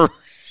over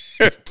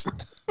it.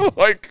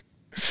 Like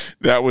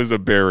that was a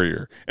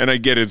barrier. And I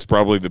get it's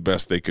probably the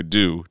best they could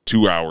do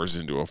 2 hours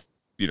into a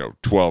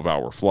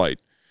 12-hour flight.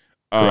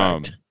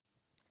 Correct.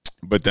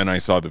 But then I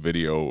saw the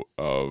video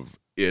of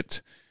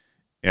it,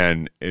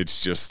 and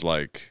it's just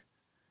like,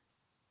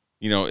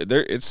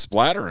 it's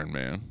splattering,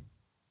 man.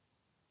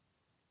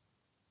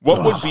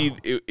 What would be,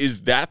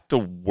 is that the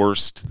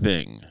worst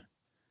thing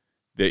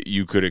that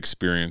you could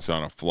experience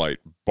on a flight,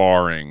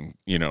 barring,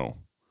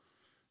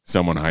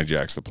 someone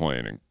hijacks the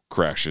plane and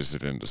crashes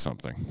it into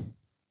something?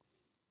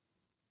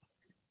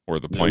 Or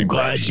the plane I'm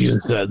glad crashes.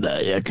 you said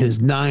that, yeah, because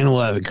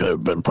 9/11 could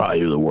have been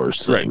probably the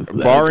worst thing. Right.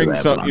 that Barring could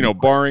happen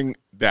barring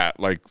that,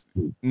 like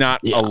not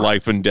Yeah. a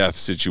life and death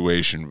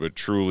situation, but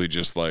truly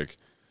just like,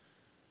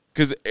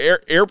 because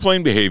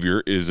airplane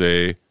behavior is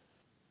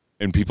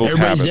and people's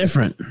Everybody's habits.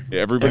 different.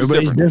 Everybody's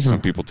different.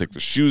 Some people take their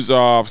shoes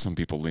off. Some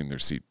people lean their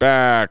seat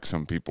back.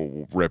 Some people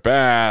will rip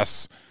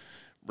ass.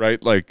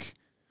 Right? Like,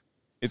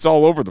 it's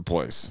all over the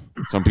place.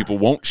 Some people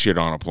won't shit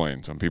on a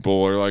plane. Some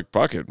people are like,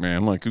 fuck it,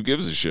 man. Like, who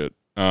gives a shit?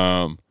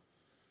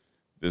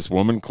 This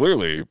woman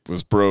clearly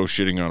was pro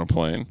shitting on a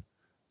plane.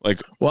 Like,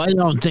 Well, I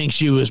don't think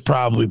she was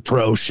probably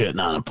pro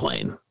shitting on a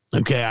plane.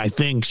 Okay, I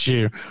think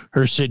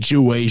her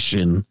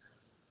situation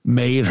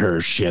made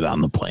her shit on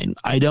the plane.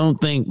 I don't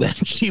think that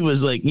she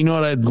was like, you know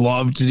what I'd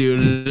love to do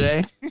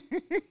today?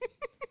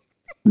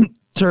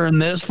 Turn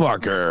this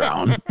fucker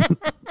around.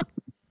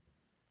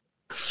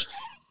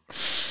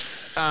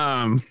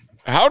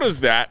 how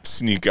does that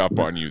sneak up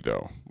on you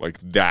though? Like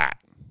that,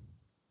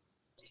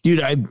 Dude,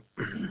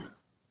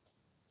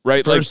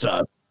 right? first Like,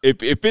 up,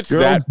 if it's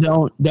girls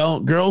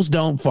that, girls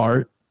don't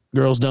fart,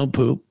 girls don't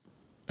poop.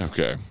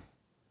 okay,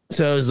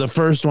 So it was the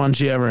first one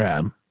she ever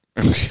had.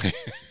 okay.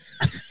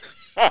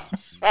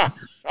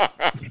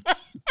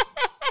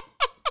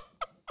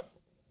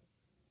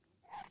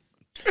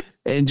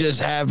 It just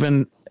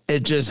happened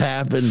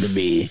to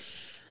be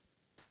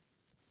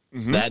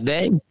that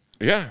day.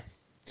 Yeah.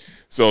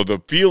 So the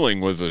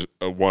feeling was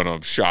a one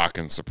of shock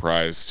and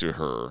surprise to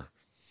her.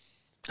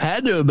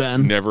 Had to have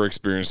been. Never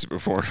experienced it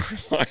before in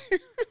her life.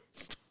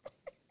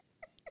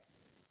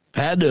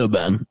 Had to have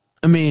been.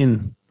 I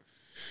mean,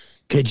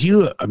 could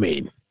you? I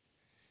mean,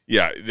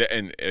 Yeah,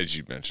 and as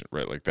you mentioned,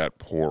 right, like that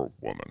poor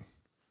woman.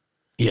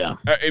 yeah.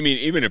 I mean,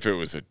 even if it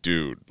was a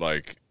dude,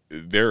 like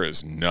there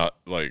is not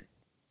like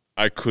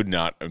I could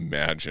not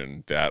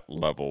imagine that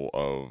level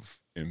of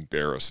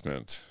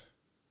embarrassment.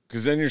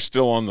 Because then you're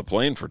still on the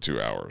plane for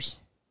 2 hours.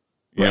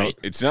 You know, Right.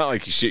 it's not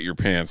like you shit your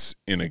pants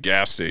in a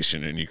gas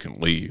station and you can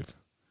leave.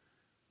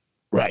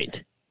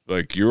 Right.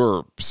 Like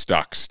you're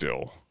stuck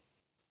still.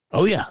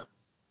 Oh yeah.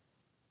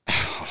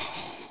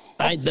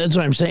 That's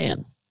what I'm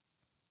saying.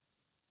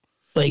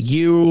 Like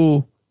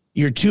you're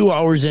 2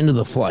 hours into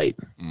the flight.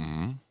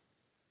 Mm-hmm.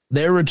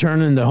 They're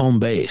returning to home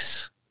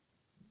base.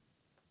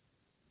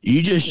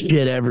 You just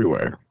shit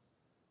everywhere.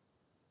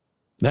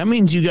 That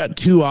means you got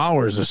 2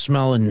 hours of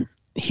smelling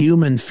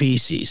human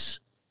feces.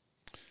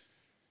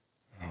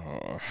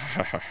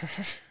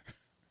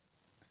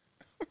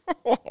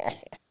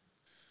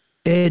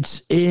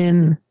 It's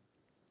insane.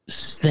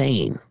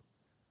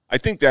 I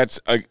think that's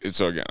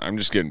so. Again, I'm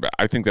just getting back.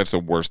 I think that's the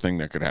worst thing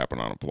that could happen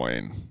on a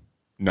plane.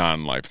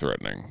 Non-life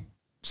threatening.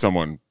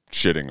 Someone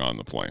shitting on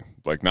the plane,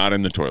 like not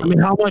in the toilet. I mean,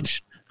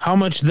 how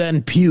much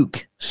then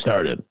puke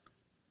started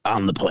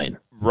on the plane?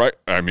 Right.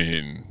 I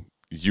mean,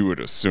 you would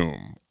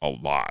assume a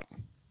lot.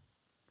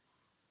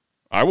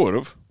 I would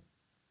have.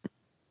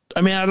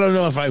 I mean, I don't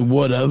know if I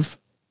would have.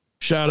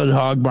 Shout out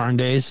Hog Barn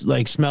days.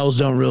 Like, smells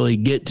don't really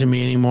get to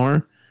me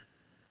anymore.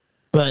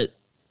 But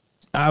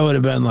I would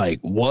have been like,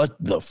 what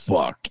the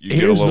fuck? You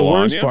get a Here's the little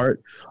on worst ya?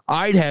 part.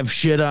 I'd have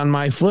shit on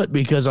my foot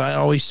because I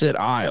always sit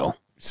aisle.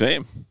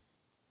 Same.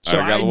 So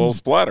I got a little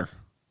splatter.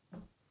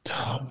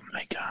 Oh,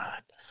 my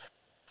God.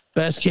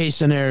 Best case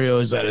scenario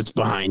is that it's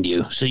behind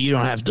you, so you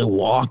don't have to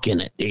walk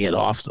in it to get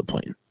off the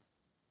plane.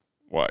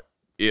 What?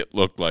 It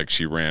looked like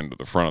she ran to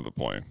the front of the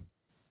plane.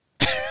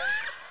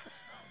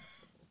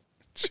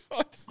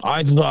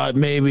 I thought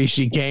maybe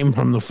she came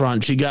from the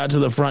front. She got to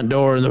the front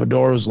door and the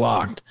door was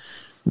locked.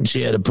 And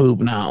she had to poop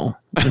now.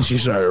 And she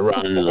started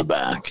running to the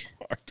back.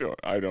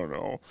 I don't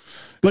know.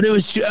 But it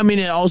was, I mean,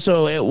 it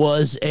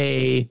was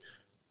a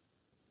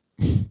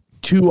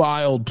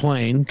 2-aisle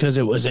plane because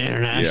it was an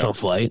international Yeah.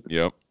 flight.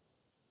 Yep.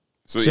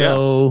 So, yeah,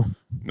 So,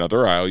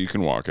 another aisle you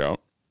can walk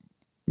out.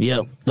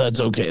 yep, that's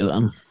okay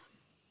then.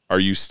 Are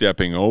you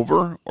stepping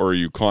over or are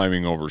you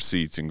climbing over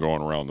seats and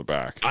going around the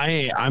back?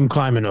 I'm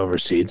climbing over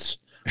seats.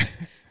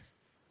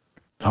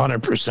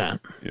 100%.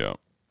 Yeah.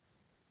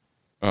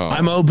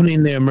 I'm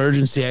opening the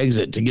emergency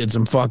exit to get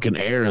some fucking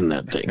air in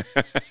that thing.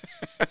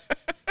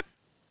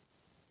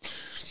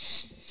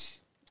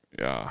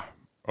 Yeah.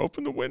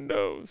 Open the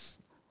windows.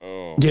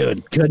 Oh,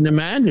 Dude, couldn't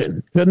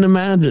imagine.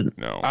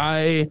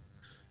 no.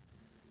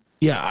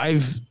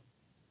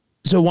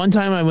 So one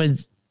time I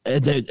went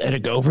at a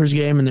Gophers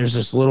game and there's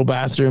this little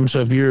bathroom.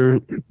 So if you're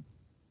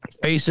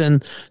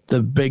facing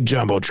the big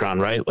Jumbotron,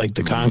 right? Like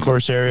the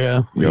concourse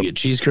area where you get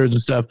cheese curds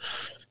and stuff.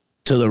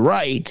 To the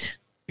right,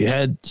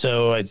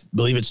 so I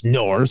believe it's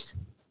north.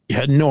 You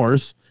head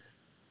north.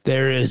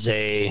 There is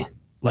it's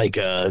like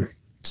a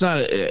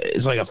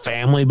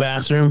family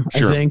bathroom,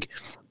 Sure. I think.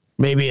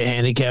 Maybe a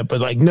handicap, but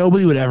like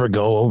nobody would ever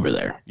go over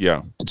there.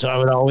 Yeah. And so I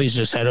would always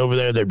just head over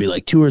there. There'd be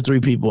like 2 or 3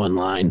 people in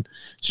line.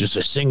 It's just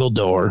a single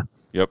door.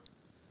 Yep.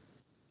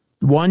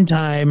 One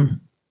time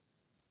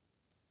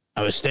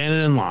I was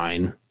standing in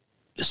line.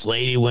 This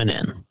lady went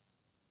in.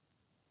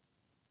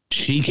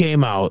 She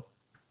came out.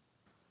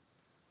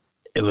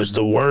 It was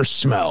the worst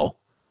smell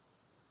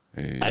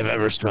I've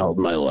ever smelled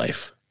in my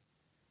life.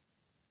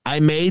 I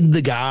made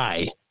the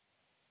guy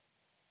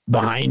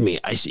behind me.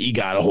 I said, you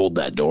got to hold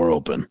that door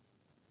open.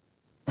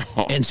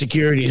 And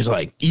security is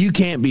like, you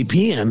can't be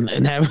peeing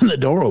and having the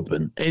door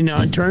open. And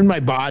I turned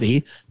my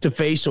body to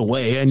face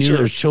away. I knew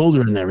there's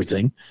children and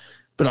everything.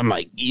 But I'm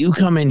like, you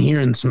come in here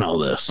and smell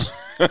this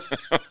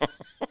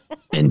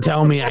and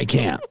tell me I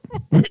can't.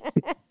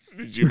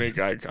 Did you make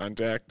eye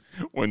contact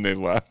when they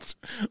left?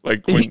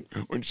 Like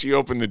when she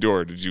opened the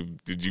door, did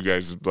you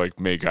guys like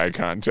make eye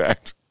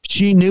contact?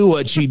 She knew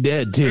what she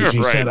did too. She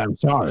Right. said, I'm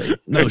sorry.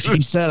 No,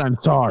 she said, I'm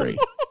sorry.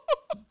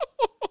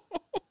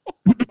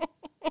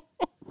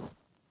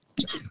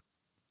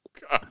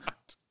 God.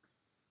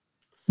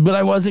 But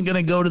I wasn't going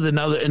to go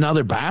to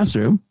another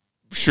bathroom.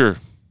 Sure.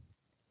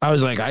 I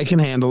was like, I can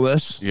handle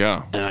this.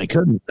 Yeah. And I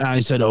couldn't.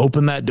 I said,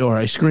 open that door.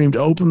 I screamed,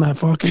 open that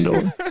fucking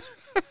door.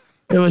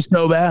 It was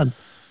so bad.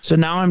 So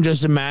now I'm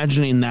just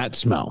imagining that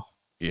smell.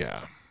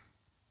 Yeah.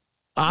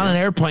 On an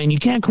airplane, you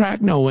can't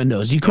crack no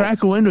windows. You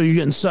crack a window, you're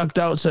getting sucked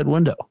out said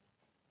window.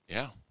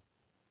 Yeah.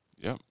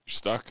 Yep. You're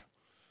stuck.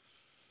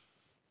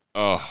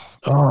 Oh,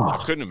 Oh, I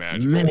couldn't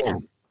imagine.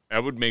 man.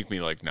 That would make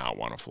me like not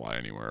want to fly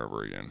anywhere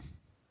ever again.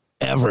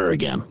 Ever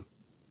again.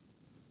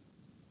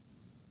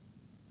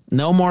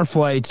 No more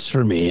flights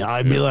for me.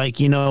 I'd be like,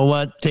 you know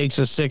what? Takes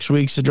us 6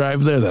 weeks to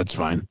drive there. That's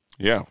fine.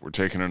 Yeah, we're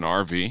taking an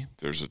RV.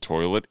 There's a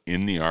toilet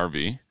in the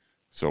RV,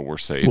 so we're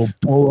safe. We'll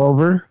pull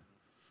over.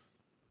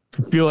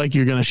 Feel like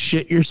you're going to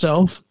shit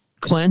yourself.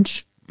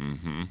 Clench.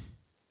 Mm-hmm.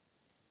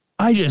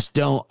 I just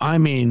don't. I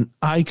mean,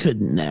 I could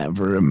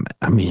never.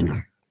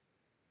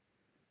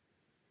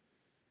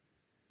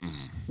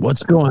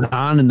 What's going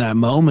on in that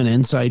moment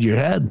inside your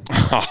head?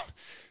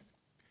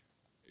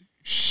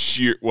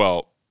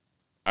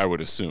 I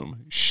would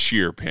assume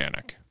sheer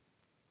panic.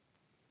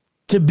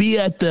 To be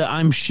at the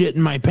I'm shitting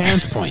my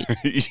pants point.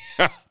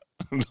 Yeah.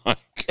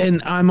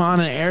 And I'm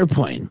on an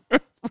airplane.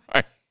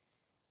 Right.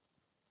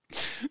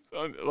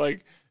 So,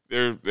 like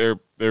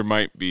there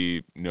might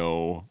be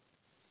no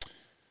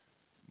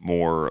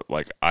more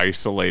like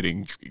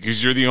isolating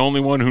because you're the only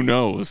one who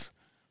knows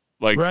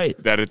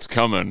that it's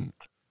coming,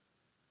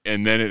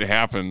 and then it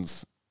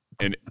happens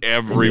and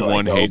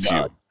everyone hates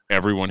you.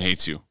 Everyone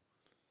hates you.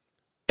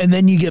 And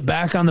then you get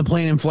back on the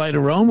plane and fly to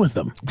Rome with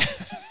them.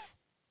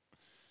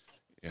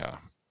 Yeah.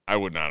 I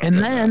would not have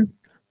And done then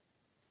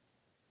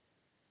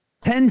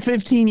 10,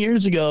 15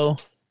 years ago,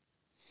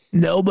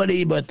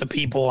 nobody but the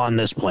people on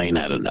this plane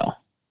had to know.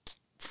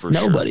 For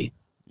Nobody.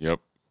 Sure. Yep.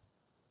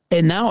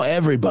 And now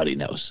everybody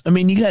knows. I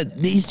mean, you got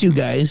these two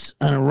guys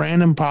on a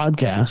random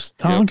podcast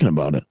talking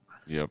about it.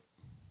 Yep.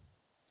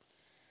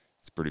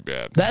 It's pretty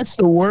bad. That's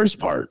the worst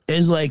part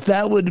is like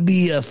that would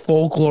be a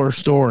folklore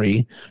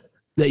story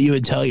that you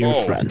would tell your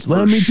friends.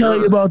 Let me tell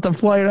you about the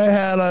flight I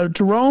had out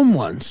to Rome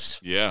once.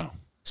 Yeah.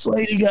 This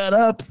lady got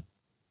up,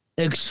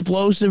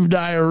 explosive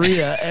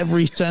diarrhea,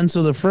 every sense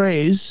of the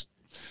phrase.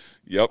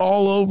 Yep.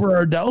 All over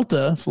our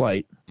Delta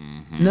flight.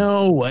 Mm-hmm.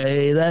 No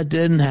way. That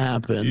didn't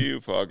happen.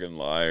 You fucking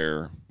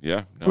liar.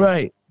 Yeah. No.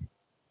 Right.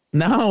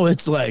 Now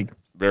it's like,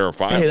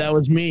 verifiable. hey, that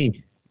was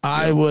me.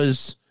 I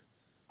was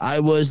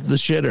the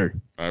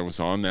shitter. I was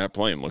on that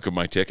plane. Look at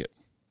my ticket.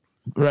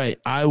 Right.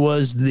 I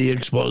was the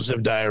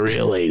explosive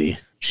diarrhea lady.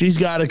 She's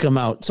got to come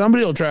out.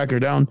 Somebody will track her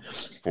down.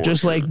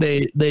 Just like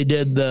they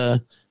did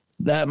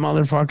that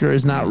motherfucker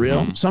is not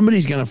real.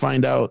 Somebody's going to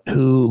find out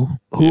who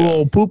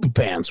old Poopy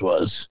Pants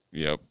was.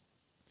 Yep.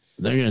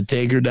 They're going to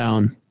take her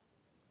down.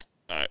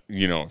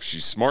 If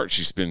she's smart,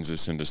 she spins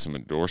this into some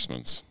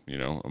endorsements.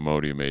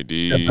 Imodium AD.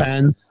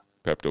 Depends.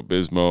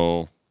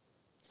 Pepto-Bismol.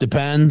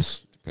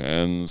 Depends.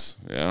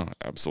 Yeah,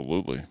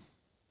 absolutely.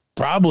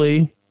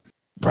 Probably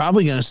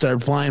going to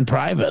start flying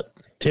private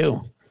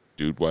too.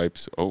 Dude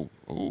wipes. Oh.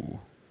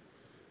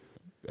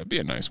 That'd be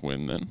a nice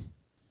win then.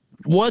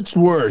 What's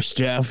worse,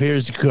 Jeff?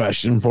 Here's a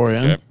question for you.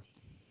 Yep.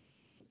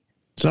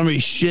 Somebody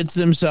shits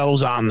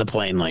themselves on the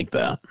plane like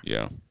that.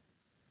 Yeah.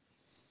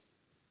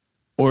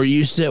 Or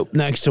you sit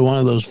next to one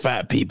of those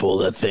fat people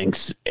that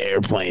thinks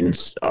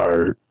airlines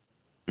are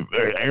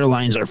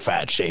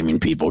fat shaming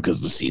people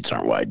because the seats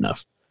aren't wide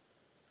enough.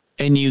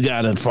 And you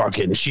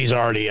gotta she's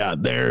already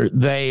out there.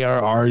 They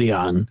are already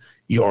on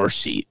your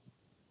seat.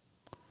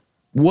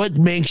 What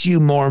makes you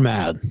more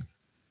mad?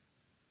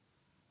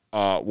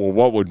 Well,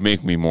 what would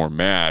make me more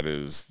mad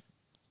is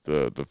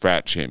the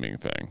fat shaming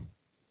thing.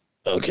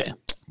 Okay.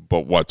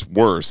 But what's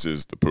worse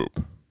is the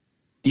poop.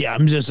 Yeah,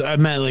 I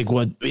meant like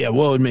what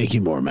would make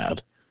you more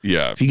mad?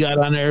 Yeah. If you got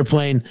on an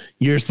airplane,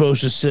 you're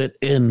supposed to sit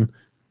in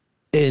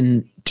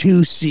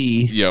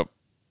 2C. Yep.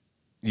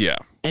 Yeah.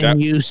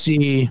 And you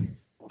see,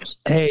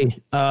 hey,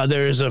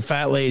 there's a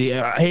fat lady.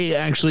 Hey,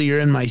 actually, you're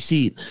in my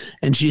seat.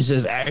 And she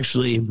says,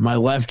 actually, my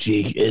left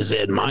cheek is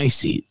in my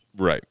seat.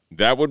 Right.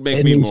 That would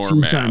make me more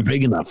mad. Aren't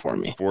big enough for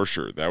me. For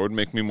sure. That would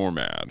make me more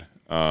mad.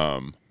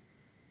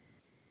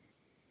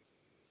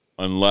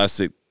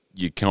 Unless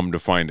you come to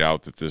find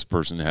out that this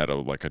person had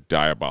a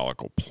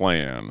diabolical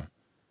plan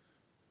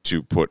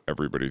to put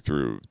everybody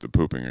through the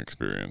pooping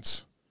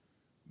experience,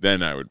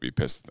 then I would be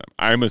pissed at them.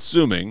 I'm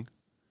assuming.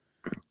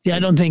 Yeah, I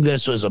don't think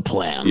this was a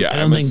plan. Yeah,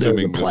 I'm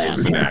assuming this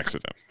was an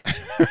accident.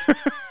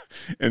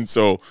 And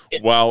so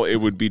while it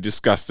would be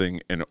disgusting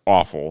and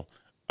awful,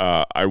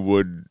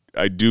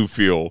 I do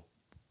feel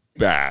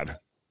bad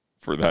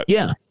for that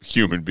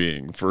human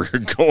being for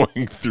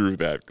going through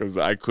that, because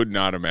I couldn't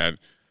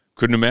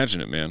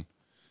imagine it, man.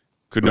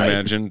 Couldn't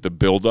imagine the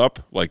buildup.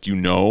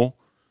 You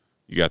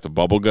got the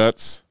bubble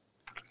guts.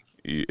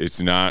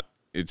 It's not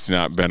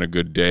been a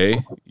good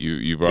day.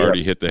 You've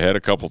already hit the head a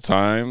couple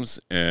times,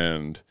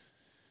 and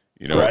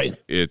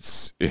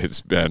it's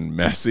been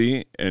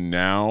messy, and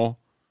now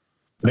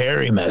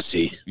very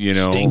messy.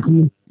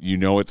 Stinky.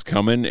 It's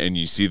coming, and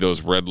you see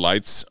those red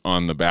lights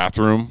on the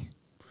bathroom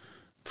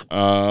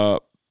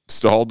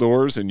stall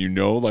doors, and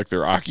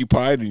they're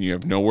occupied, and you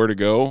have nowhere to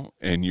go,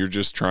 and you're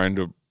just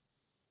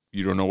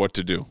you don't know what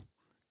to do.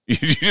 You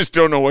just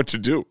don't know what to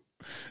do.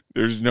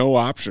 There's no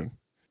option.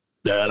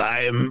 That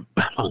I am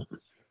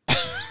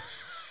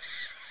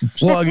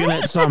plugging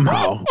it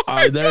somehow.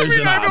 There's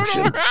an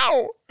option. I don't know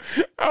how.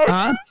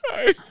 I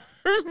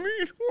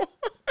mean,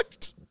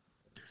 what?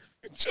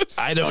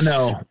 I don't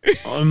know.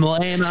 I'm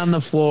laying on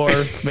the floor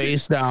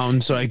face down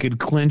so I could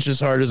clinch as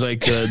hard as I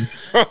could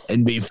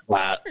and be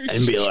flat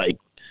and be like,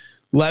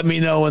 let me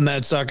know when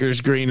that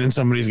sucker's green and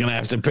somebody's going to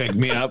have to pick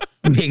me up,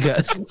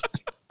 because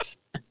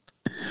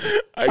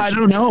I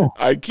don't know.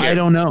 I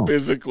don't know.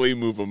 Physically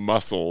move a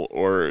muscle,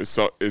 or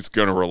so it's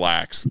going to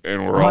relax,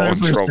 and we're 100%. All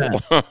in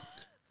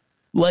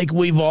trouble.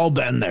 We've all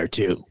been there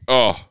too.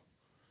 Oh,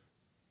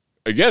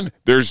 again,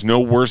 there's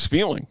no worse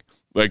feeling.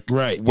 When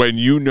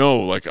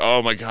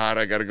oh my God,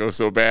 I got to go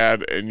so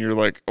bad, and you're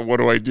like, what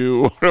do I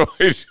do? What do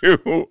I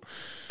do?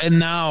 And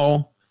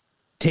now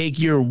take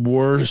your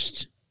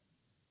worst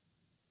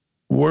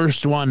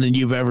one that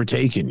you've ever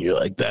taken. You're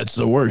like, that's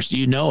the worst.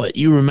 You know it.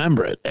 You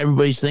remember it.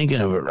 Everybody's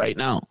thinking of it right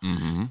now.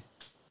 Mm-hmm.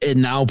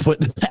 And now put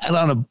that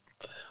on a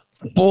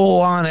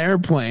full-on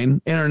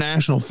airplane,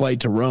 international flight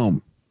to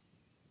Rome.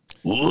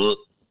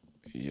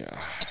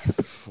 Yeah.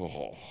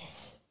 Oh,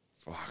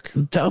 fuck.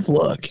 Tough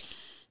look.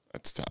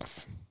 That's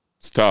tough.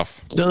 It's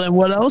tough. So then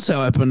what else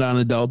happened on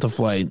a Delta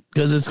flight?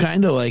 Because it's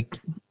kind of like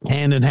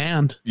hand in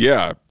hand.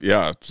 Yeah.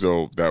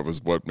 So that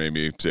was what made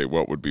me say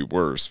what would be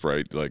worse,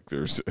 right?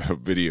 There's a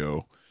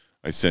video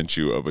I sent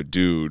you of a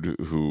dude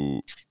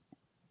who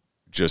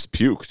just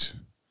puked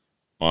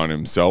on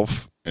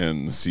himself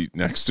and the seat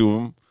next to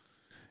him.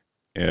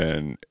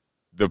 And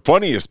the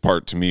funniest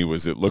part to me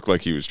was it looked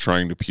like he was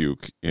trying to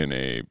puke in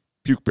a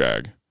puke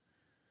bag.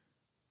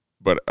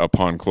 But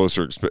upon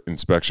closer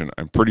inspection,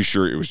 I'm pretty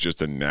sure it was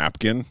just a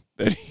napkin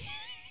that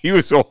he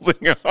was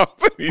holding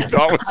up and he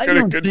thought was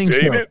going to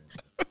contain it.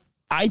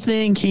 I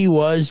think he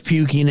was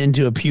puking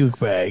into a puke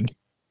bag.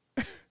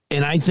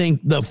 And I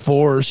think the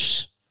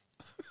force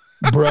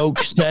broke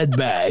said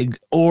bag,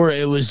 or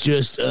it was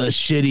just a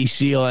shitty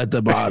seal at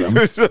the bottom.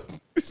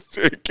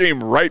 It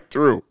came right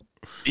through.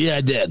 Yeah,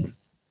 it did.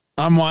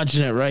 I'm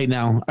watching it right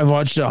now. I've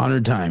watched it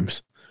 100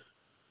 times.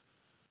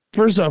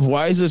 First off,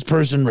 why is this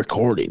person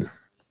recording?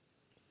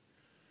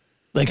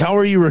 How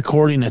are you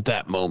recording at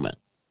that moment?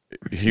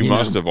 He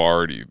must have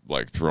already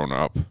thrown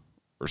up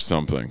or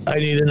something. I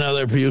need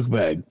another puke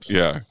bag.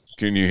 Yeah.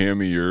 Can you hand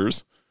me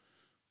yours?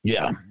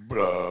 Yeah.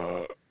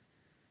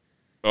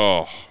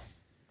 Oh.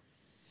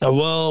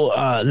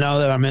 Well, now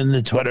that I'm in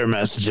the Twitter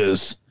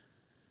messages,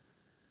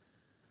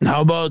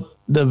 how about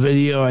the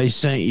video I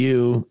sent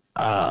you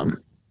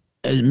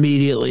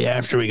immediately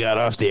after we got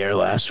off the air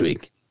last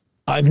week?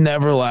 I've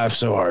never laughed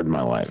so hard in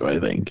my life, I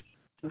think.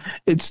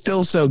 It's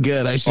still so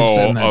good. I should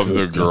send that of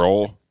the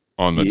girl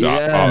on the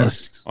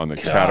on the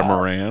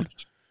catamaran.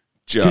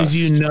 Because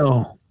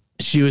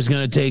she was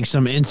going to take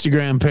some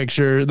Instagram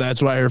picture.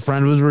 That's why her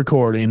friend was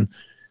recording.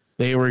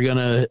 They were going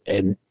to,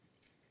 and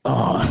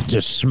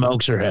just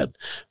smokes her head.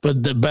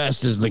 But the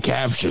best is the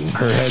caption.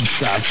 Her head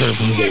stops her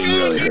from getting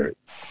really hurt.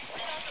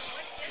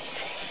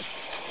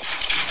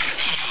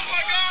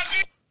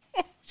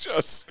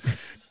 just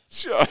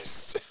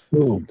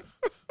Boom.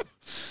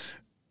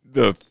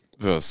 the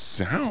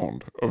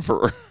sound of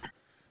her.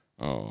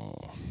 Oh,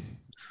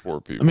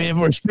 poor people. I mean, if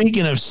we're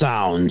speaking of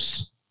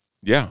sounds,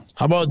 yeah.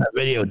 how about that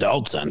video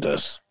Dalt sent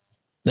us?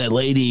 That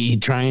lady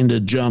trying to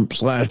jump /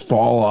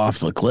 fall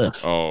off a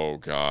cliff. Oh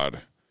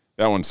God,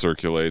 that one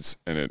circulates,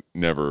 and it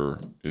never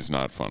is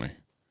not funny.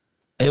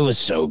 It was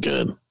so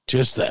good.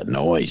 Just that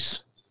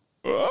noise.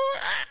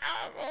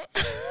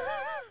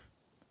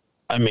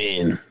 I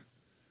mean,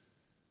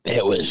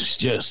 it was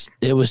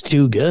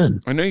too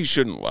good. I know you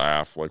shouldn't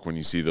laugh like when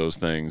you see those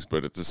things,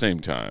 but at the same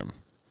time,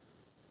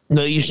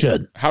 No, you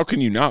should. how can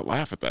you not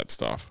laugh at that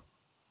stuff?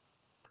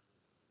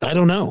 I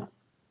don't know.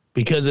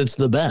 Because it's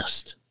the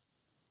best.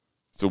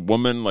 It's a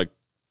woman like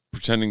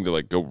pretending to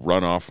like go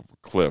run off of a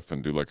cliff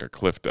and do like a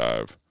cliff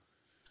dive.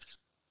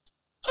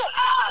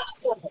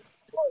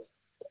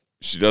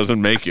 She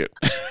doesn't make it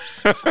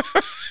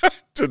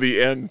to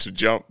the end to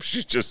jump.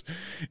 She just,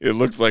 it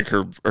looks like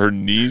her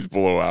knees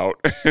blow out.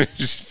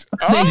 She's,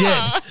 They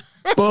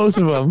did. Both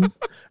of them.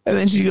 And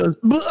then she goes,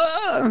 "Blah."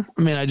 I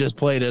mean, I just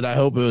played it. I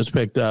hope it was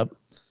picked up.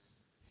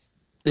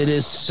 It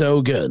is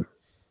so good.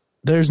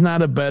 There's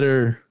not a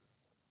better.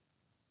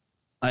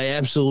 I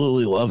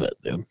absolutely love it,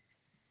 dude.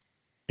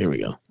 Here we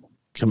go.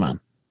 Come on.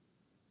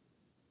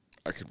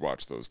 I could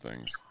watch those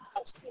things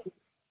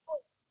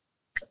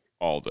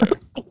all day.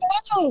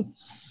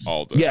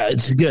 All day. Yeah,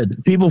 it's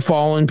good. People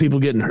falling, people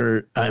getting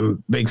hurt. I'm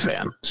a big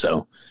fan.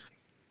 So,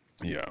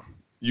 Yeah.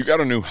 You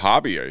got a new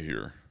hobby, I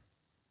hear.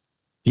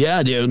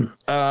 yeah, dude.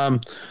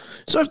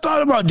 So I've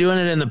thought about doing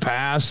it in the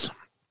past.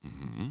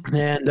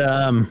 And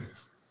I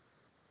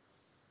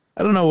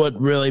don't know what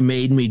really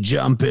made me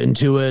jump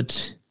into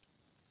it,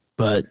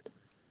 but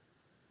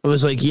it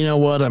was like, you know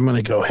what? I'm going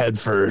to go head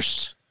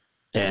first.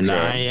 And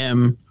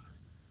Okay.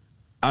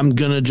 I'm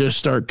going to just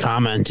start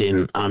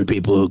commenting on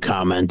people who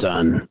comment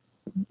on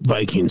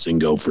Vikings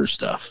and Gopher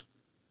stuff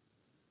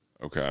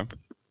Okay.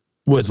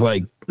 with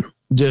like,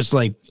 just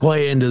like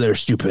play into their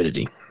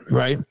stupidity.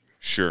 Right.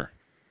 Sure.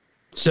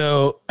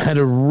 So I had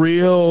a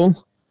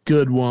real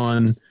good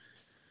one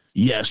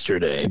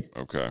yesterday.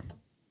 Okay.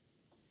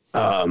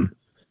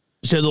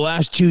 So the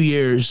last 2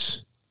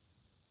 years,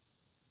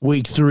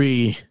 week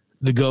 3,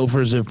 the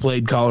Gophers have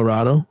played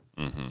Colorado.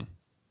 Mm-hmm.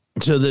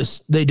 So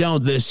they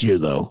don't this year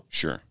though.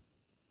 Sure.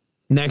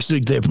 Next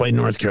week they play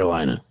North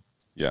Carolina.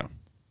 Yeah.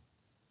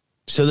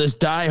 So this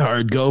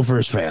diehard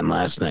Gophers fan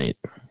last night,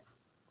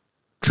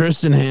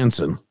 Tristan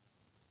Hansen.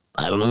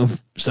 I don't know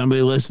if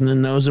somebody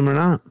listening knows him or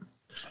not.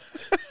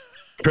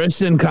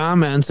 Tristan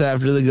comments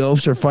after the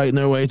Gophers are fighting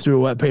their way through a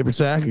wet paper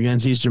sack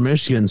against Eastern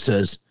Michigan,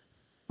 says,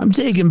 "I'm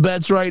taking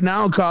bets right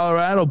now.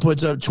 Colorado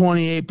puts up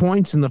 28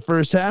 points in the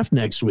first half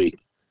next week."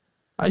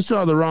 I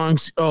saw the wrong.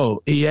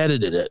 Oh, he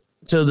edited it.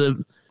 So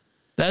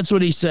that's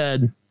what he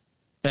said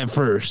at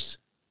first.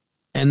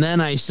 And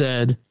then I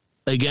said,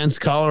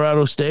 against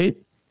Colorado State?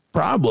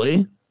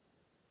 Probably.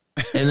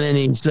 And then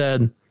he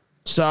said,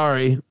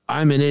 sorry,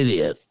 I'm an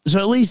idiot. So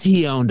at least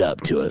he owned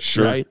up to it,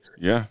 Sure. right?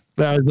 Yeah.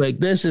 But I was like,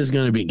 this is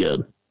going to be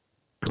good.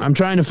 I'm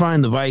trying to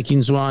find the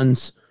Vikings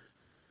ones.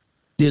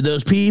 Dude,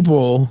 those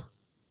people,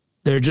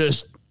 they're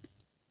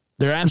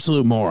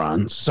absolute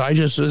morons. So I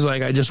just was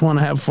like, I just want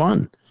to have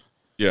fun.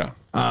 Yeah.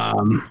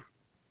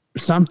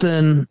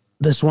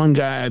 This one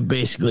guy I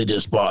basically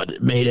just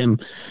made him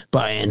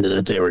buy into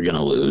that they were going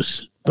to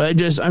lose. But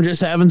I'm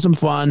just having some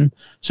fun.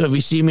 So if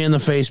you see me in the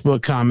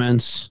Facebook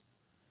comments,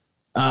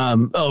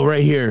 right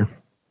here.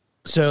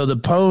 So the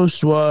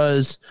post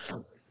was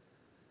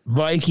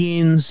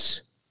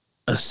Vikings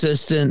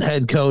assistant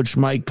head coach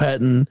Mike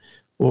Pettin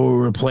will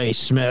replace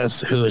Smith,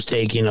 who is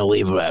taking a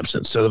leave of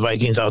absence. So the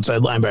Vikings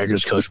outside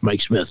linebackers coach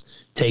Mike Smith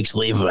takes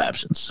leave of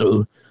absence.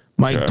 So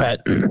Mike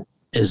Pettin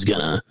is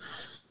gonna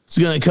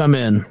come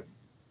in.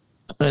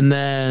 And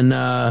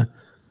then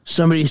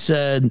somebody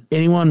said,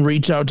 anyone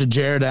reach out to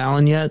Jared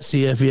Allen yet?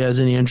 See if he has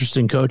any interest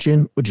in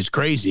coaching, which is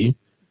crazy.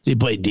 He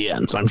played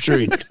DN, so I'm sure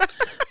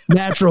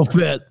natural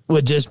fit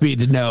would just be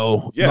to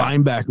know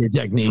linebacker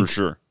technique. For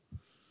sure.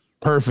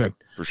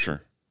 Perfect. For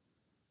sure.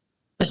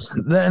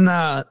 Then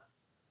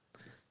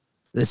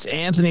this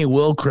Anthony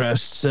Wilcrest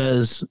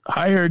says,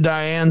 hire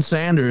Diane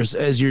Sanders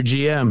as your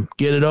GM.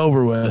 Get it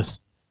over with.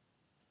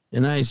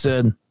 And I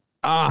said,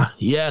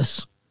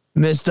 yes,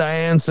 Miss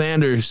Diane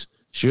Sanders.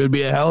 She would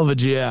be a hell of a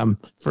GM.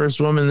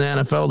 First woman in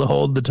the NFL to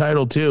hold the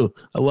title, too.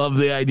 I love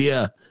the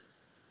idea.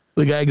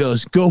 The guy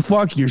goes, go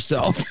fuck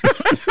yourself.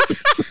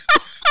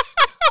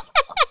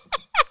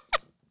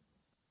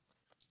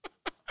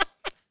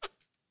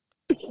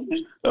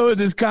 Oh, with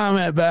his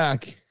comment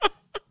back.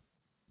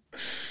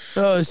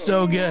 Oh, it's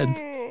so good.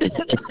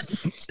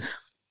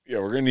 Yeah,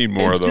 we're going to need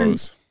more of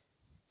those.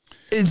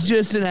 It's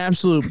just an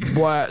absolute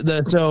blast.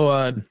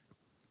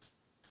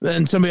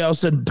 Then somebody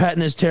else said,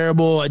 Patton is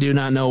terrible. I do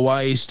not know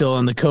why he's still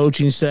on the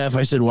coaching staff.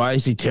 I said, why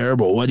is he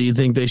terrible? What do you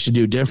think they should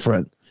do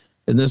different?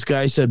 And this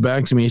guy said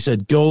back to me, he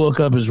said, go look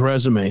up his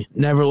resume.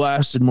 Never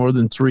lasted more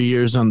than 3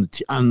 years on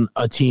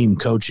a team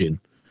coaching.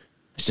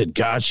 I said,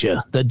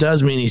 gotcha. That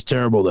does mean he's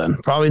terrible then.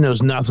 Probably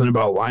knows nothing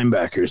about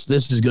linebackers.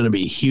 This is going to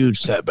be a huge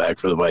setback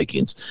for the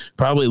Vikings.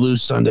 Probably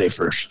lose Sunday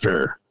for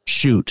sure.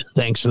 Shoot.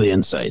 Thanks for the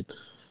insight.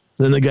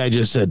 Then the guy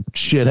just said,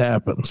 shit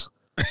happens.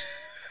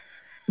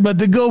 But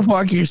to go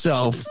fuck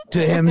yourself, to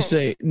him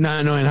say,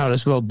 not knowing how to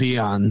spell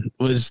Dion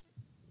was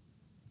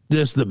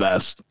just the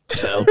best.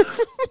 So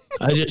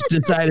I just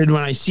decided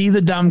when I see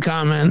the dumb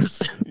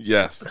comments,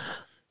 Yes.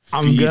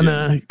 I'm going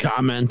to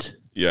comment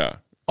Yeah.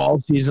 all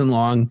season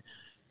long.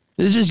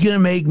 It's just going to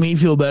make me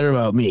feel better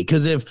about me.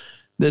 Because if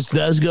this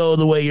does go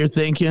the way you're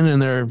thinking and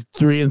they're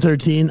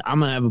 3-13, I'm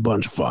going to have a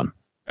bunch of fun.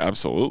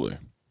 Absolutely.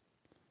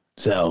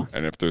 So,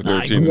 And if they're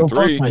I can go fuck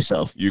 13-3,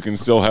 myself. you can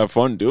still have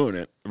fun doing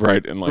it,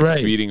 right? And like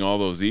Right. feeding all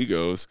those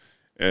egos.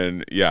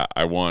 And yeah,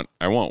 I want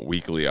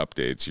weekly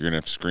updates. You're gonna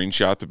have to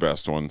screenshot the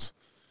best ones,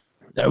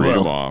 I read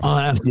will. them off. I'll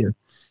have to.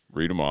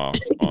 read them off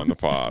on the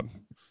pod.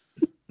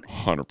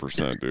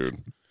 100%, dude.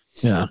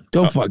 Yeah.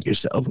 Go fuck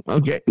yourself.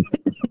 Okay.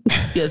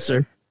 Yes,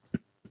 sir.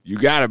 You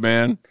got it,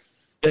 man.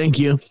 Thank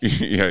you.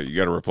 Yeah, you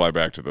got to reply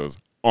back to those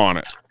on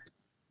it.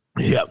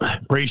 Yep.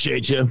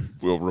 Appreciate you.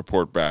 We'll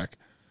report back.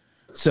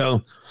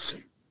 So,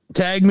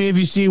 tag me if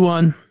you see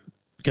one,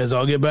 because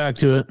I'll get back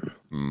to it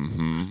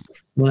when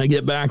I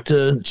get back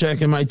to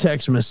checking my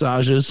text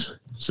messages.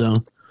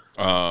 So,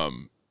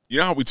 You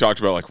know how we talked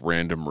about like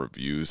random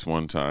reviews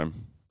one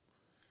time?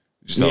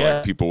 Just how Yeah.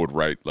 like people would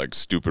write like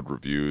stupid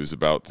reviews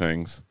about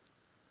things.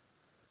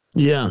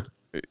 yeah.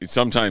 It's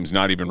sometimes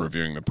not even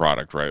reviewing the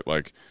product, right?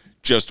 Like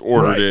just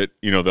ordered Right. it,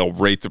 they'll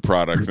rate the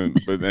product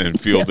but then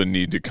feel the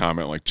need to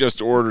comment like just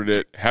ordered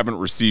it, haven't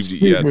received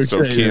it yet, Super so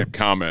excited. can't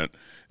comment.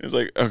 It's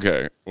like,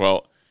 okay,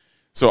 well,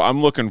 so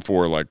I'm looking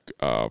for like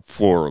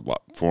floor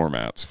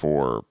mats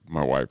for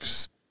my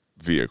wife's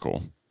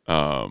vehicle.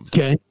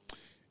 Okay.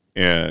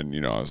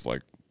 And, I was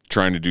like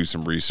trying to do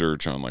some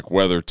research on like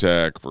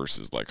WeatherTech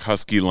versus like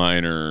Husky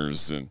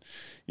liners. And,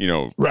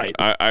 Right.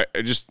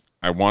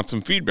 I want some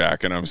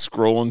feedback, and I'm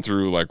scrolling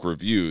through like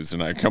reviews,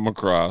 and I come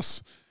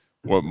across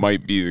what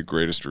might be the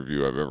greatest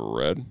review I've ever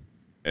read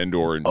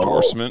or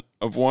endorsement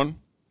of one.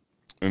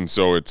 And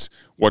so it's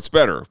what's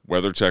better,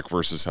 WeatherTech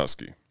versus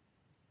Husky.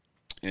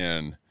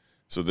 And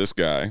so this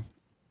guy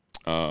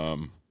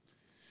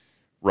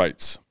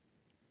writes,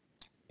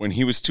 when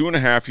he was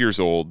 2.5 years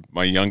old,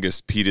 my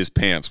youngest peed his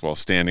pants while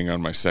standing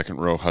on my second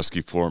row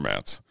Husky floor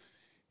mats.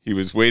 He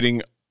was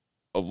waiting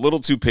a little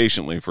too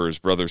patiently for his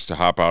brothers to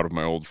hop out of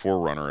my old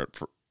 4Runner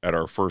at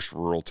our first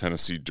rural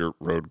Tennessee dirt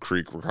road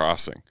creek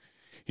crossing.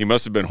 He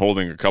must have been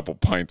holding a couple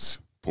pints,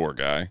 poor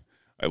guy.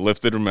 I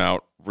lifted him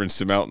out,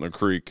 rinsed him out in the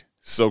creek,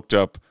 soaked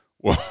up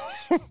what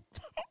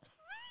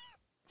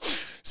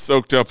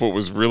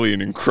was really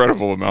an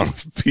incredible amount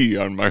of pee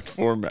on my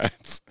floor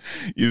mats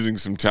using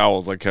some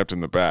towels I kept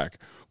in the back.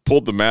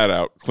 Pulled the mat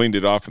out, cleaned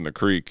it off in the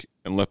creek,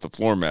 and let the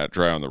floor mat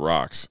dry on the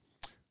rocks.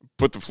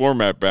 Put the floor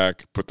mat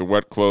back, put the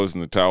wet clothes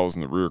and the towels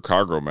in the rear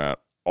cargo mat,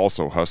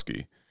 also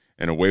Husky,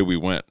 and away we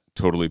went,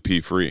 totally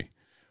pee-free.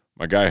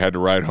 My guy had to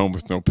ride home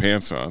with no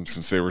pants on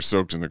since they were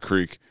soaked in the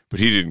creek, but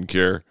he didn't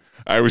care.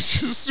 I was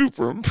just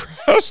super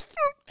impressed.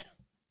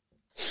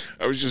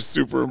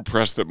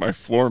 That my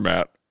floor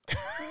mat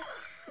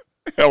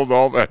held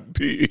all that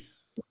pee.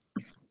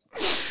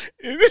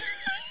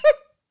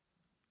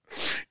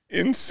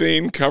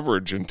 Insane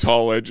coverage and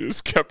tall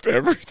edges kept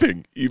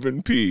everything,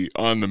 even pee,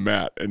 on the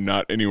mat and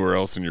not anywhere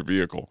else in your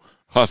vehicle.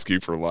 Husky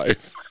for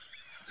life.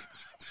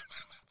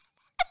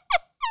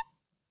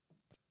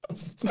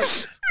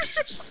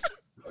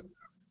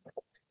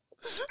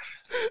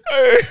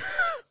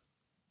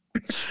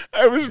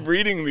 I was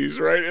reading these,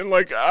 right? And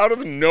like out of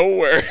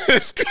nowhere,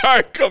 this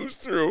guy comes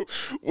through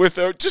with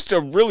just a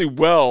really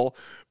well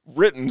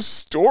written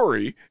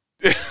story.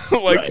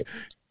 Right.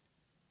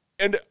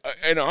 And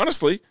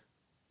honestly,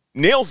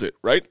 nails it,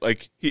 right?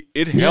 Like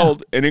it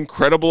held an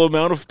incredible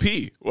amount of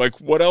pee. Like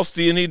what else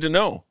do you need to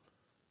know?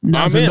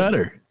 Nothing I'm in.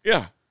 better.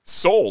 Yeah,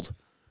 sold.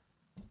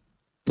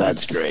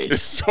 That's great.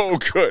 It's so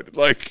good.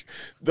 Like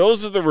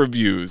those are the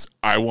reviews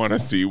I want to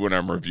see when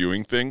I'm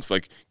reviewing things.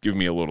 Like give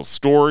me a little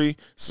story,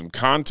 some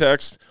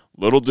context,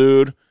 little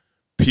dude,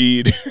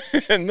 peed,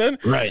 and then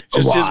Right.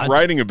 just his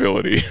writing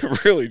ability.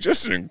 Really,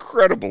 just an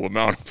incredible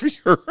amount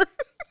of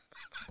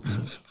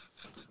urine.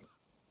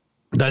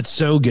 That's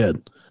so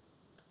good.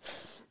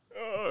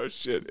 Oh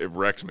shit! It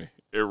wrecked me.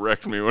 It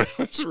wrecked me when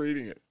I was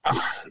reading it.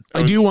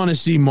 I do want to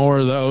see more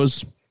of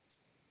those.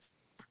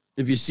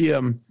 If you see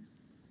them,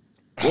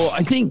 well,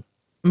 I think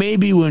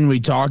maybe when we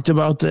talked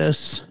about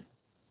this,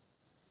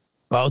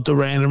 about the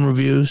random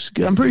reviews,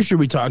 I'm pretty sure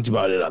we talked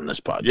about it on this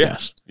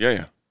podcast.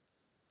 Yeah.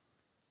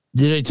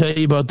 Did I tell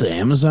you about the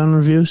Amazon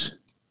reviews?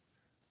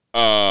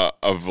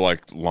 Of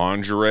like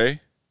lingerie.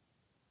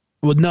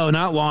 Well, no,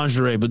 not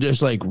lingerie, but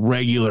just like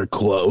regular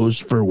clothes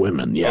for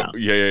women. Yeah. Oh,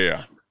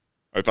 yeah.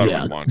 I thought it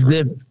was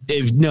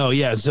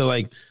lingerie. So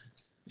like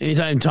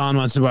anytime Tom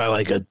wants to buy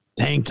like a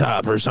tank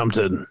top or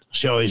something,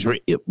 she always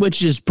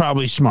which is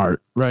probably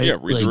smart, right? Yeah,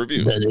 read the Like,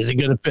 reviews. That is it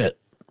going to fit,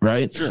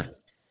 right? Sure.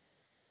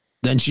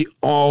 then she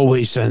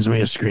always sends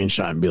me a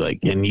screenshot and be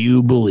like, can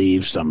you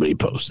believe somebody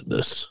posted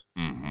this?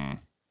 Mm-hmm.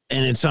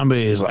 And then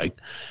somebody is like,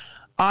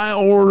 I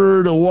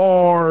ordered a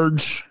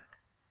large,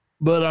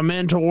 but I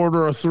meant to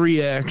order a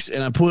 3X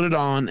and I put it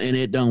on and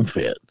it don't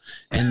fit.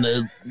 And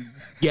the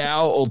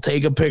gal will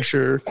take a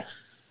picture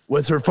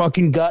with her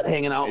fucking gut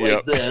hanging out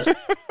like this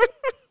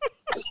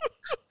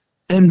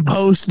and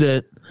post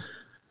it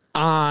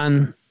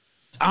on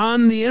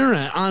the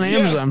internet, on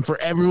Amazon for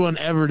everyone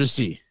ever to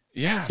see.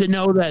 Yeah. To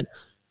know that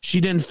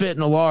she didn't fit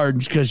in a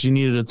large because she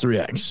needed a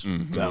 3X.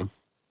 Mm-hmm. So,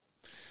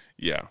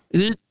 yeah.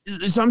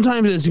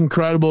 Sometimes it's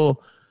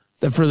incredible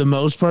that for the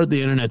most part,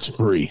 the internet's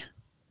free.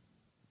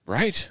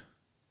 Right.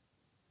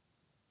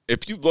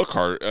 If you look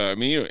hard, I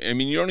mean,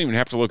 you don't even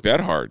have to look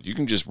that hard. You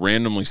can just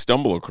randomly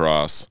stumble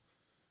across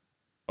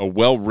a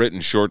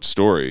well-written short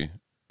story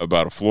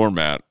about a floor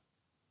mat,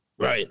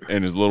 Right,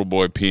 and his little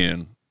boy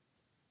peeing,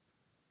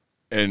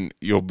 and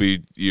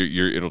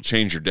it'll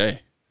change your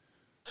day.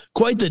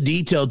 quite the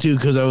detail too.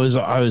 Because I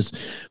was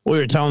we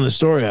were telling the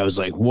story. I was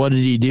like, what did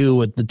he do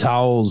with the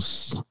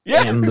towels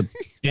and the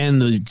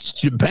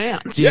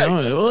pants? You know,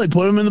 well, they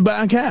put them in the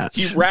back hat.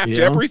 He wrapped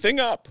everything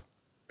up.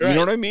 Right. You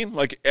know what I mean?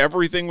 Like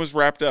everything was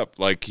wrapped up.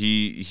 Like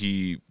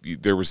he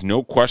there was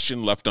no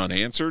question left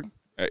unanswered,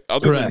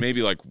 other than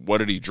maybe like, what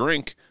did he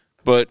drink?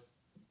 But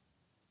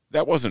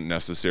that wasn't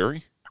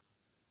necessary.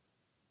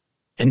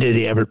 And did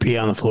he ever pee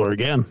on the floor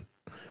again?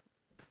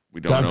 We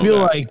don't know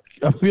that.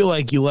 I feel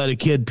like you let a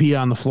kid pee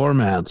on the floor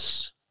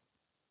mats,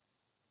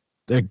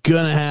 they're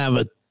gonna have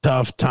a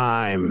tough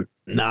time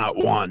not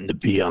wanting to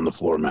pee on the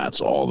floor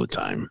mats all the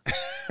time.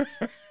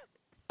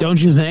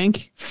 Don't you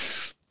think?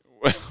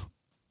 Well,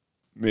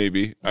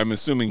 maybe. I'm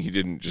assuming he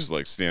didn't just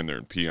like stand there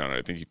and pee on it.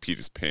 I think he peed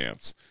his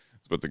pants.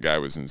 That's what the guy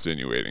was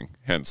insinuating,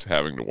 hence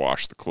having to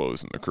wash the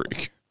clothes in the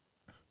creek.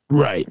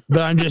 Right.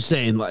 But I'm just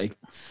saying, like,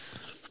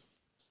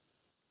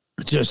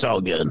 it's just all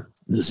good.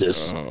 This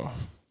is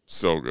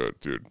so good,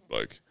 dude.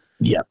 Like,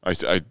 yeah. I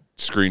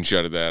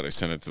screenshotted that. I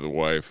sent it to the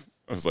wife.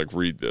 I was like,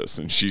 read this.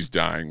 And she's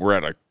dying. We're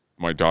at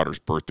my daughter's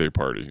birthday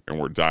party, and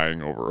we're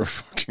dying over a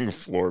fucking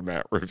floor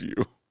mat review.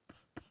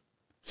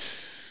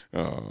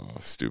 Oh,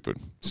 stupid.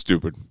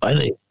 I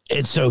think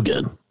it's so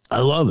good.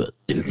 I love it,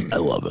 dude. I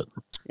love it.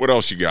 What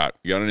else you got?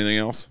 You got anything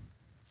else?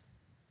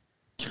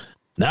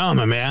 No,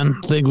 my man.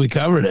 I think we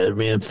covered it. I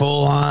mean,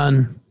 full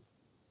on.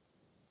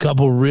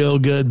 Couple real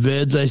good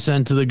vids I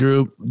sent to the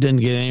group.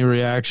 Didn't get any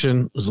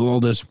reaction. Was a little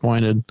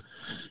disappointed,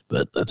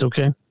 but that's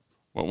okay.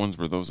 What ones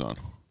were those on?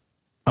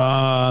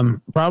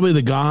 Probably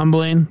the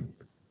Gombling.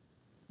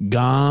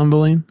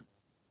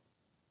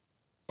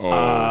 Oh,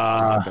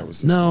 God, that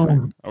was this no,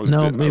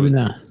 morning. Maybe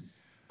not.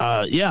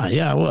 Yeah,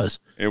 it was.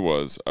 It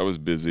was. I was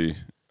busy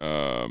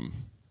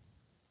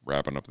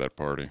wrapping up that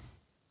party.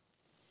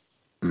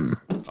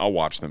 I'll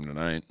watch them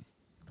tonight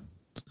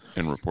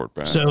and report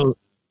back. So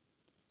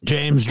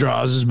James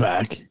Draws is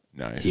back.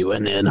 Nice. He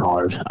went in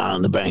hard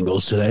on the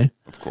Bengals today.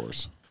 Of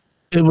course.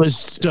 It was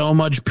so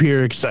much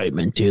pure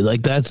excitement, dude.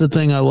 Like, that's the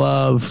thing I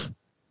love.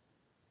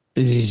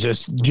 Is he's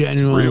just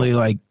genuinely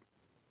like,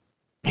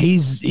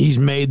 he's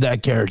made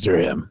that character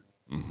him.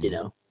 Mm-hmm. You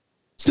know,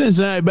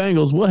 Cincinnati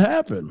Bengals. What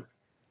happened?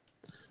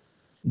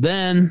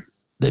 Then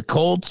the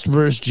Colts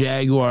versus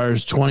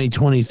Jaguars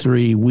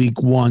 2023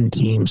 Week 1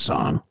 team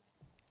song.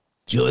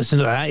 Did you listen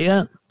to that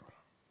yet?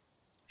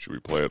 Should we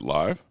play it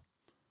live?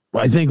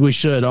 I think we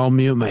should. I'll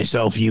mute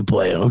myself. You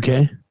play it,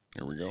 okay?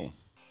 Here we go.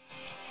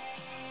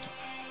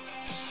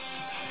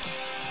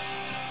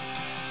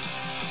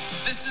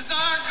 This is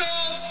our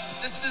Colts.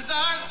 This is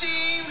our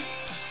team.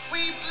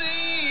 We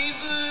bleed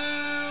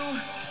blue.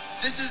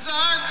 This is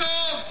our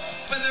Colts.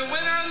 Whether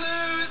win or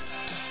lose,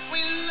 we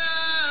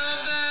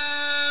love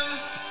them.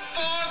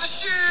 For the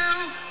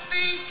shoe,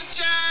 beat the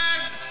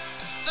Jags.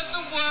 Let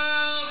the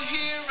world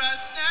hear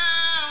us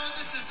now.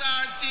 This is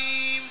our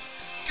team.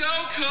 Go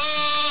Colts.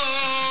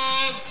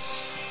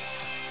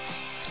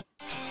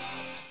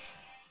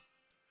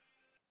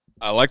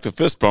 I like the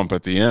fist bump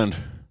at the end.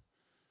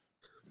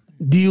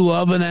 Do you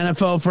love an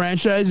NFL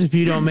franchise if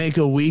you don't make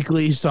a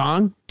weekly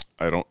song?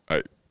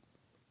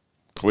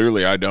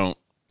 Clearly I don't.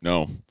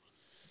 No.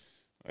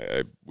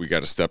 We got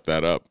to step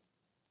that up.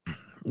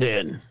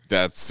 Dude,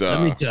 That's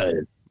let me tell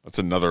you. that's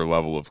another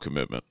level of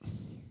commitment.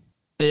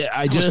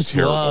 I just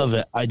love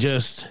it. I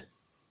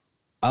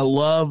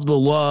love the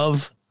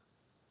love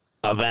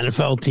of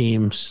NFL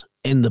teams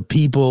and the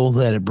people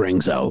that it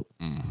brings out.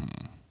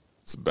 Mm-hmm.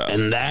 It's the best.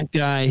 And that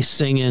guy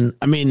singing,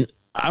 I mean,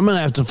 I'm going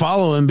to have to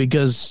follow him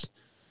because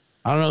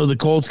I don't know who the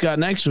Colts got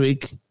next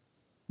week,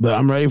 but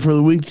I'm ready for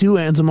the Week 2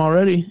 anthem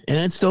already, and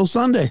it's still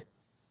Sunday.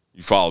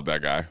 You followed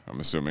that guy, I'm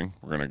assuming.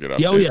 We're going to get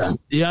updates. Oh, yeah.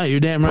 Yeah, you're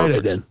damn right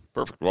Perfect. I did.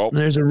 Perfect. Well,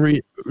 There's a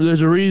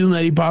reason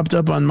that he popped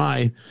up on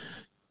my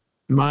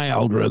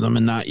algorithm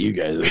and not you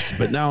guys.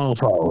 But now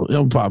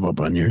he'll pop up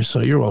on yours,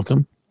 so you're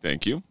welcome.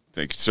 thank you.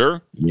 Thank you,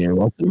 sir. You're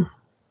welcome.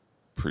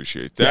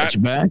 Appreciate that. Got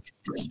you back.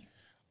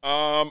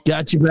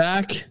 Got you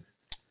back.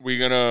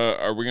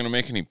 Are we gonna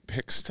make any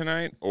picks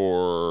tonight,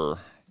 or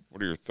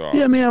what are your thoughts?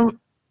 Yeah, man.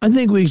 I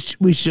think we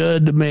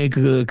should make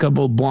a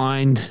couple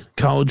blind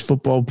college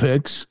football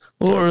picks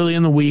a little early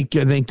in the week.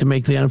 I think to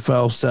make the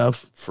NFL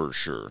stuff. For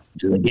sure.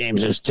 The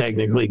games just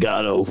technically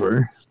got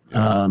over.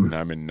 And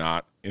I'm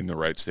not in the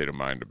right state of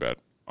mind to bet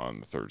on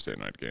the Thursday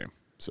night game.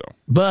 So,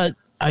 but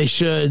I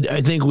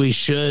think we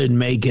should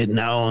make it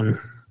known.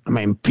 I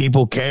mean,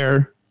 people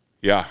care.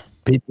 yeah.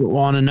 People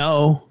want to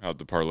know. How'd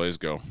the parlays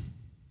go?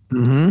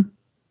 Why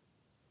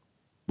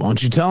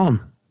don't you tell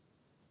them?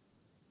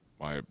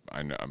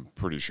 I'm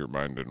pretty sure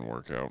mine didn't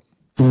work out.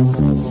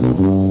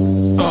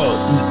 Oh,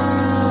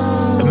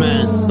 I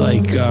meant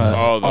like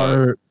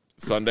the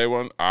Sunday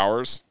one,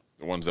 ours,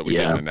 the ones that we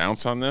didn't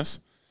announce on this.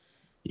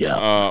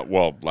 Yeah.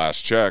 Well,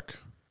 last check,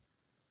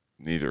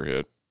 neither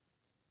hit.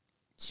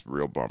 It's a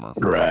real bummer.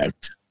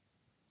 Correct.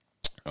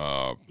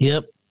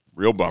 Yep.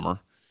 Real bummer.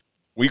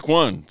 Week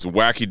 1, it's a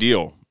wacky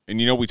deal. And,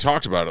 we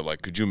talked about it.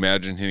 Like, could you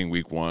imagine hitting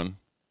week 1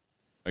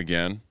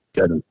 again?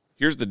 Good.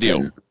 Here's the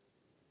deal.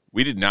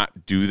 We did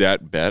not do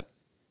that bet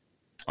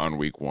on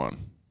week 1.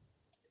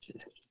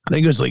 I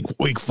think it was like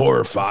week 4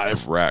 or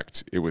 5.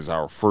 Correct. It was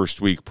our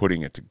first week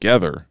putting it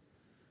together,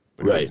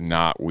 but it Right. was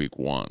not week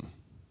 1.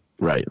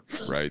 Right.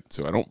 Right.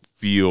 So I don't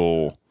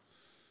feel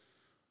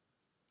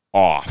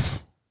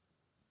off.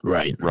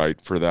 Right.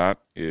 Right. For that,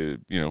 you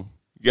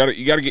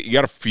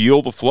gotta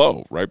feel the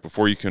flow right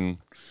before you can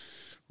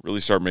really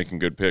start making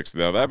good picks.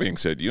 Now that being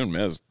said, you and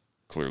Mez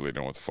clearly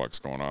know what the fuck's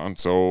going on.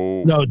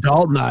 So No,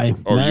 Dalton and I.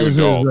 Oh, you and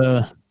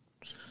Dalton.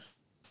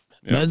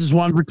 Yeah. Mez is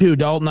 1 for 2.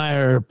 Dalton and I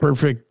are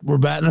perfect. We're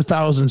batting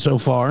 1,000 so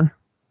far.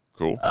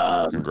 Cool.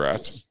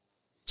 Congrats.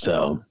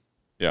 So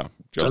Yeah.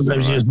 Justin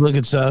sometimes you and I. just look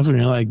at stuff and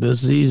you're like,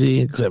 this is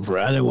easy, except for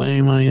I didn't win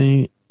any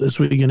money this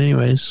weekend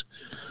anyways.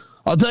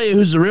 I'll tell you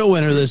who's the real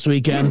winner this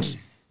weekend.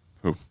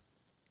 Who?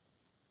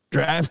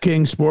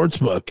 DraftKings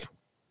Sportsbook.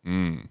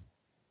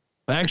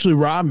 They actually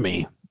robbed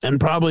me, and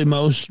probably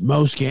most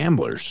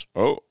gamblers.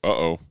 Oh,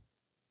 uh-oh.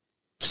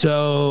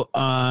 So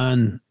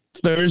on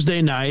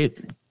Thursday night,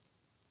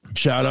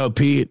 shout out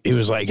Pete. He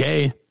was like,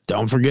 hey,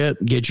 don't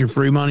forget, get your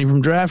free money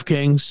from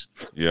DraftKings.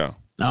 Yeah.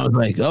 And I was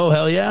like, oh,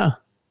 hell yeah.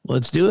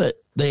 Let's do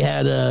it. They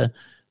had a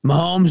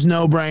Mahomes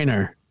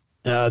no-brainer.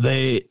 Patrick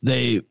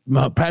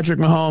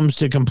Mahomes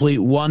to complete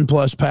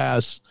 1+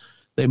 pass.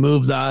 They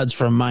moved the odds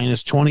from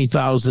minus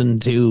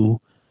 20,000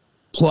 to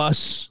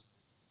plus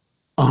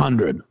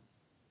 100.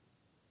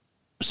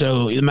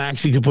 So the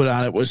max you could put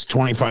on it was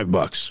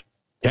 $25.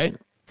 Okay.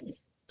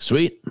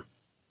 Sweet.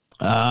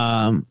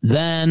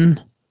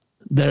 Then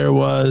there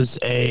was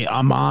a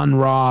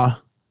Amon-Ra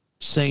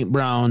St.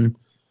 Brown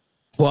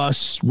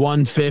plus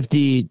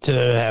 150 to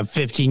have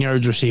 15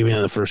 yards receiving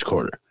in the first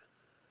quarter.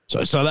 So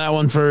I saw that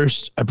one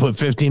first. I put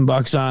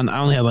 $15 on. I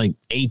only had like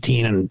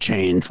 18 and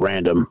change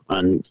random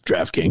on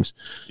DraftKings.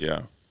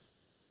 Yeah.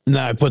 And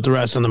then I put the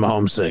rest on the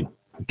Mahomes thing.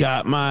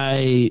 Got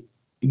my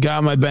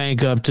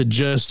bank up to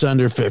just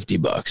under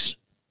 $50.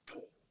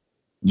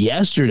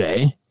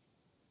 Yesterday,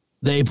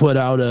 they put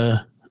out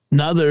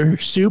another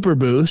super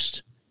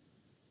boost,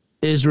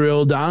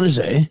 Israel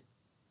Donizé,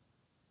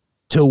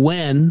 to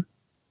win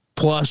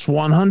plus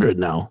 100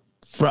 now,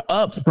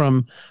 up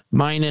from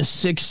minus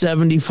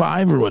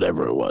 675 or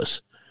whatever it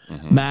was.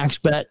 Max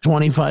bet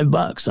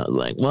 $25. I was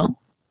like, well,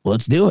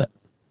 let's do it.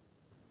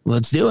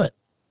 Let's do it.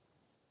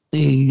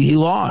 He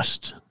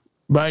lost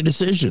by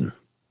decision.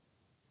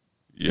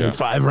 Yeah. In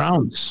 5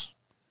 rounds.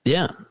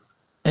 Yeah.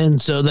 And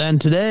so then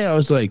today I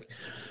was like,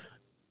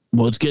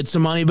 well, let's get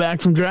some money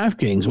back from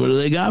DraftKings. What do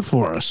they got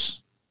for us?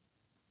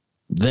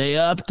 They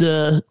upped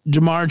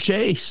Jamar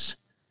Chase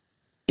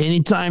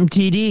anytime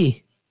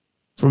TD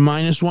from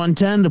minus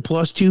 110 to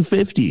plus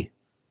 250. I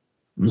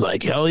was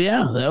like, hell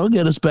yeah, that'll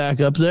get us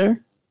back up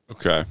there.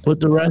 Okay. Put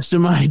the rest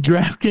of my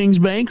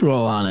DraftKings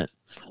bankroll on it.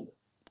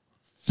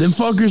 Them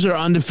fuckers are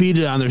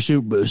undefeated on their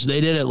Super Boost.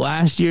 They did it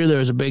last year. There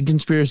was a big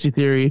conspiracy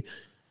theory.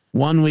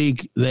 1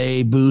 week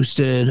they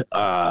boosted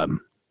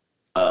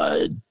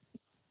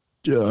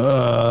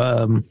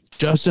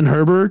Justin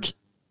Herbert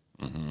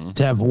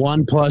to have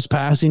 1+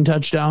 passing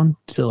touchdown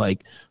to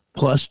like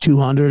plus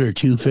 200 or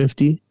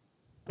 250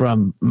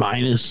 from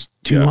minus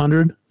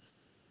 200.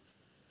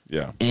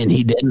 Yeah. And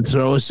he didn't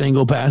throw a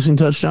single passing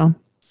touchdown.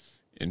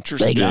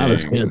 Interesting. They got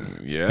us good.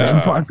 Yeah.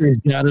 Them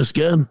fuckers got us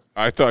good.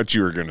 I thought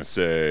you were going to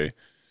say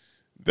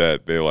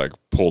that they like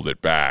pulled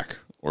it back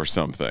or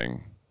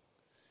something.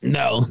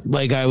 No,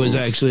 like I was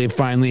actually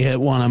finally hit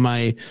one of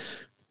my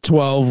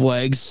 12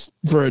 legs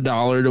for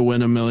 $1 to win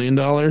 $1 million.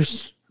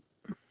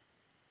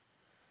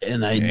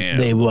 And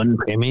they wouldn't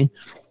pay me.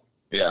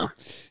 Yeah.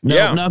 No,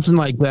 Yeah. nothing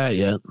like that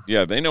yet.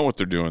 Yeah, they know what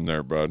they're doing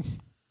there, bud.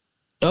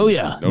 Oh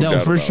yeah. No No,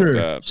 doubt for about sure.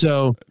 that.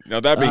 So Now,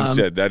 that being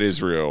said, that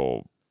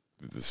Israel,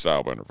 the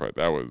style bender fight,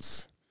 that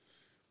was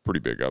pretty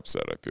big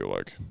upset, I feel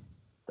like.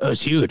 it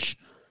was huge.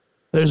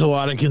 There's a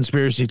lot of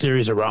conspiracy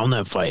theories around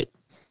that fight.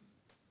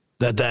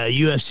 That the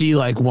UFC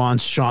like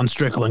wants Sean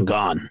Strickland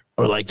gone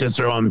or like to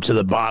throw him to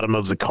the bottom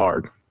of the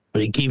card,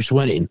 but he keeps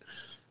winning.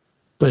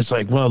 But it's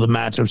like, well, the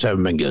matchups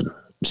haven't been good.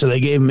 So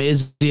they gave him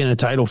Izzy in a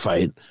title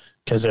fight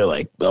because they're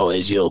like, oh,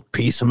 Izzy will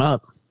piece him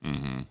up.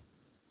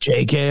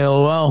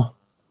 JKLOL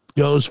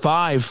goes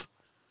 5.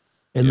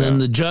 And Yeah. then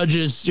the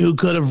judges who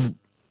could have,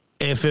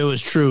 if it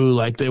was true,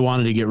 like they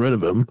wanted to get rid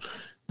of him,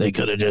 they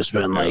could have just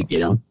been like,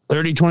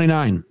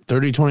 30-29,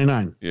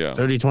 30-29, Yeah.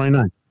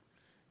 30-29,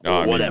 No, I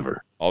mean,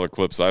 whatever. all the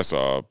clips I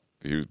saw,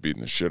 he was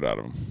beating the shit out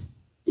of him.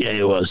 Yeah,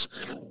 he was.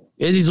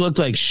 And he's looked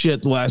like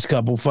shit the last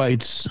couple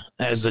fights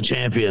as the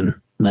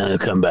champion. Then he'll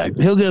come back.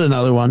 He'll get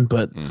another one,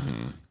 but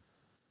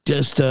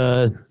just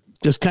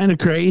kind of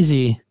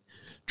crazy.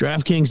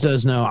 DraftKings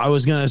does know. I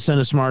was gonna send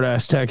a smart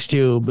ass text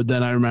too, but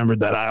then I remembered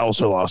that I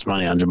also lost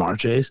money on Jamar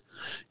Chase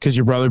because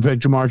your brother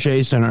picked Jamar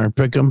Chase in our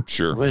pick'em,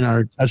 Sure. in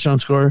our touchdown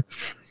score.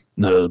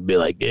 And it'll be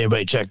like,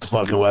 anybody check the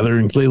fucking weather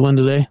in Cleveland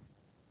today?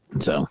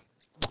 So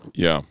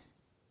Yeah.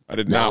 I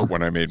did not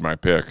when I made my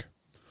pick.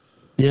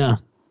 yeah.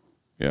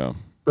 Yeah.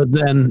 But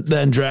then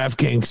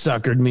DraftKings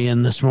suckered me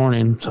in this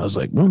morning. So I was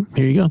like, well,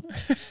 here you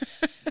go.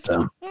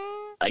 So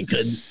I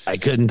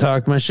couldn't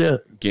talk my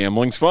shit.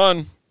 Gambling's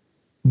fun.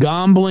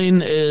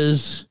 Gambling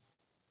is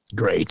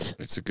great.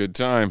 It's a good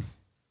time.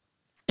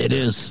 It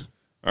is.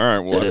 All right.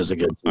 Well, It is a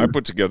good I time.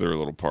 put together a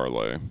little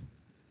parlay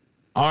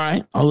All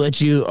right. I'll let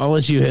you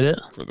hit it.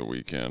 for the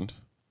weekend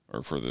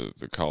or for the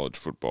college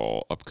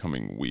football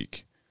upcoming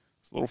week.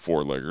 It's a little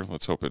 4-legger.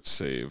 Let's hope it's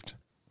saved.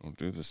 Don't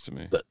do this to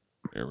me.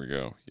 There we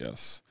go.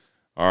 Yes.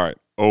 All right.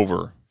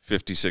 Over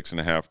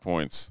 56.5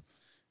 points.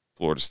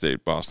 Florida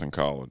State, Boston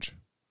College.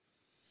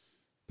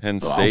 Penn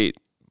State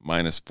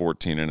minus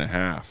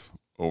 14.5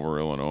 over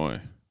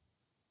Illinois.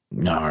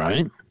 All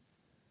right.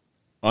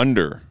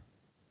 Under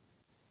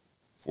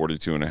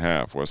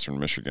 42.5 Western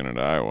Michigan and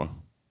Iowa.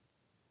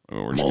 I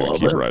mean, we're just going Love to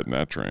keep it. riding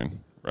that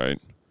train, right?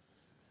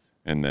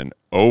 And then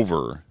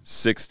over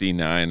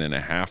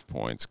 69.5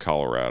 points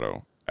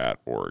Colorado at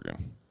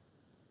Oregon.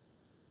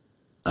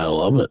 I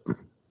love it.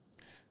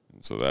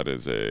 And so that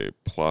is a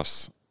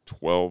plus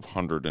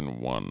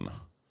 1,201.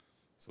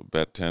 So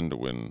bet 10 to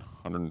win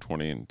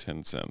 120 and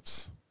 10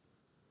 cents.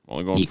 I'm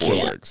only going You 4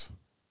 can't. legs.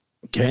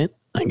 Okay.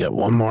 I got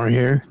one more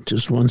here.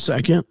 Just 1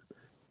 second.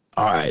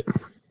 All right.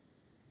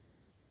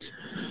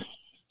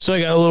 So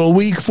I got a little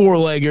week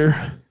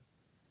 4-legger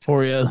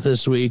for you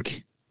this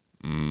week.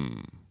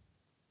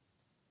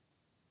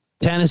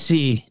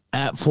 Tennessee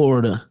at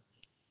Florida.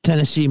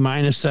 Tennessee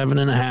minus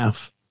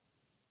 7.5.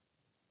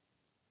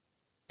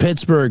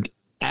 Pittsburgh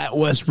at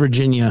West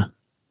Virginia,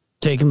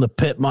 taking the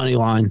Pitt money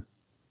line.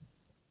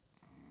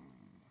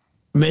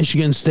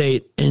 Michigan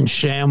State in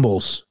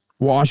shambles.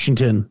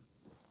 Washington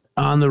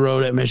on the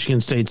road at Michigan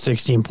State,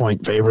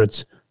 16-point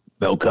favorites.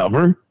 They'll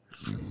cover.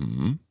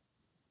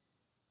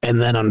 And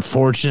then,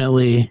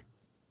 unfortunately,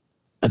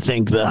 I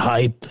think the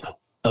hype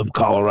of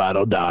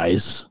Colorado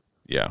dies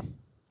Yeah.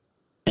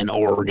 and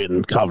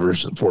Oregon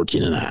covers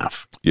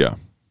 14.5. Yeah.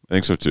 I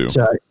think so too.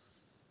 So,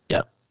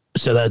 yeah.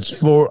 So that's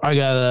 4. I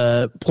got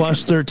a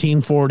plus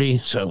 1340.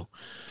 So,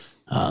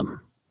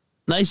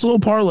 nice little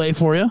parlay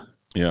for you.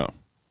 Yeah.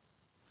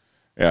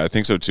 Yeah, I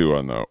think so too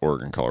on the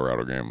Oregon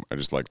Colorado game. I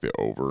just like the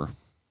over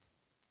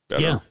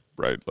better, Yeah.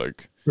 right?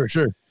 Like, For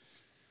sure.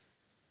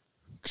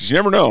 because you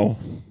never know.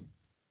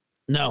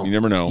 No. You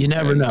never know. You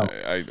never And know.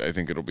 I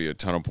think it'll be a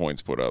ton of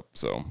points put up.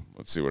 So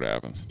let's see what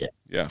happens. Yeah.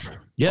 Yeah.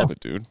 Yeah. Love it,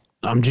 dude.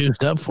 I'm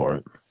juiced up for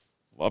it.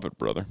 Love it,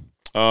 brother.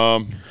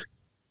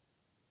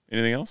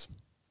 Anything else?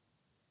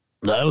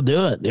 That'll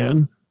do it,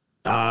 dude.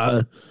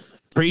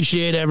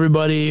 Appreciate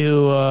everybody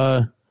who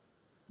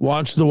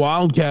watched the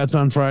Wildcats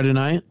on Friday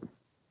night.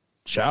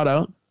 Shout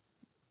out.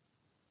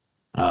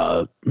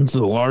 It's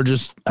the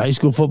largest high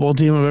school football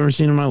team I've ever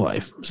seen in my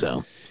life.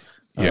 So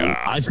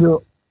Yeah.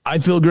 I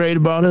feel great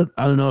about it.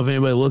 I don't know if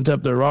anybody looked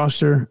up their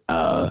roster.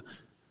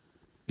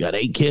 Got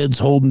 8 kids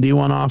holding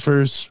D1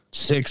 offers,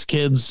 6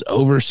 kids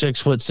over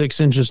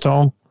 6'6"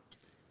 tall.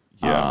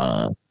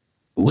 Yeah.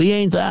 We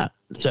ain't that.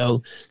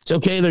 So it's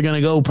okay. They're going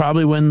to go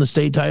probably win the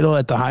state title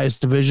at the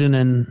highest division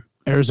in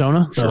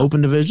Arizona, the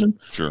open division.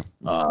 Sure.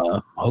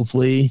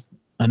 Hopefully,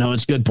 I know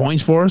it's good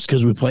points for us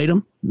because we played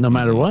them no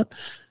matter what,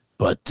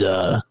 but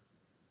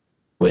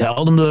we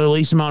held them to the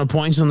least amount of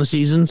points in the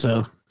season.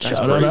 So That's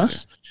shout out crazy.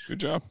 us. Good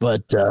job.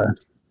 But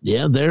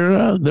yeah,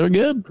 they're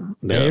good.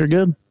 They're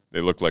good.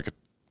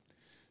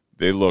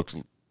 They looked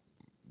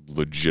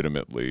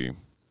legitimately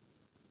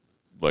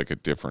like a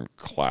different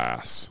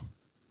class,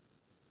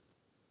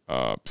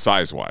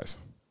 size wise,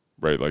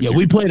 right? Like Yeah,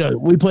 we played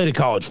a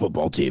college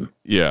football team.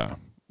 yeah,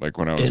 like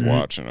when I was And-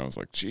 watching, I was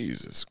like,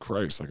 Jesus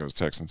Christ! Like I was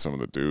texting some of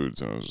the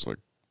dudes, and I was just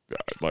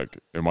like,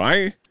 am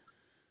I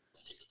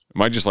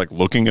just like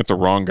looking at the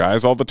wrong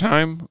guys all the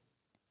time?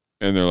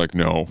 And they're like,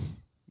 nope,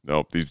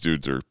 these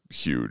dudes are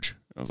huge.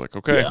 I was like,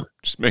 okay, Yeah.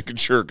 just making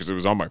sure because it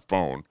was on my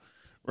phone,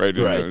 right?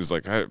 And Right. it was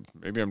like,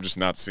 maybe I'm just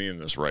not seeing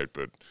this right,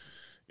 but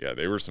yeah,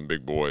 they were some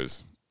big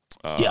boys.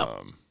 Yeah.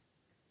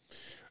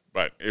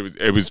 But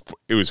it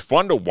was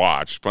fun to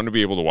watch, fun to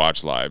be able to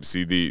watch live,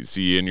 see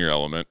you in your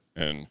element,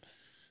 and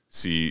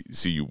see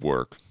you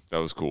work. That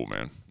was cool,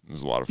 man. It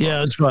was a lot of fun.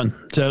 Yeah, it's fun.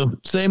 So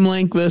same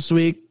link this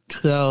week.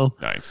 So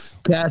Nice.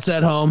 Cats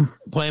at home,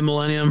 play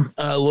Millennium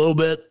a little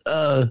bit.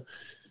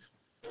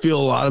 feel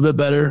a lot of it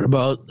better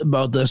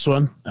about this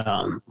one.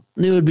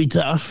 Knew it'd be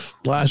tough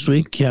last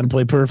week. Can't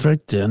play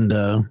perfect, and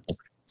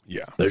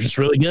Yeah, they're just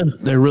really good.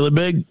 They're really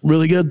big,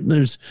 really good.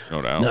 There's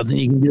no doubt. nothing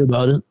you can do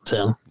about it.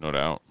 So No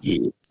doubt.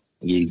 you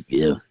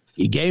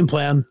game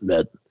plan,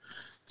 but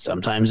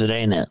sometimes it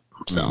ain't it.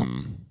 So,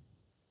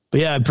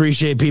 but yeah, I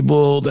appreciate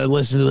people that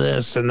listen to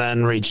this and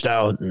then reached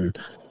out and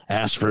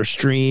asked for a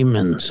stream,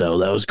 and so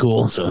that was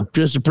cool. So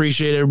just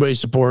appreciate everybody's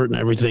support and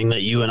everything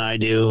that you and I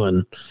do,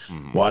 and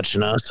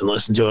watching us and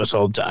listen to us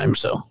all the time.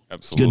 So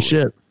Absolutely. good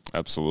shit.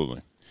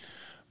 Absolutely.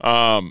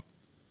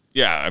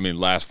 Yeah, I mean,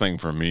 last thing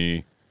for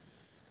me,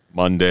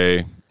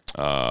 Monday,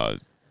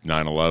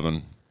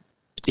 9/11.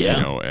 Yeah.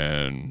 You know,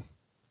 and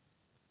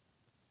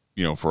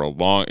for a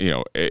long,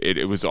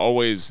 it was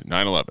always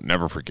 9/11.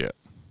 Never forget,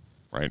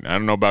 right? And I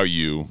don't know about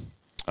you,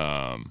 but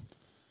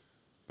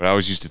I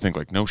always used to think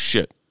like, no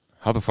shit,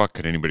 how the fuck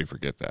could anybody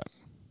forget that,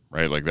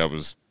 right? Like that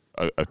was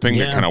a thing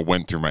that kind of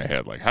went through my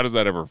head. Like, how does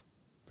that ever?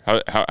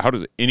 How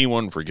does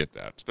anyone forget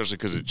that? Especially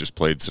because it just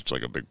played such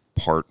like a big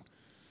part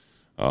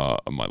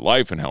of my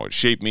life and how it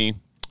shaped me.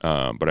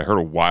 But I heard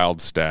a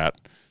wild stat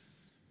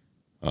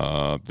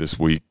this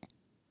week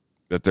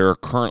that there are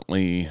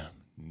currently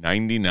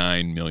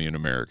 99 million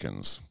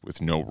Americans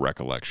with no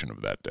recollection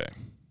of that day,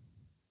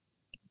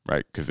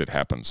 right? Because it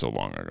happened so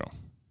long ago,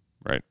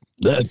 right?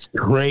 That's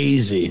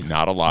crazy.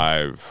 Not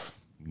alive,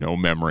 no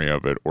memory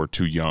of it, or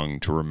too young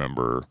to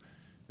remember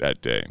that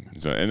day.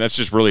 So, and that's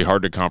just really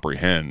hard to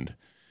comprehend.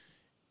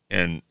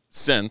 And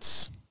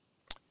since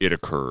it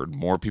occurred,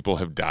 more people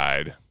have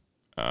died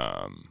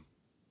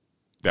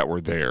that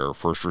were there,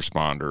 first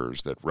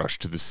responders that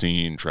rushed to the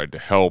scene, tried to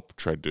help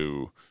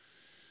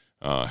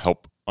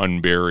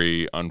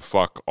unbury,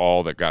 unfuck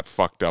all that got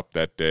fucked up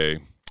that day.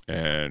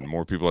 And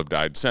more people have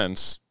died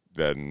since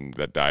than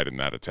that died in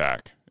that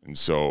attack. And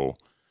so,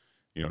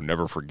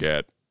 never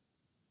forget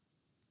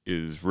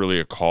is really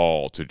a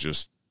call to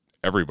just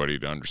everybody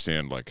to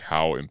understand like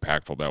how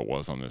impactful that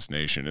was on this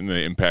nation and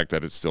the impact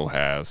that it still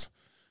has.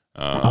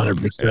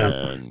 100%.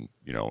 And,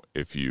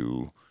 if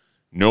you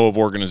know of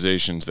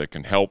organizations that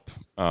can help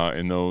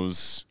in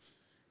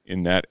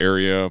that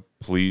area,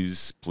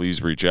 please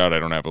reach out. I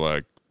don't have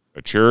like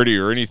a charity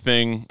or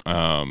anything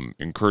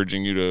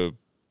encouraging you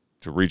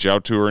to reach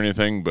out to or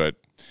anything, but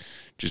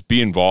just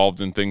be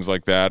involved in things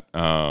like that.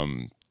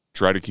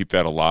 Try to keep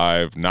that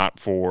alive, not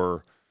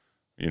for,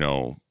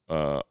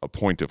 a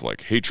point of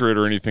like hatred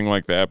or anything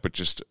like that, but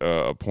just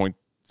a point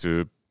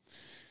to,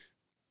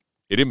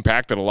 it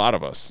impacted a lot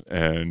of us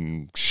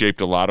and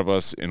shaped a lot of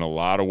us in a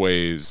lot of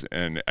ways.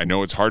 And I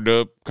know it's hard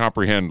to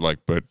comprehend,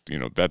 but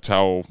that's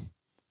how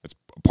it's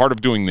part of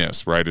doing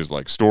this, right? Is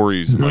like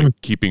stories and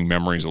like keeping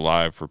memories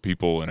alive for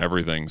people and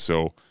everything.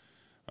 So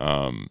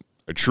I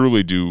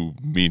truly do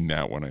mean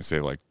that when I say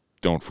like,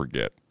 don't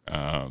forget,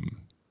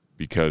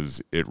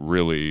 because it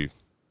really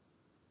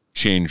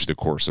changed the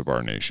course of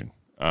our nation.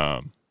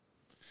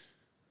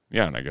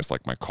 And I guess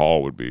like my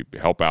call would be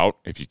help out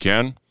if you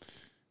can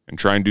and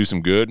try and do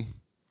some good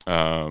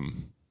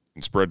and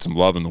spread some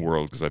love in the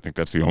world, because I think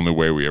that's the only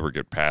way we ever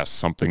get past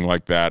something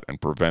like that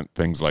and prevent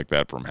things like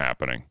that from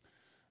happening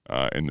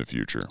in the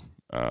future,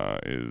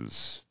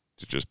 is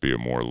to just be a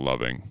more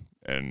loving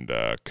and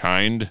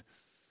kind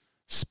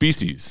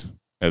species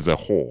as a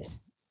whole.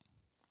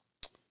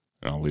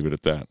 And I'll leave it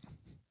at that.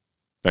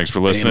 Thanks for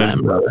listening.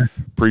 Amen, brother.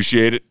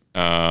 Appreciate it.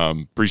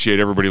 Appreciate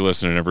everybody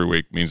listening every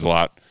week. Means a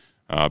lot.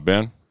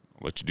 Ben,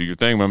 I'll let you do your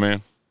thing, my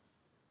man.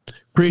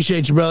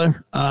 Appreciate you,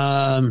 brother.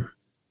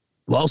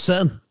 Well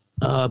said.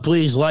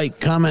 Please like,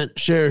 comment,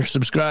 share,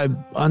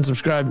 subscribe,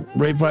 unsubscribe,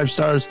 rate 5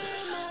 stars,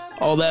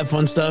 all that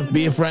fun stuff.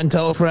 Be a friend,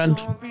 tell a friend.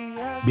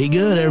 Be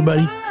good,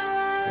 everybody.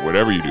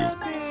 Whatever you do,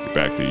 get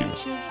back to you.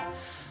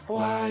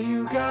 Why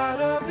you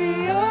gotta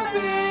be up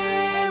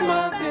in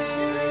my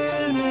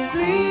business?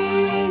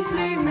 Please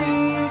leave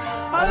me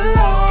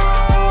alone.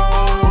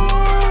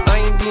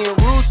 I ain't being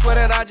rude, swear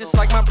that I just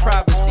like my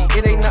privacy.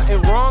 It ain't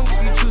nothing wrong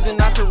if you choosing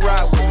not to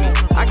ride with me.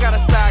 I got a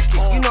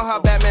sidekick, you know how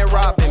Batman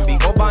Robin be.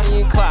 Or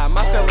Bonnie and Clyde,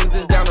 my feelings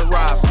is down to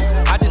ride.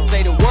 I just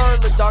say the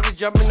word, the dog is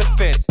jumping the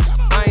fence.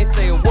 I ain't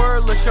say a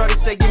word, lil' shorty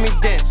say give me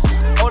dents.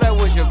 Oh, that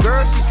was your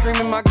girl, she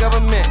screaming my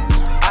government.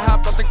 I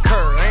hopped off the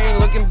curb, I ain't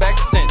looking back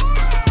since.